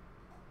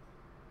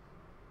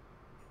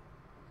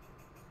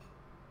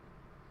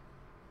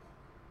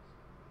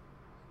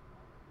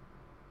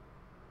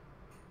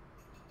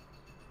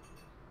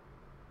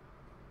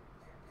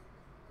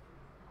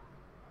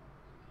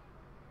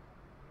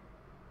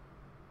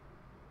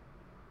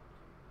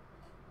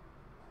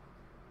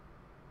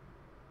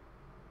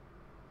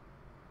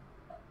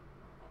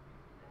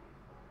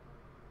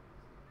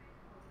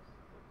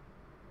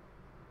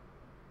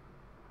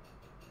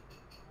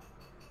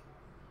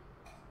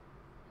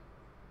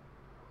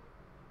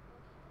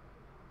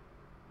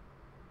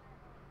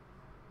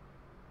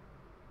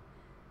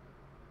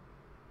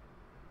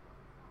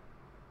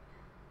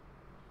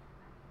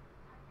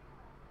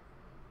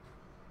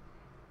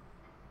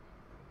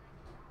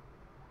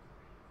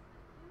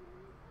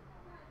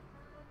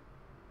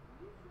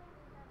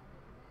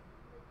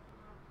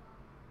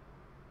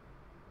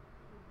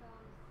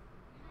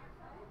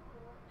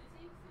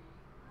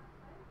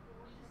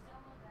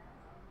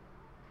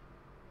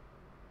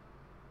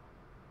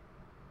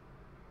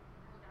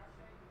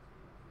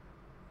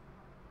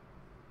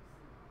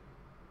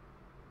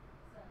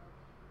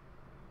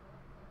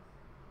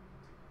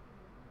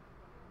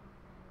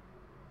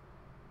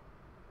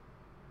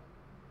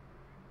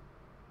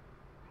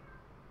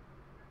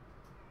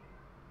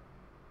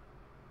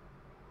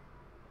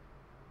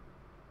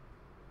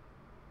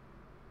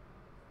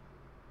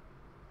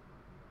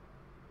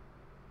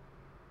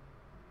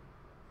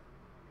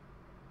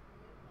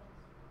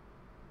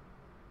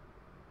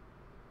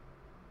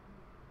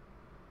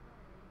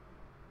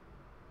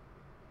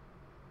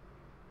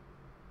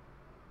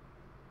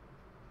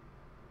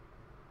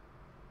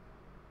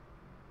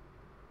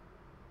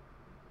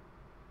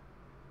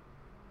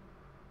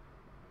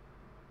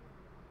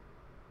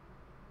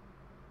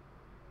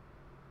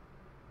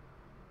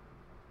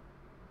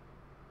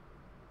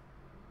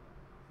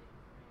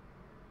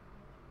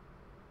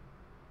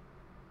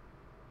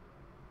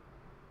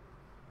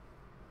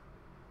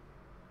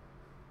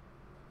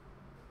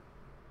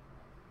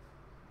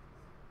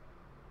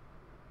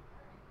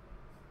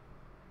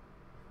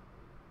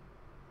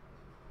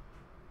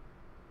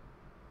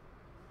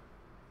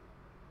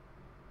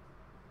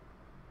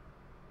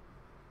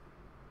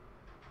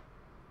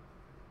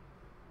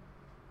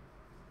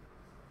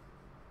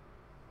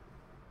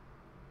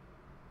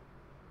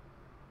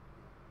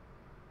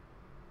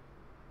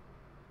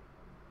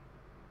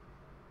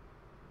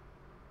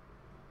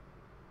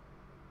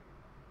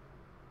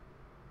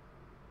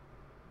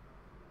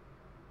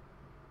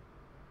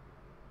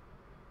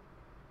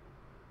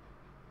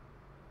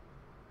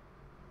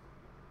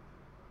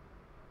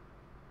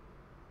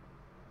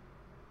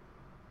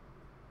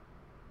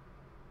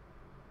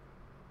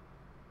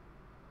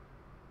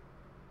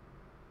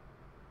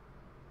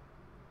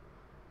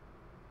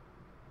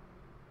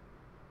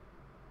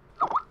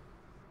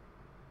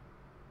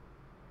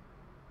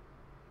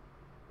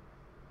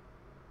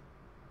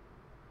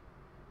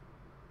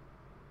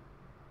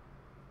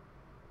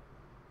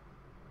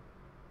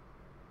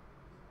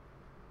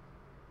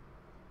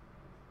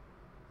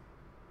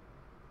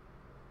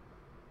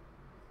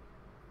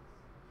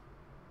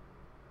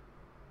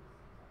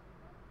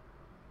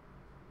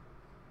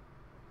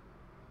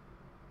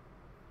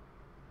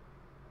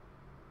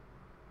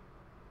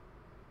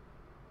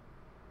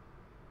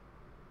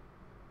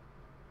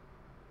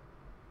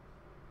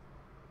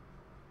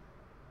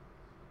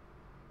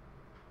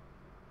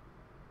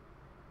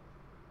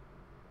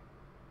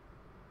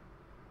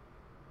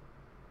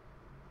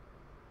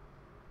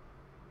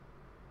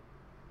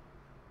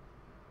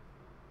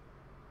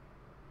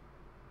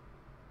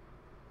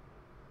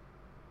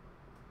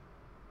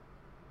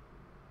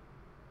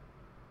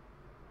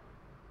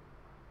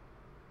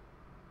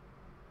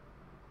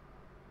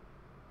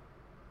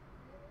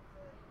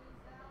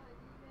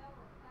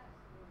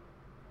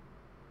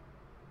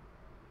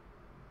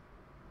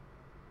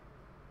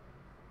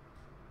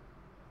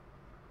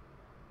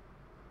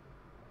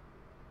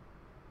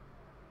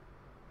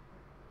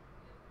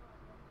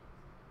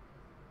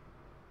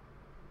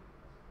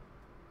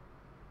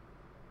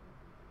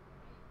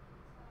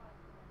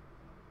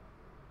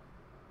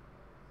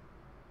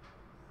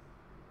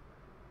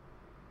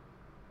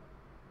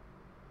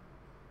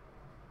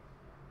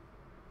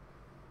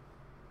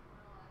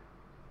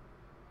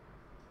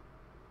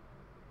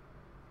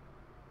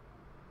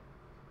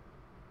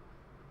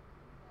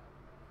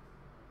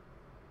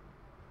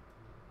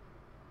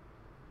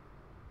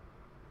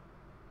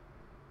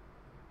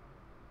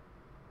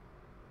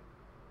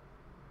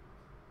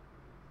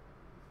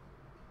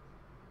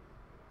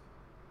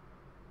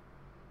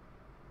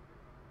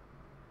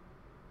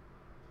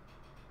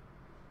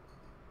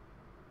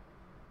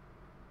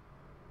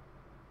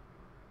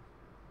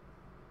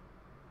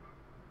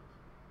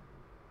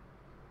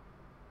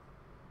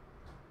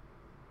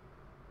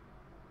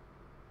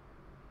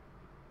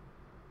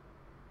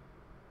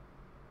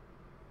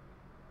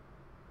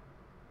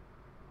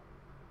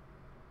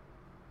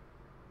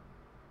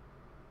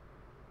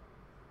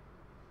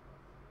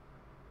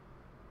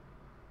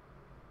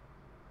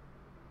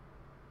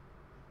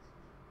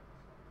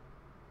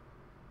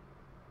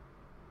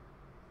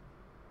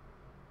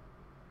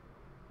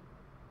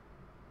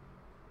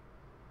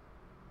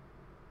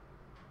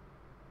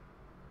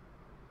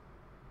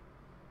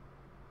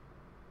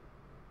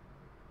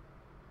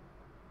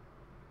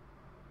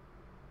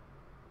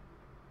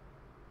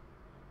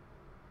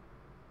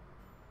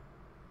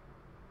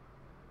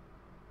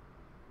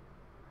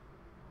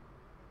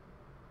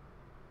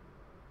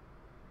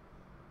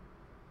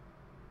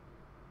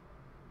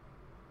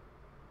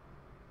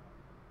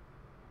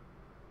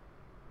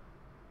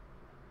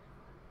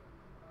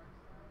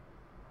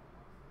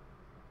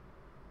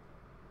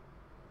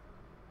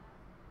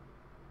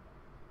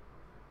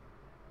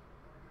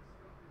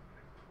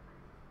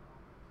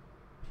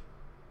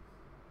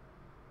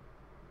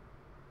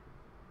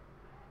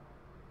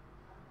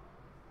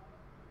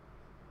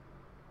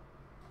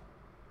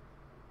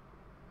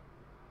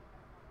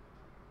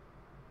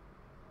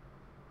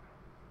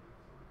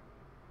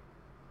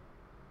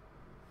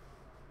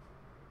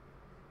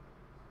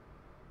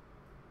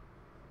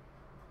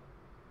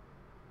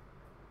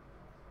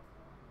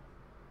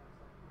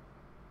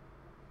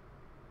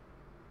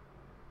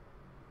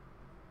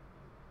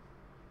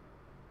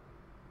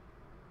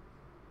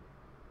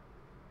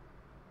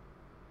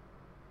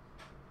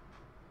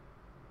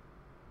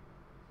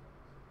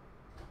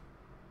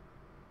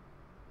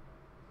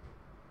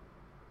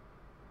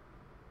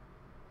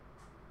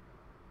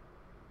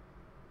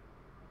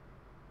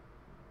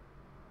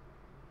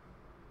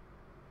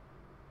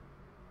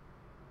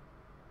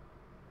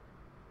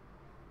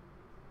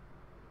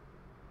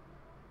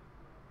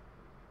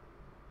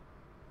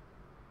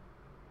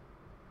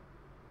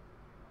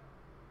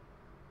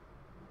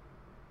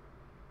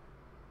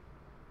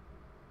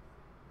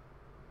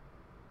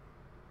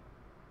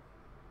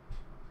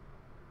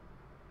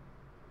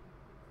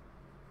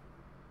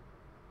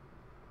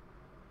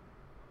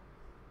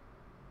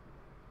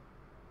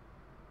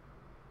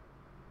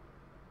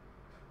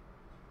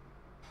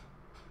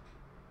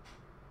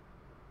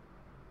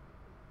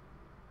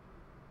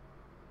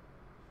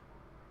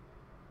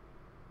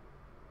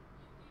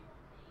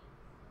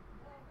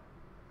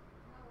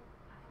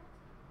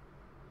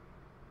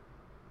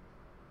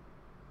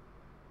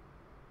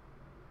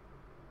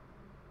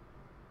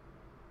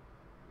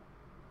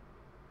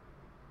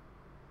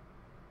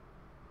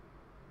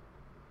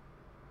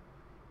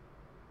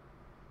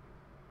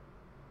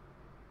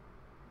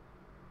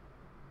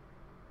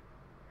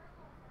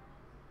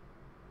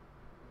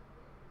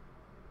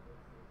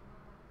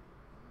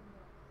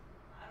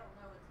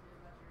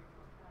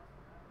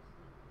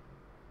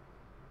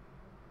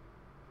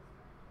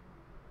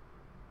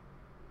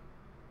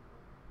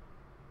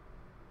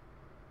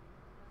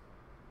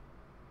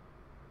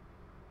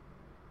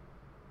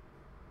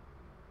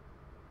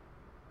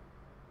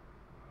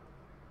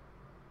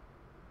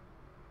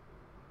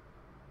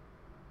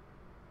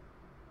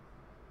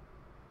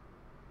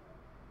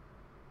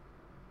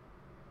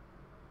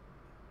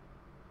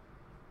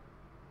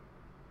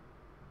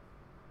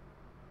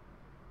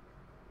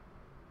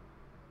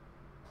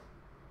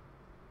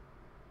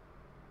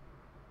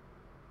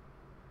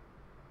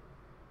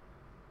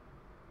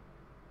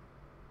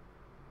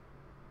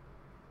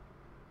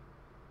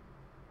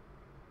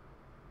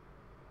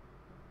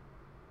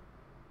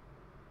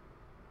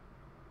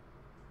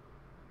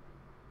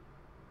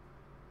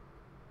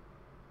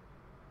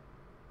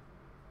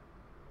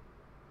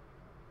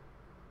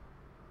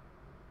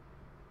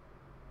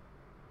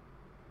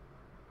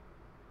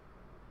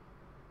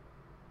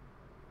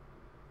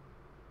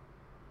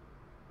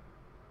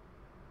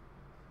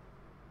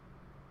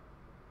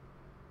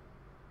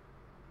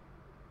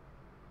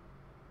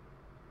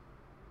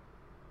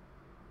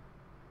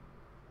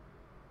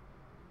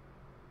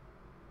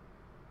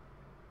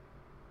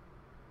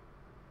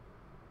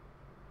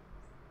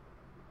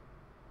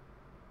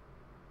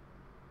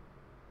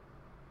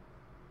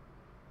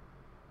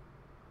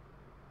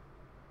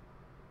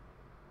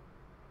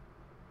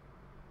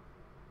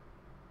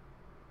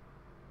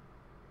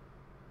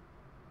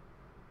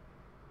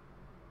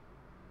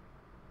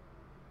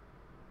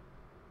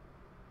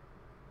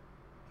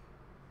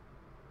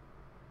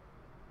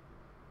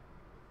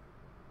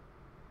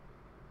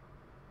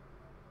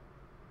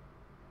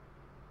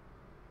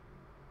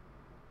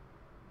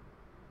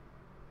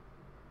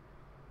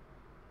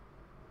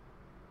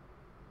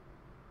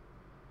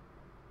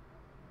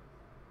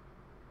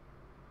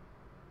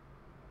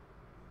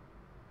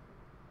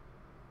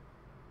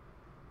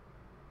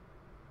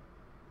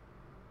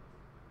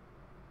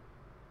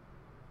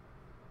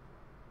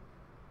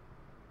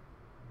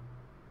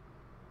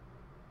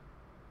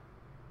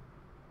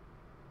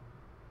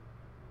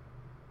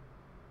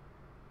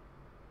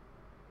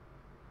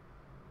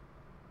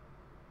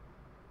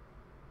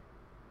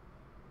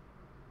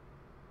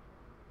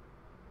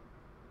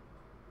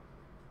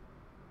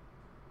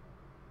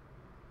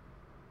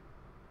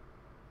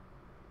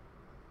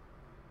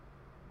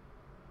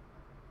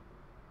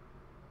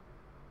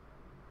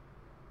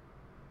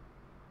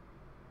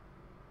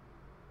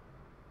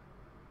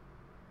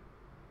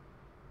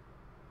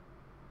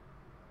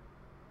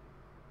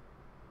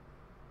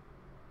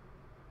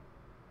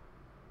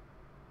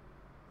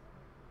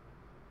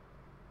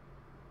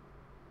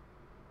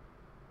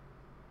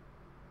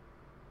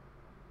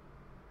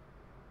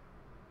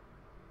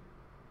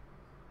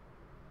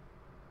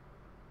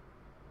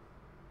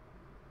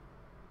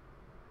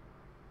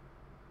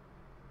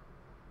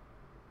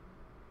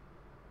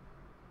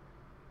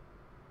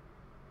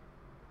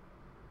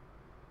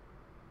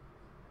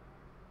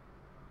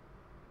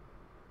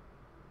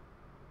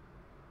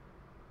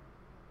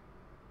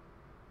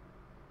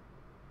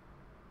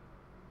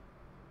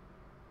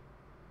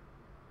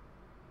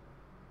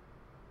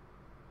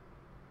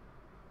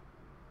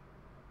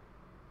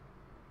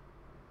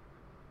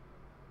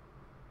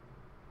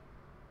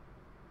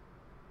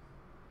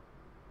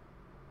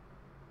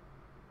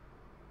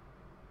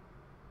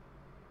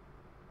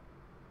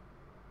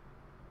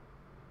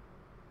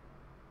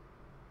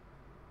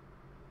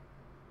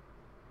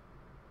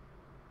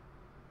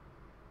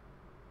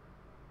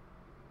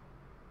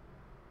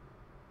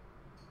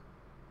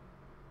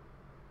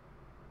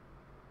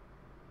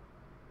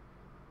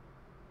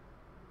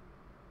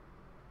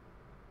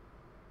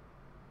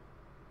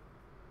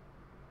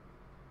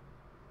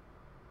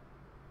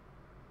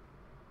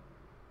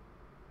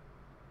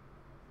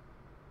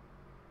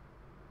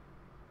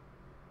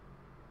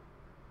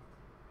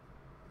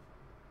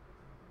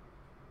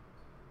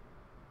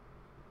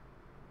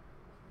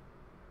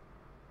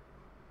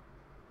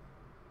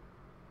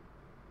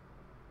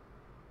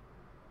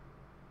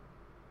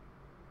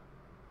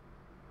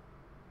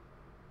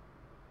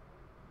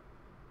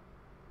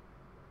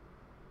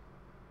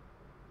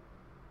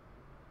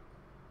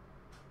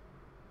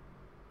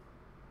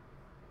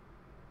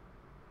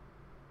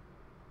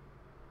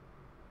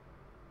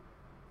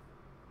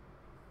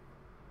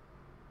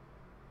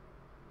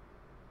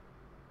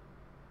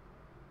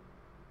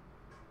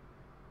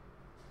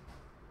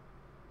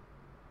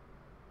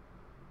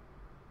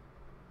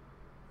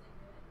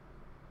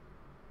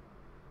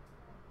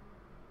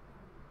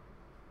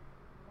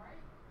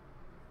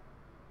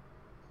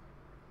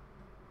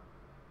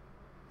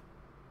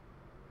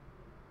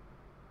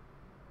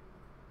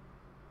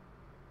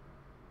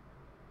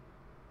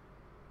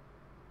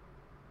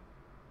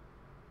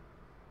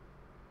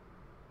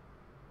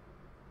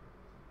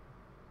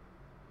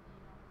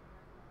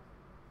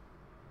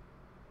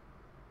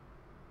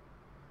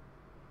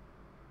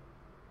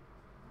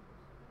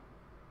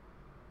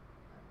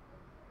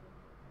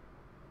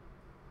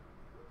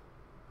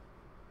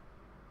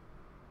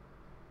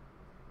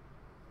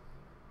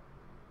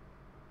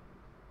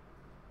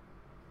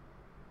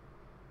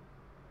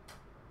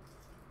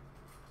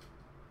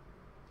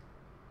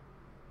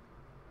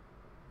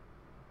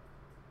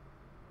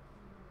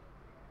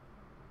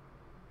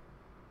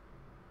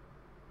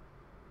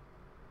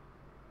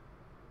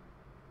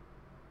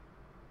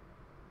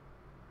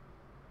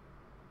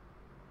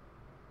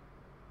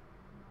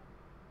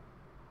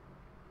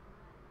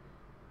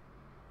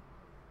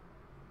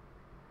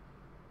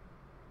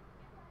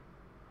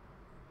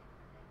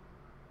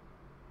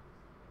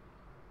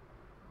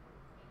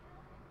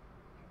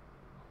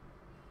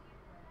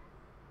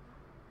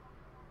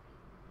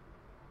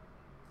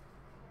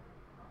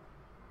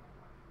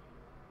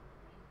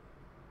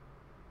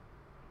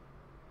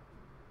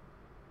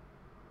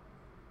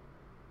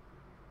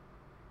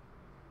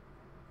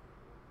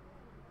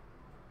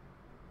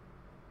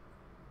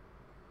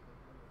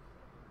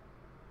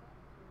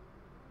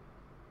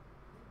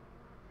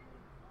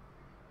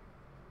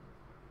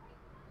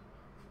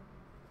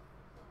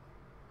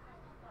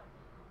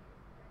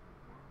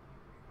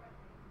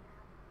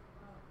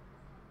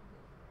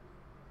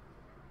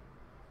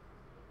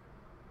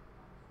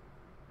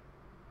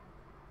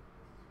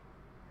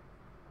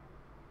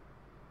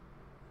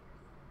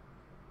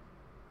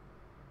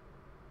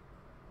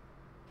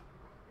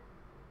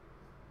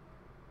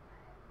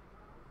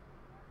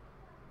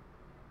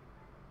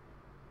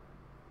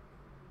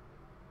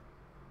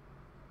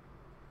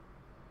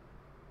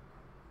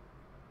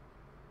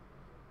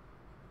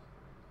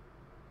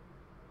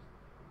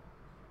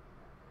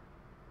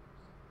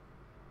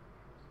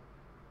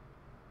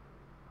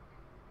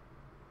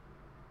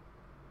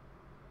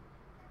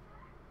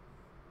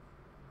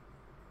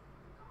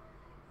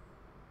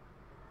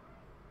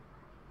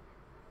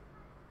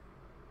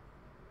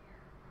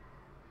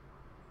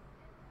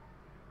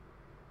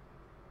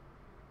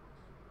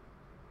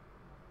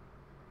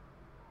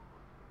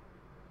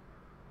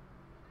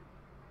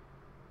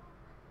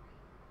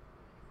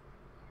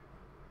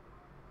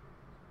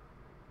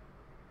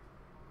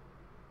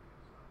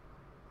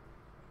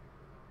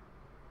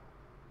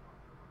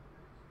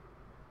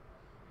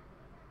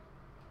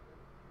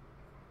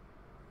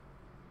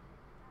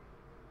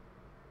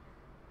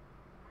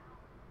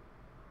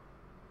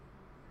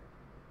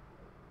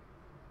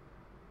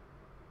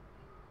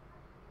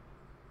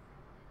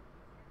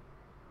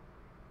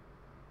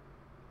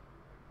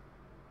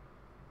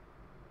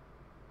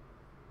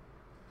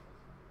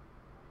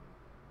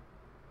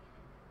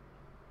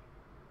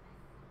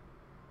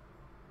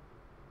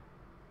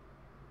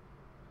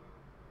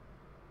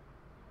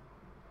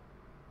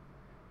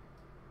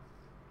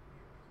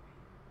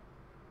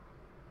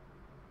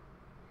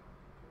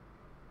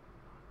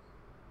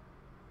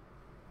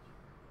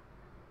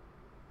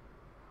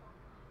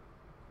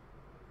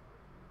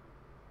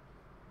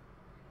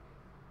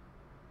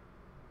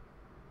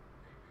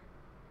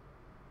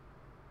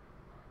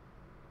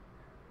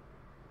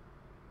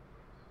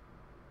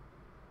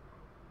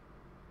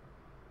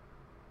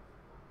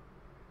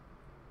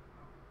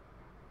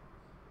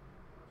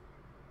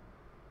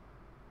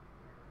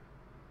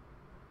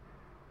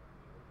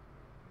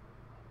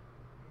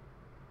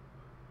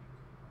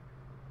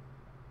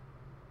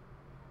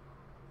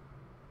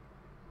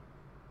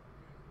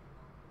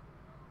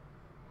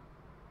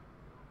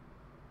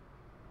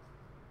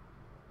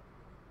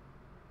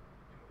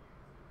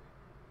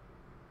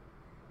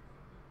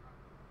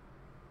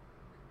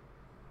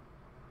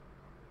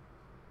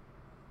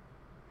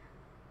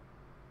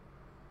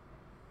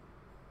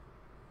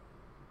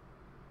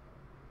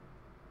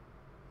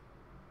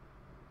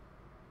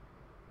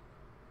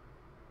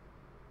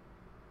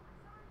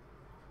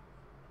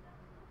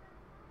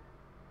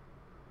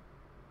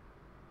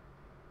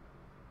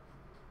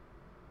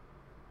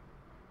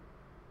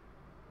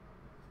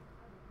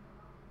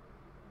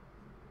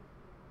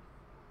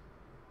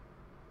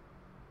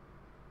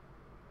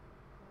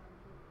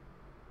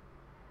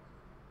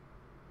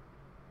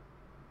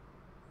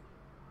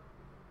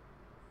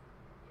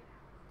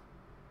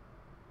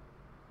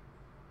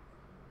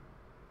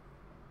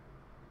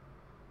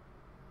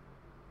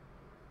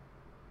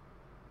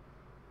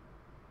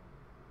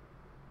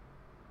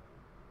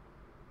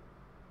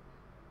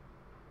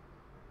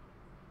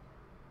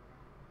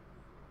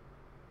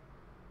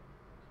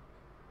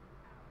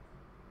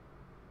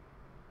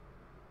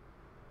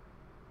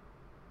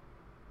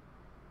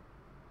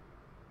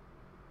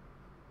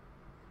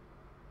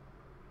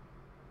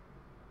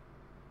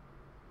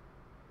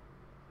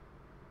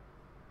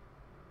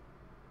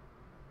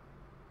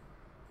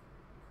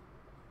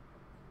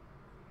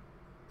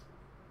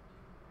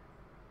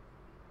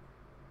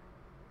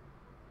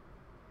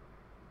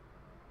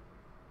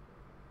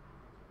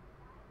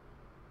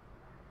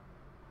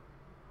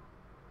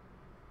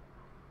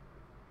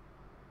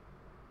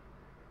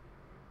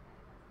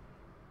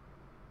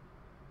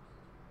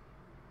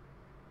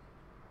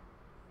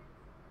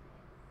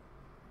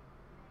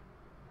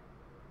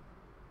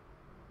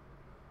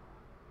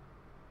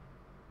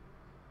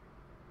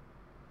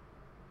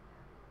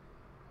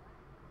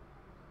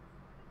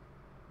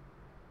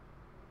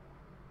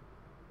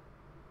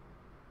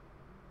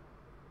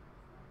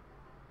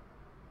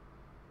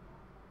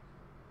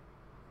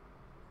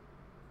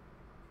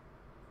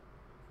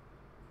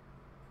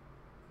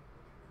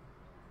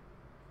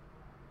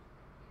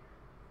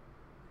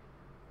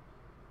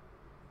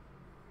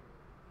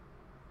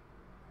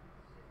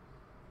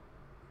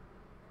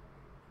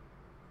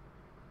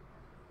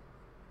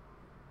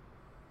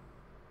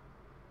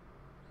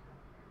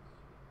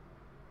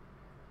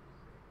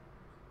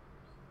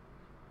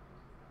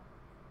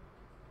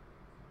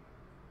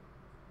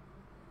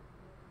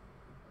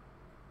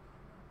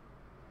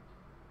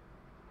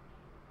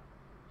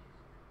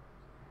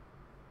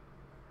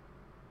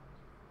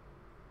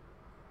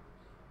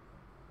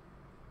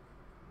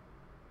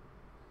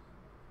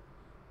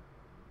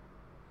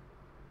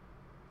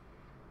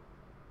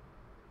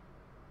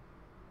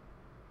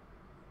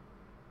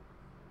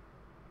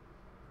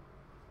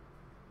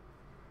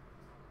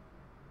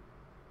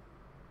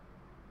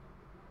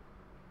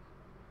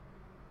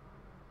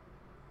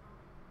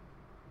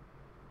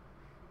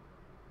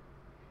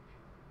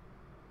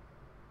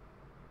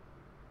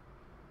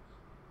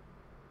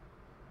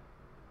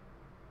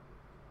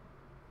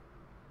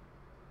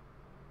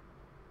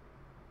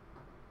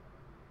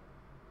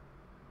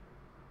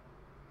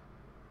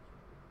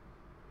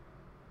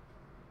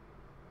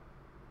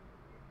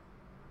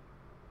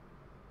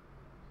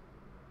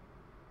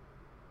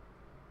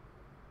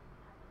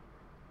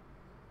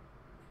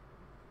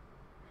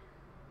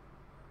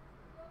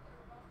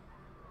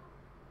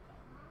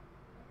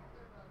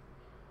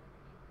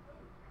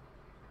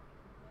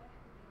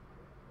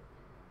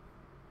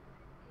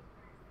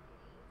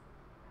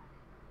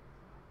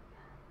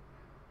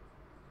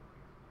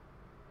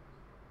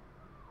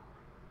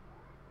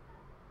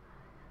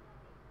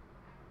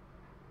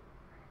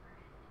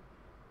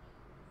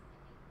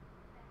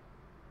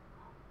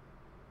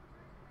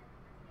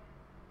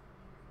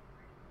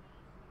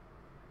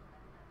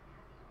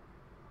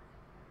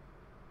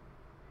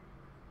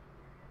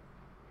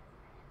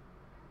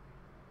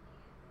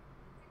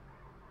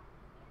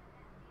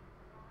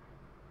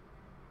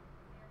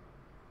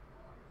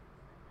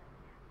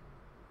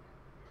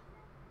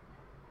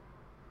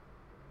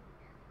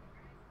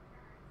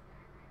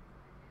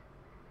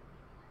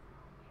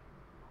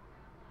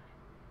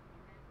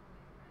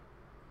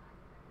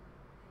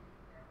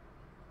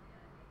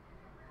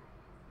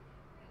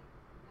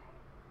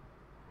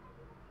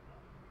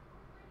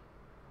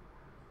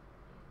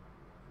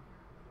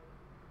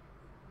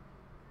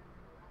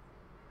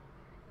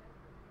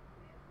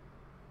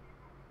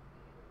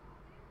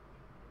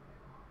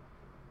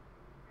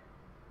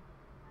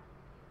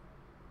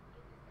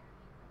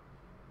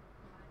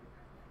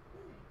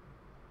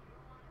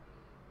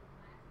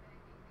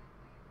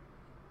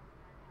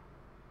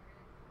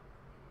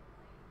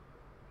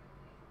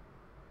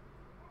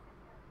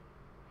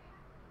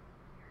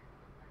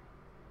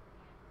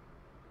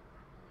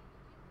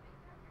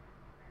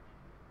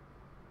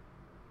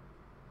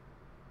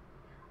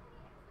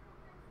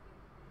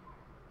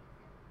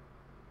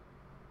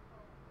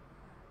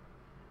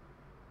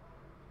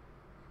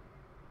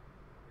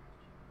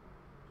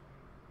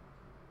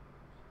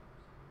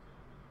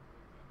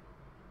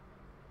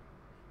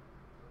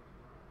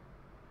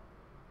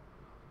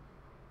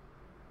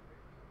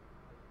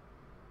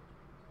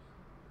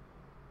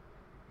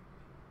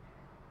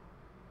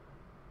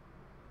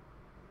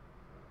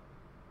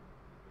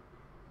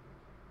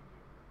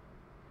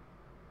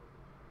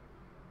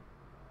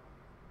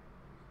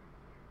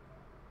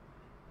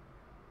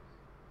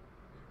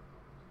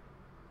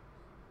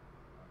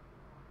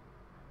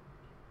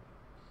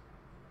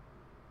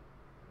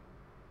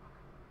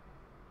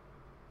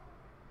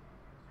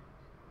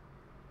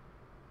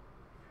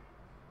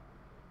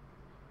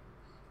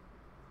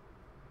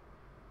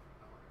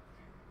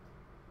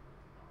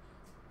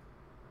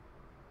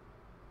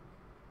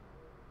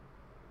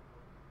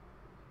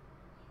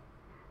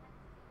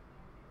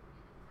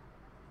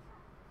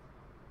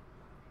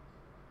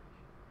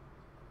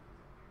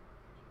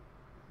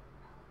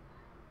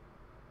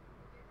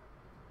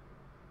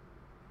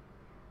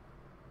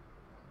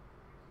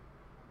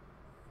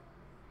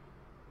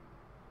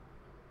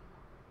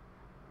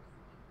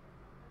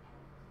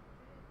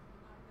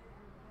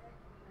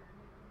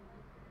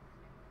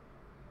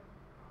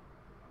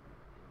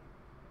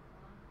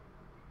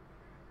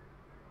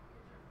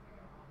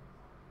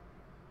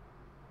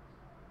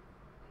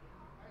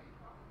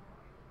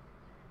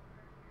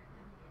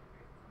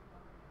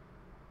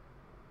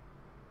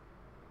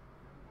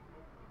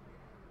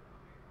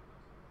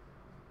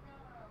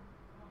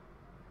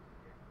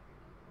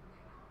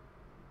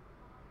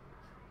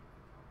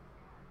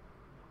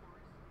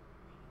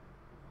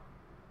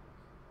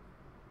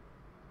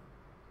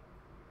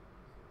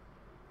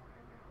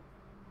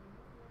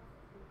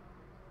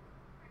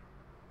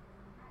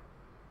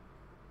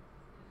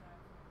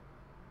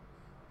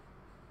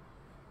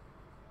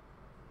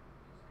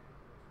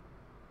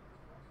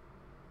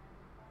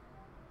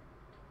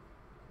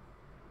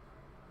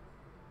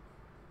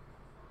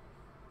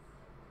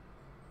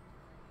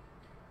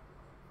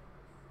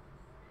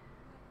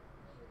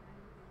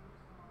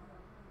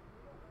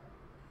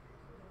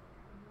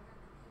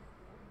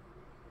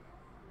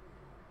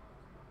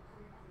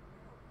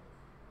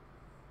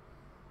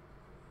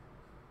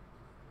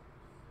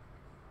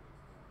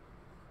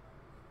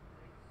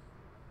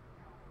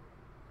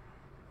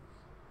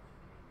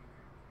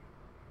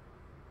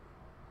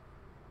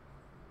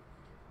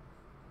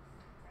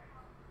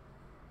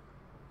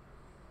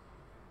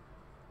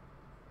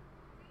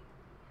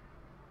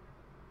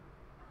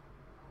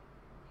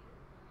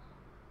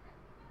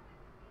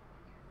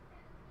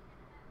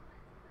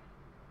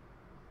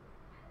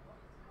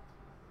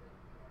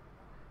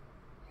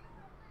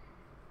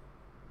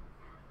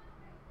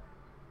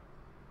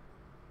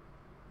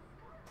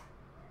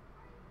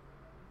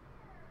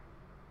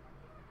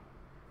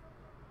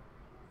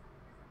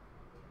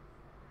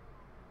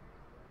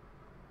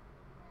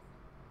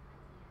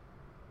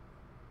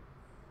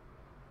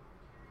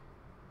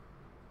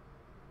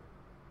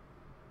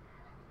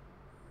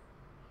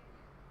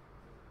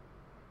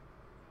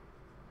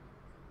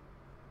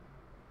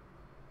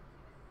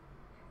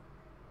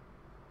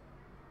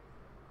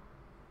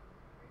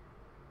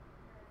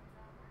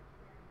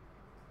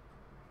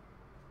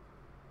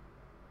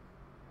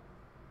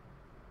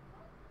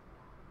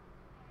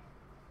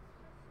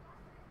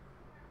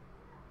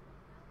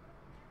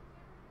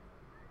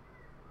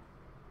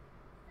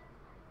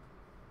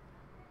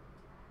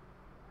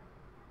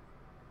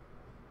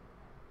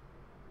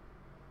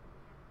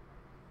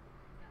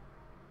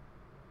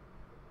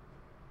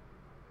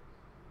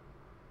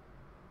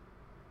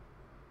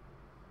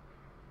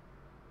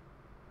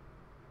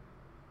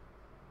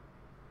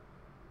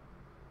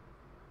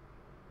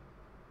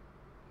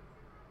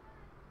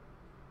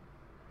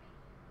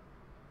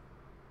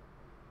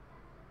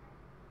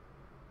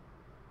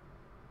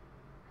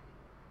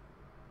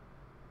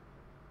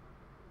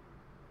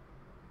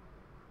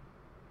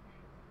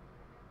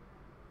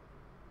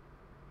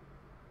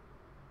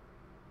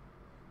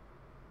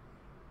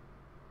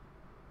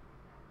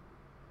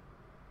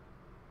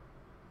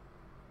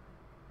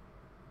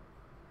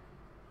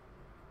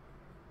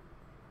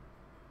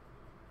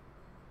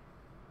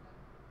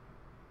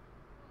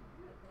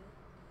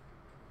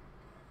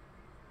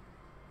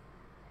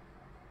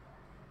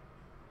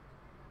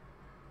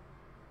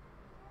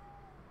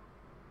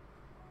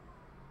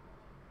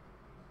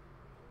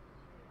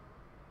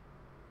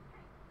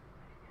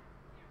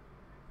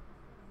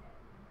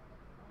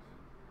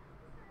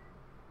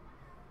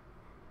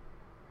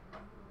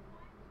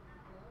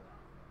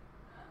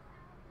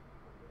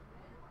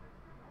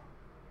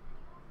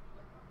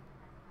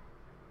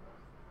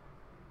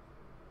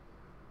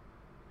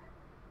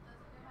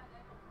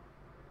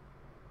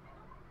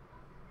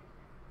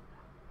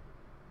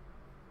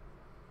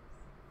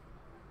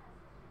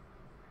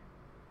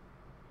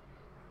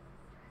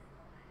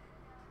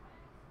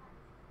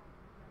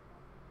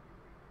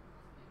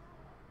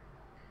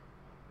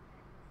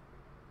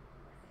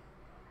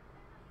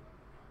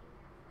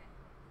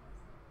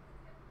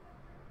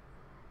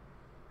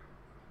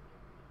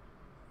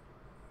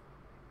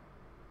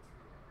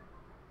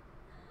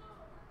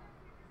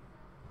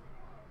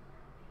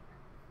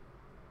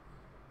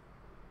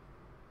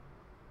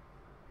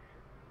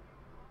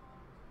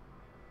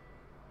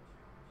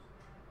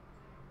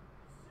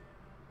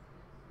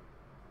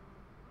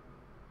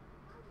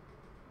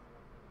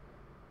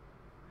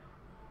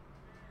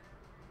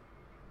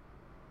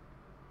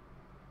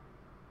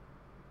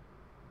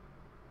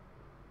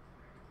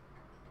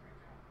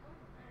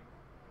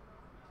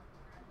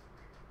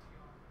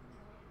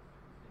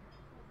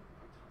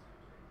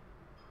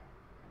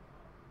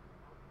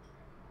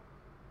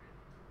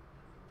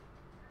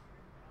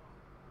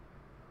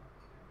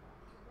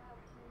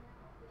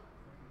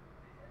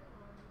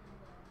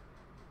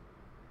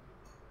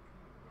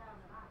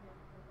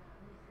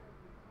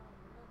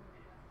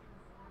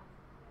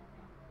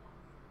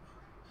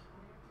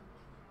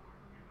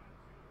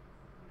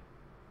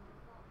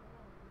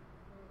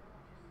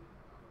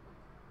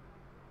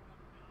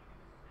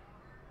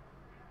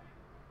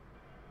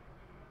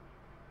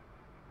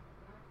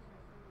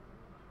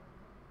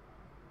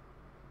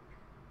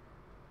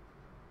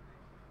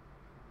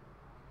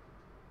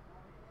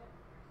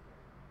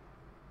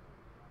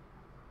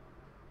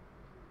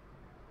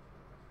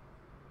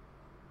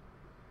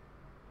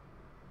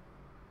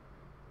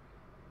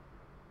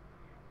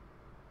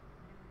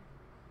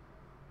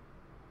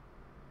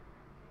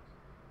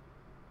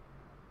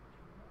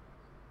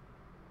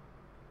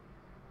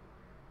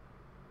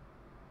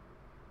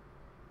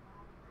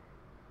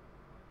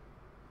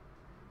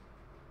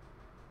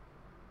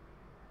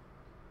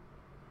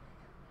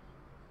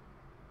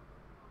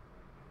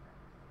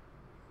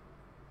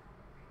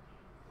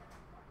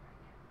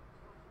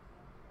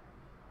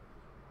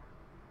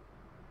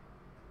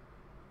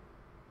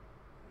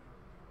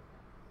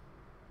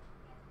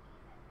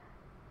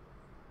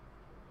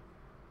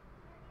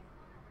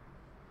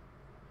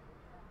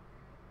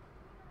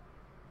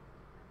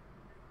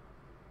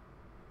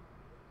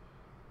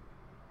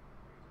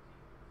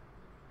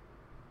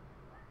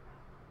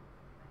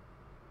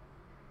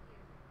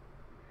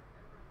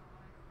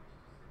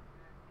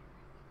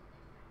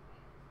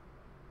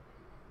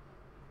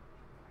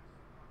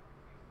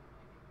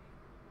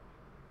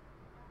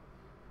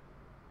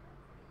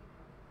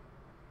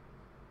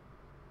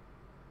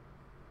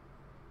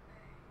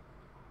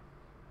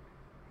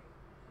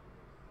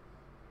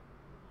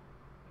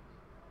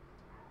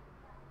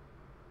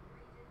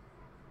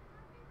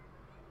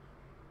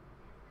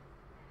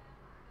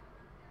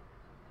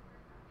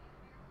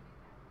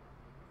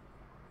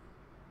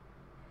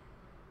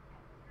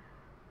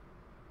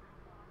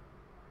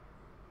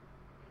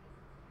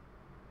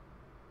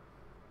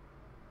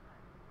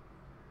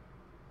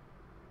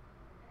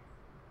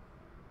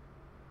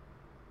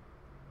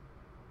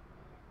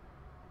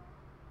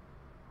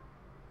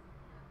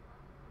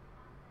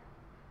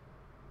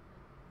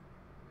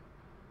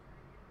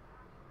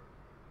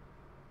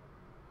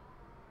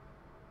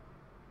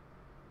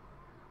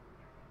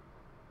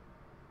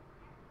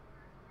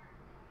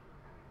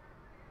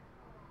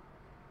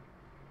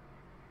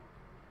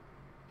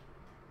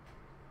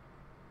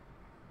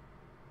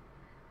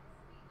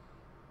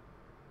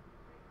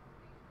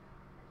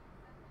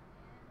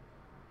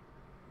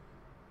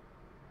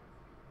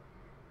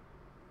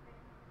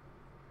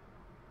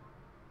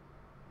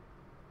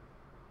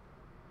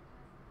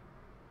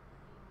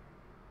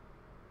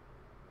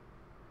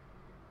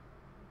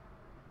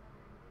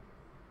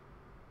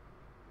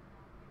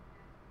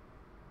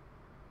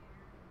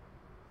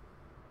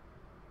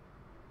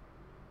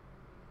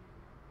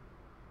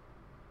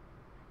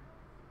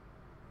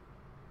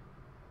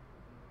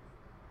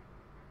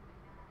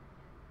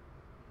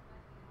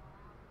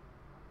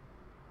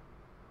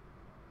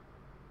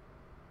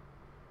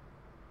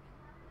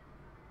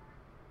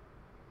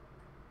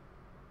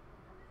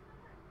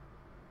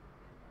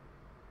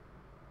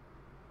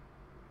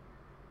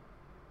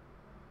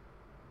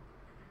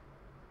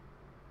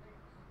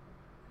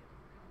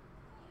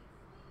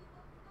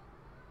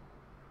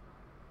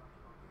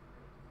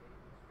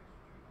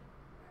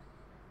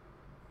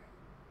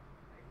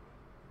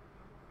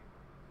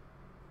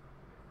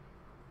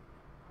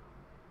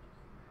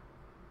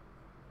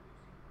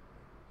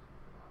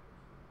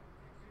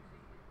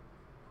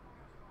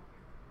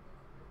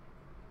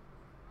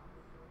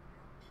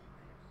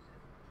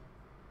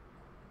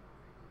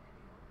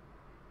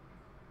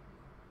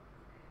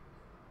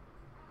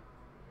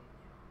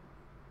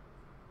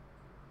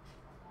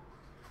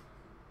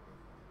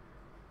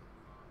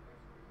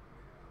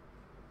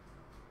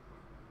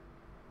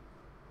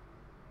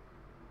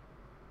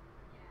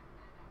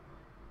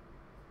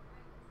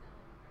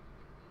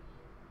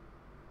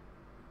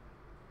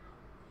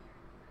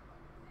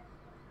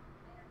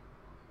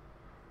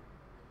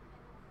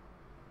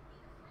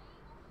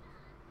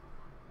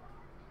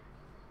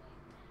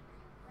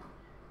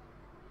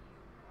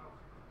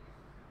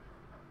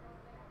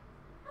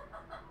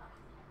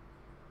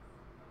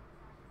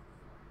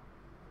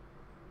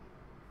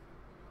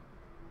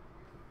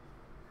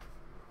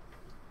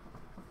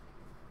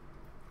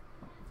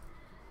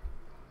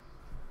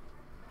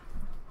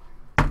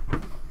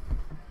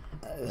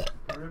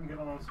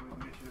 hold on so we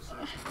can get you a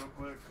second real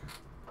quick.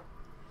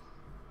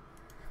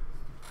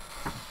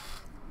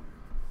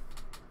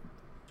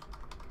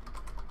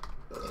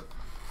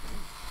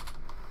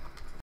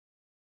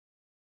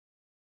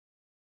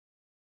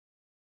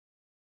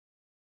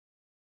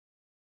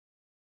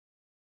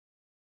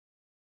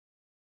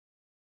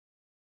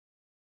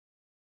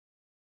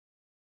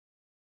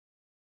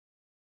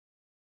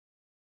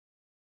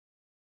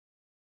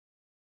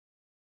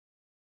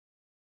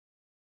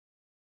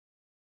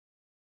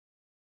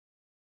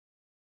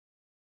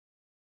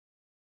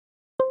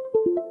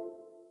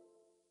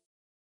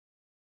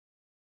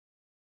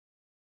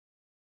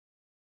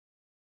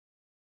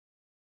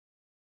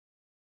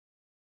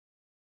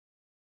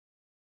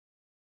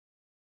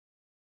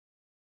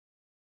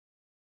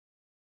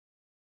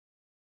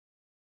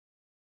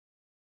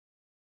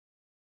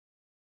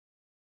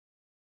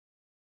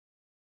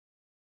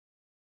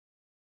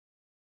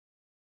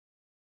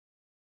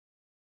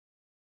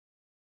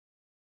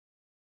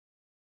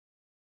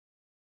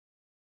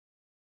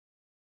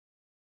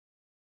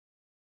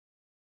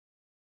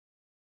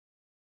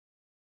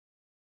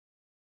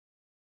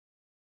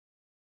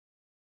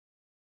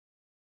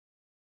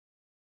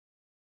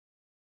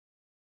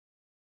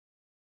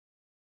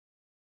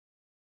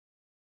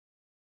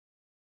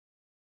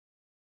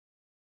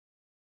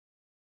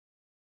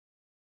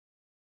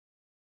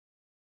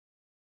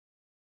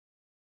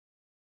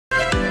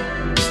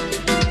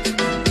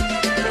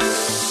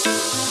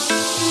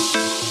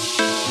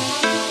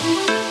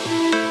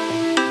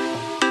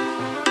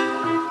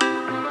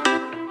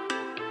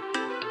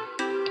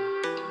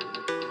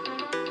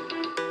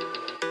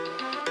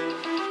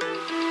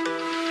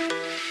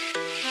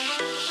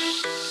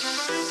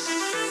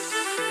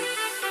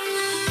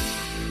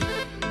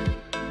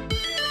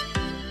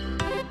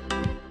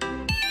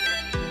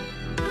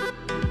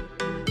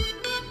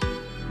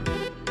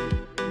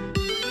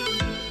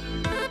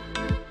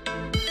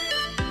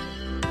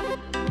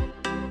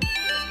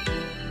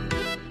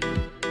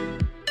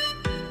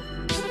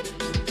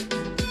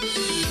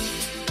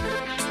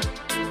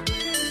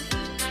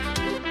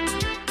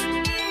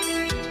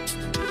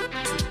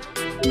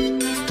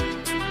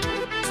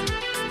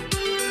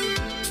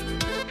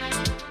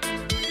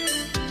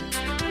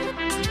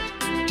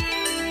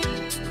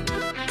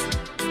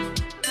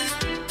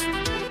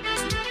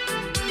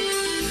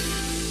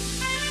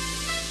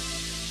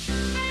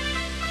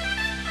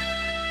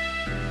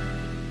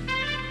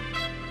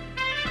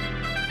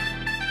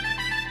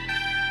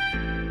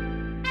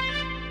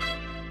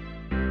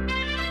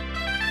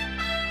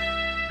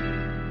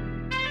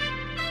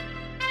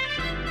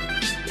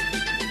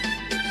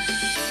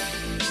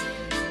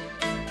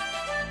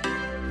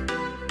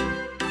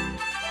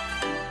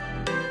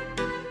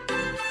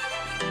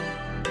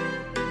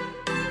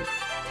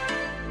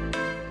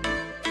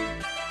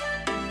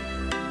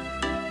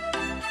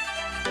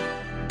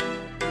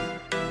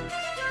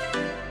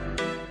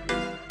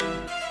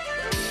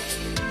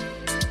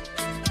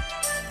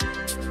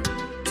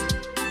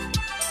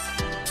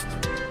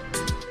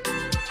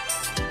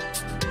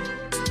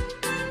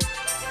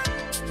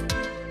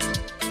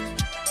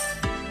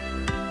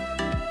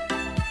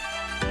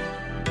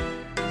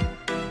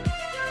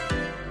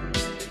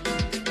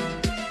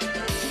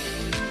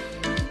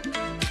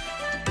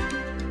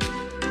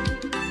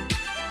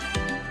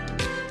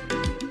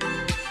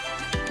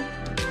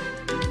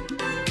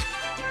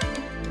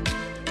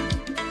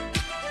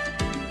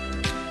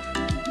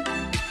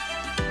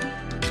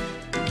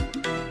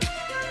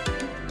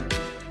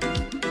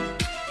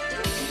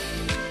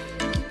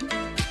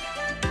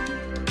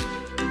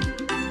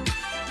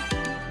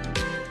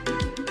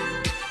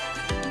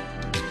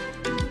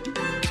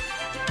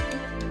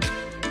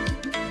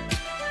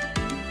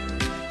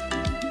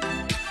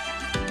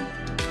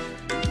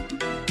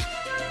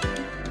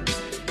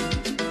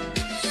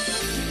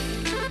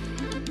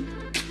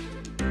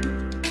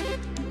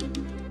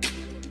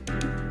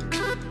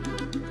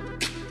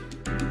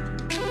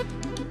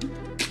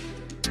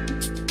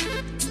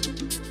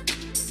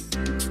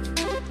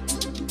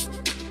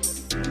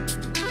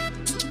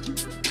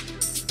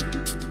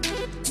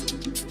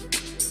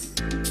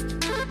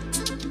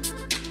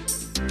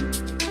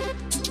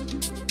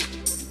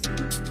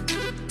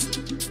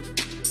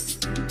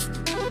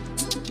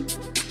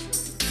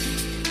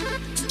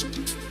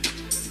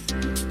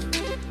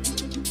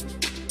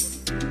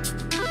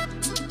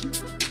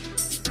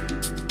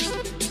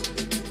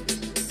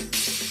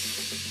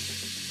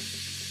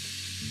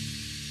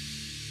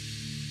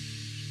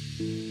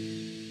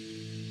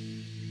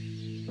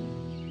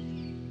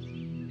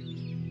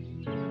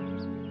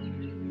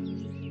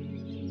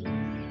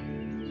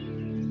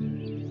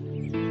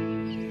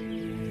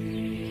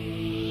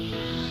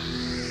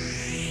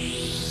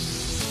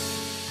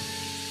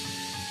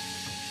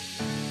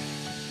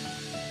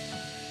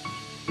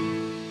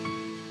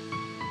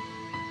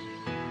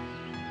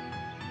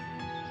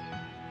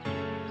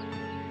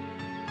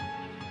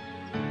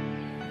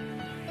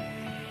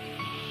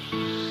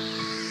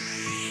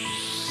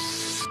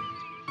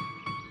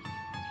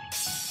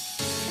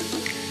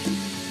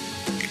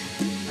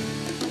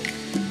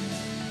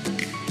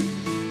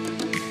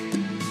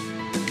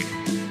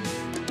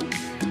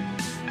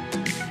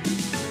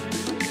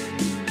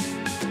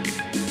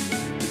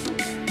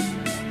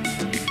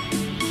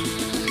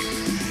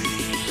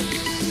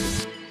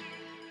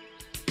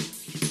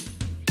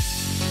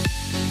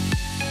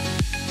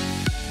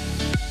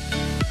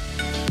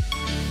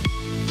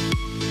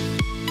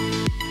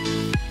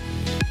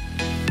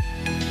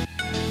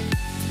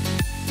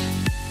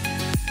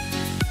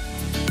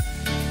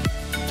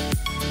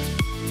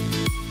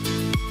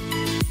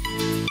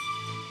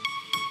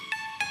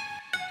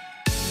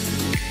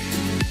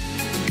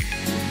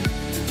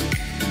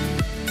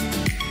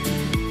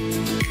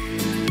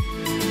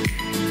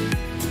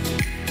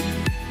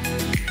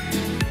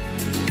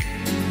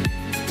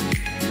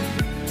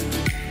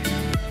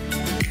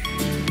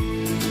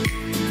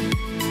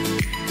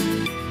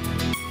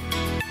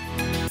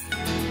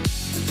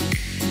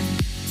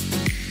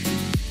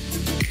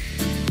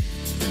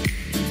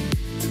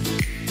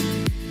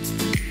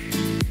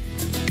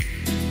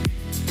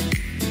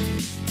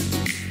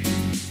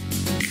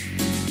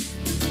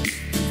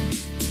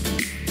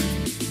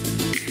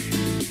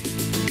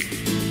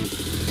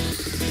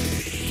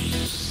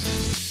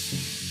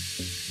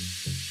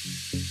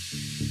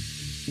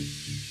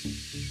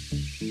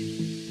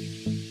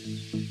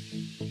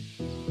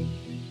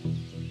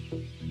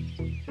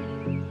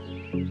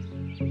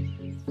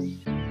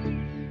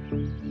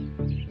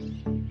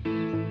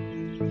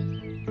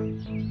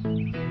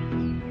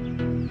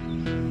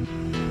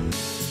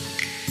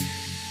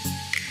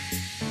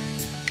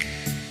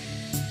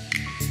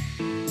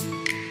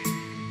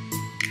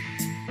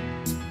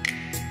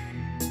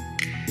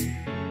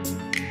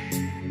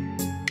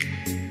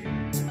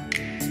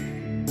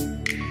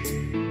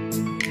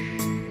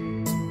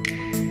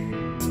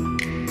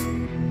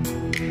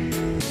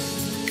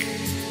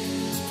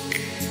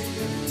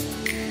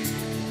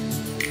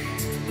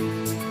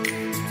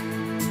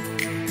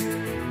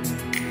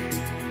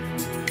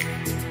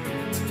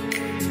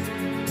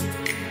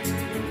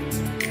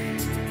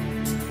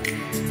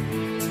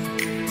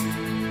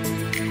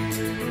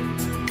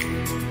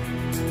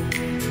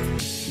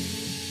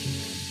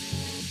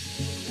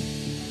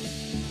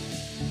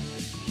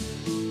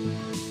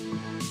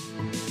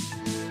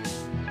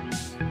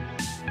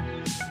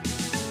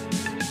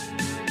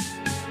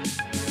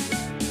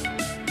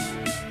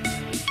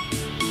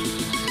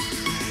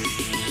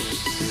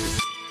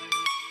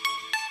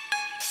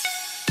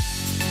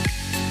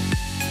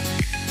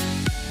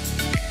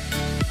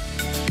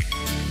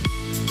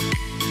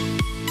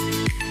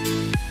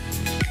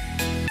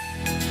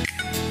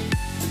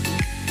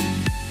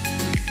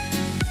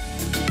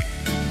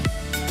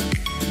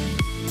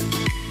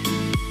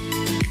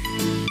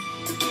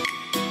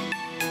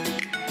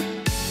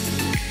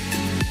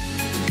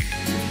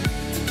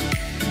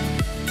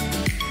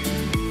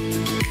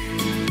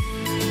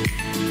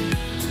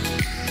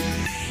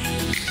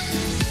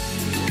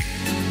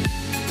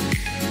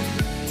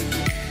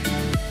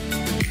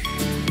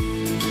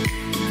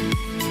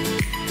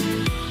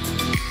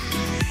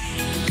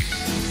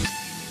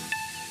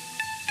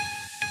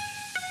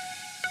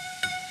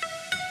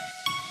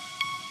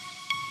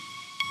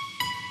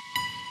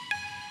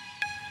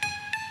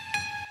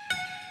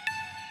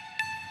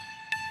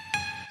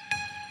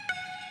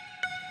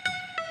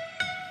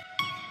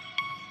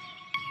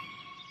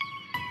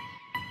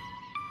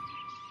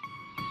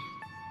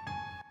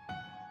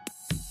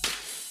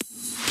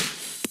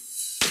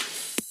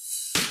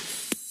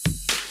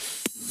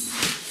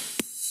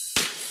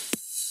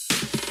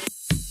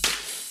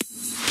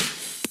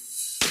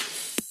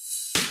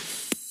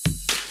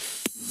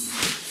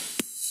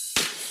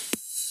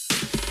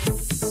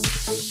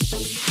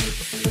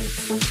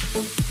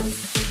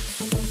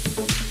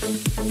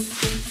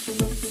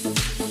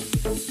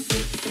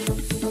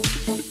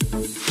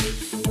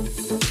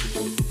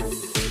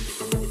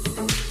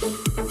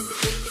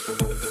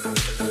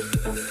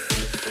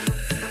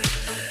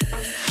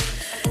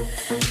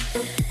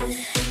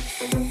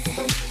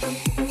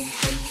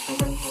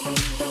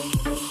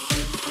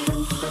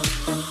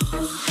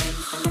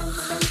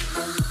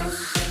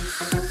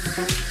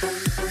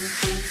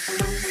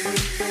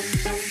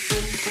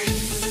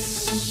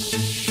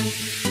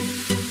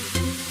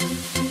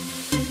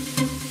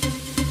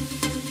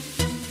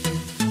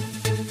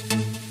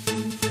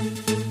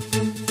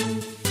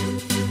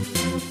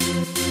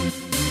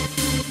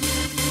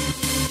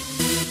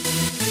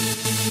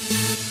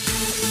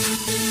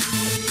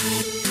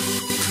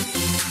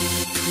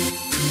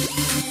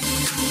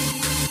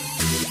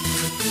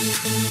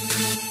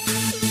 Bye.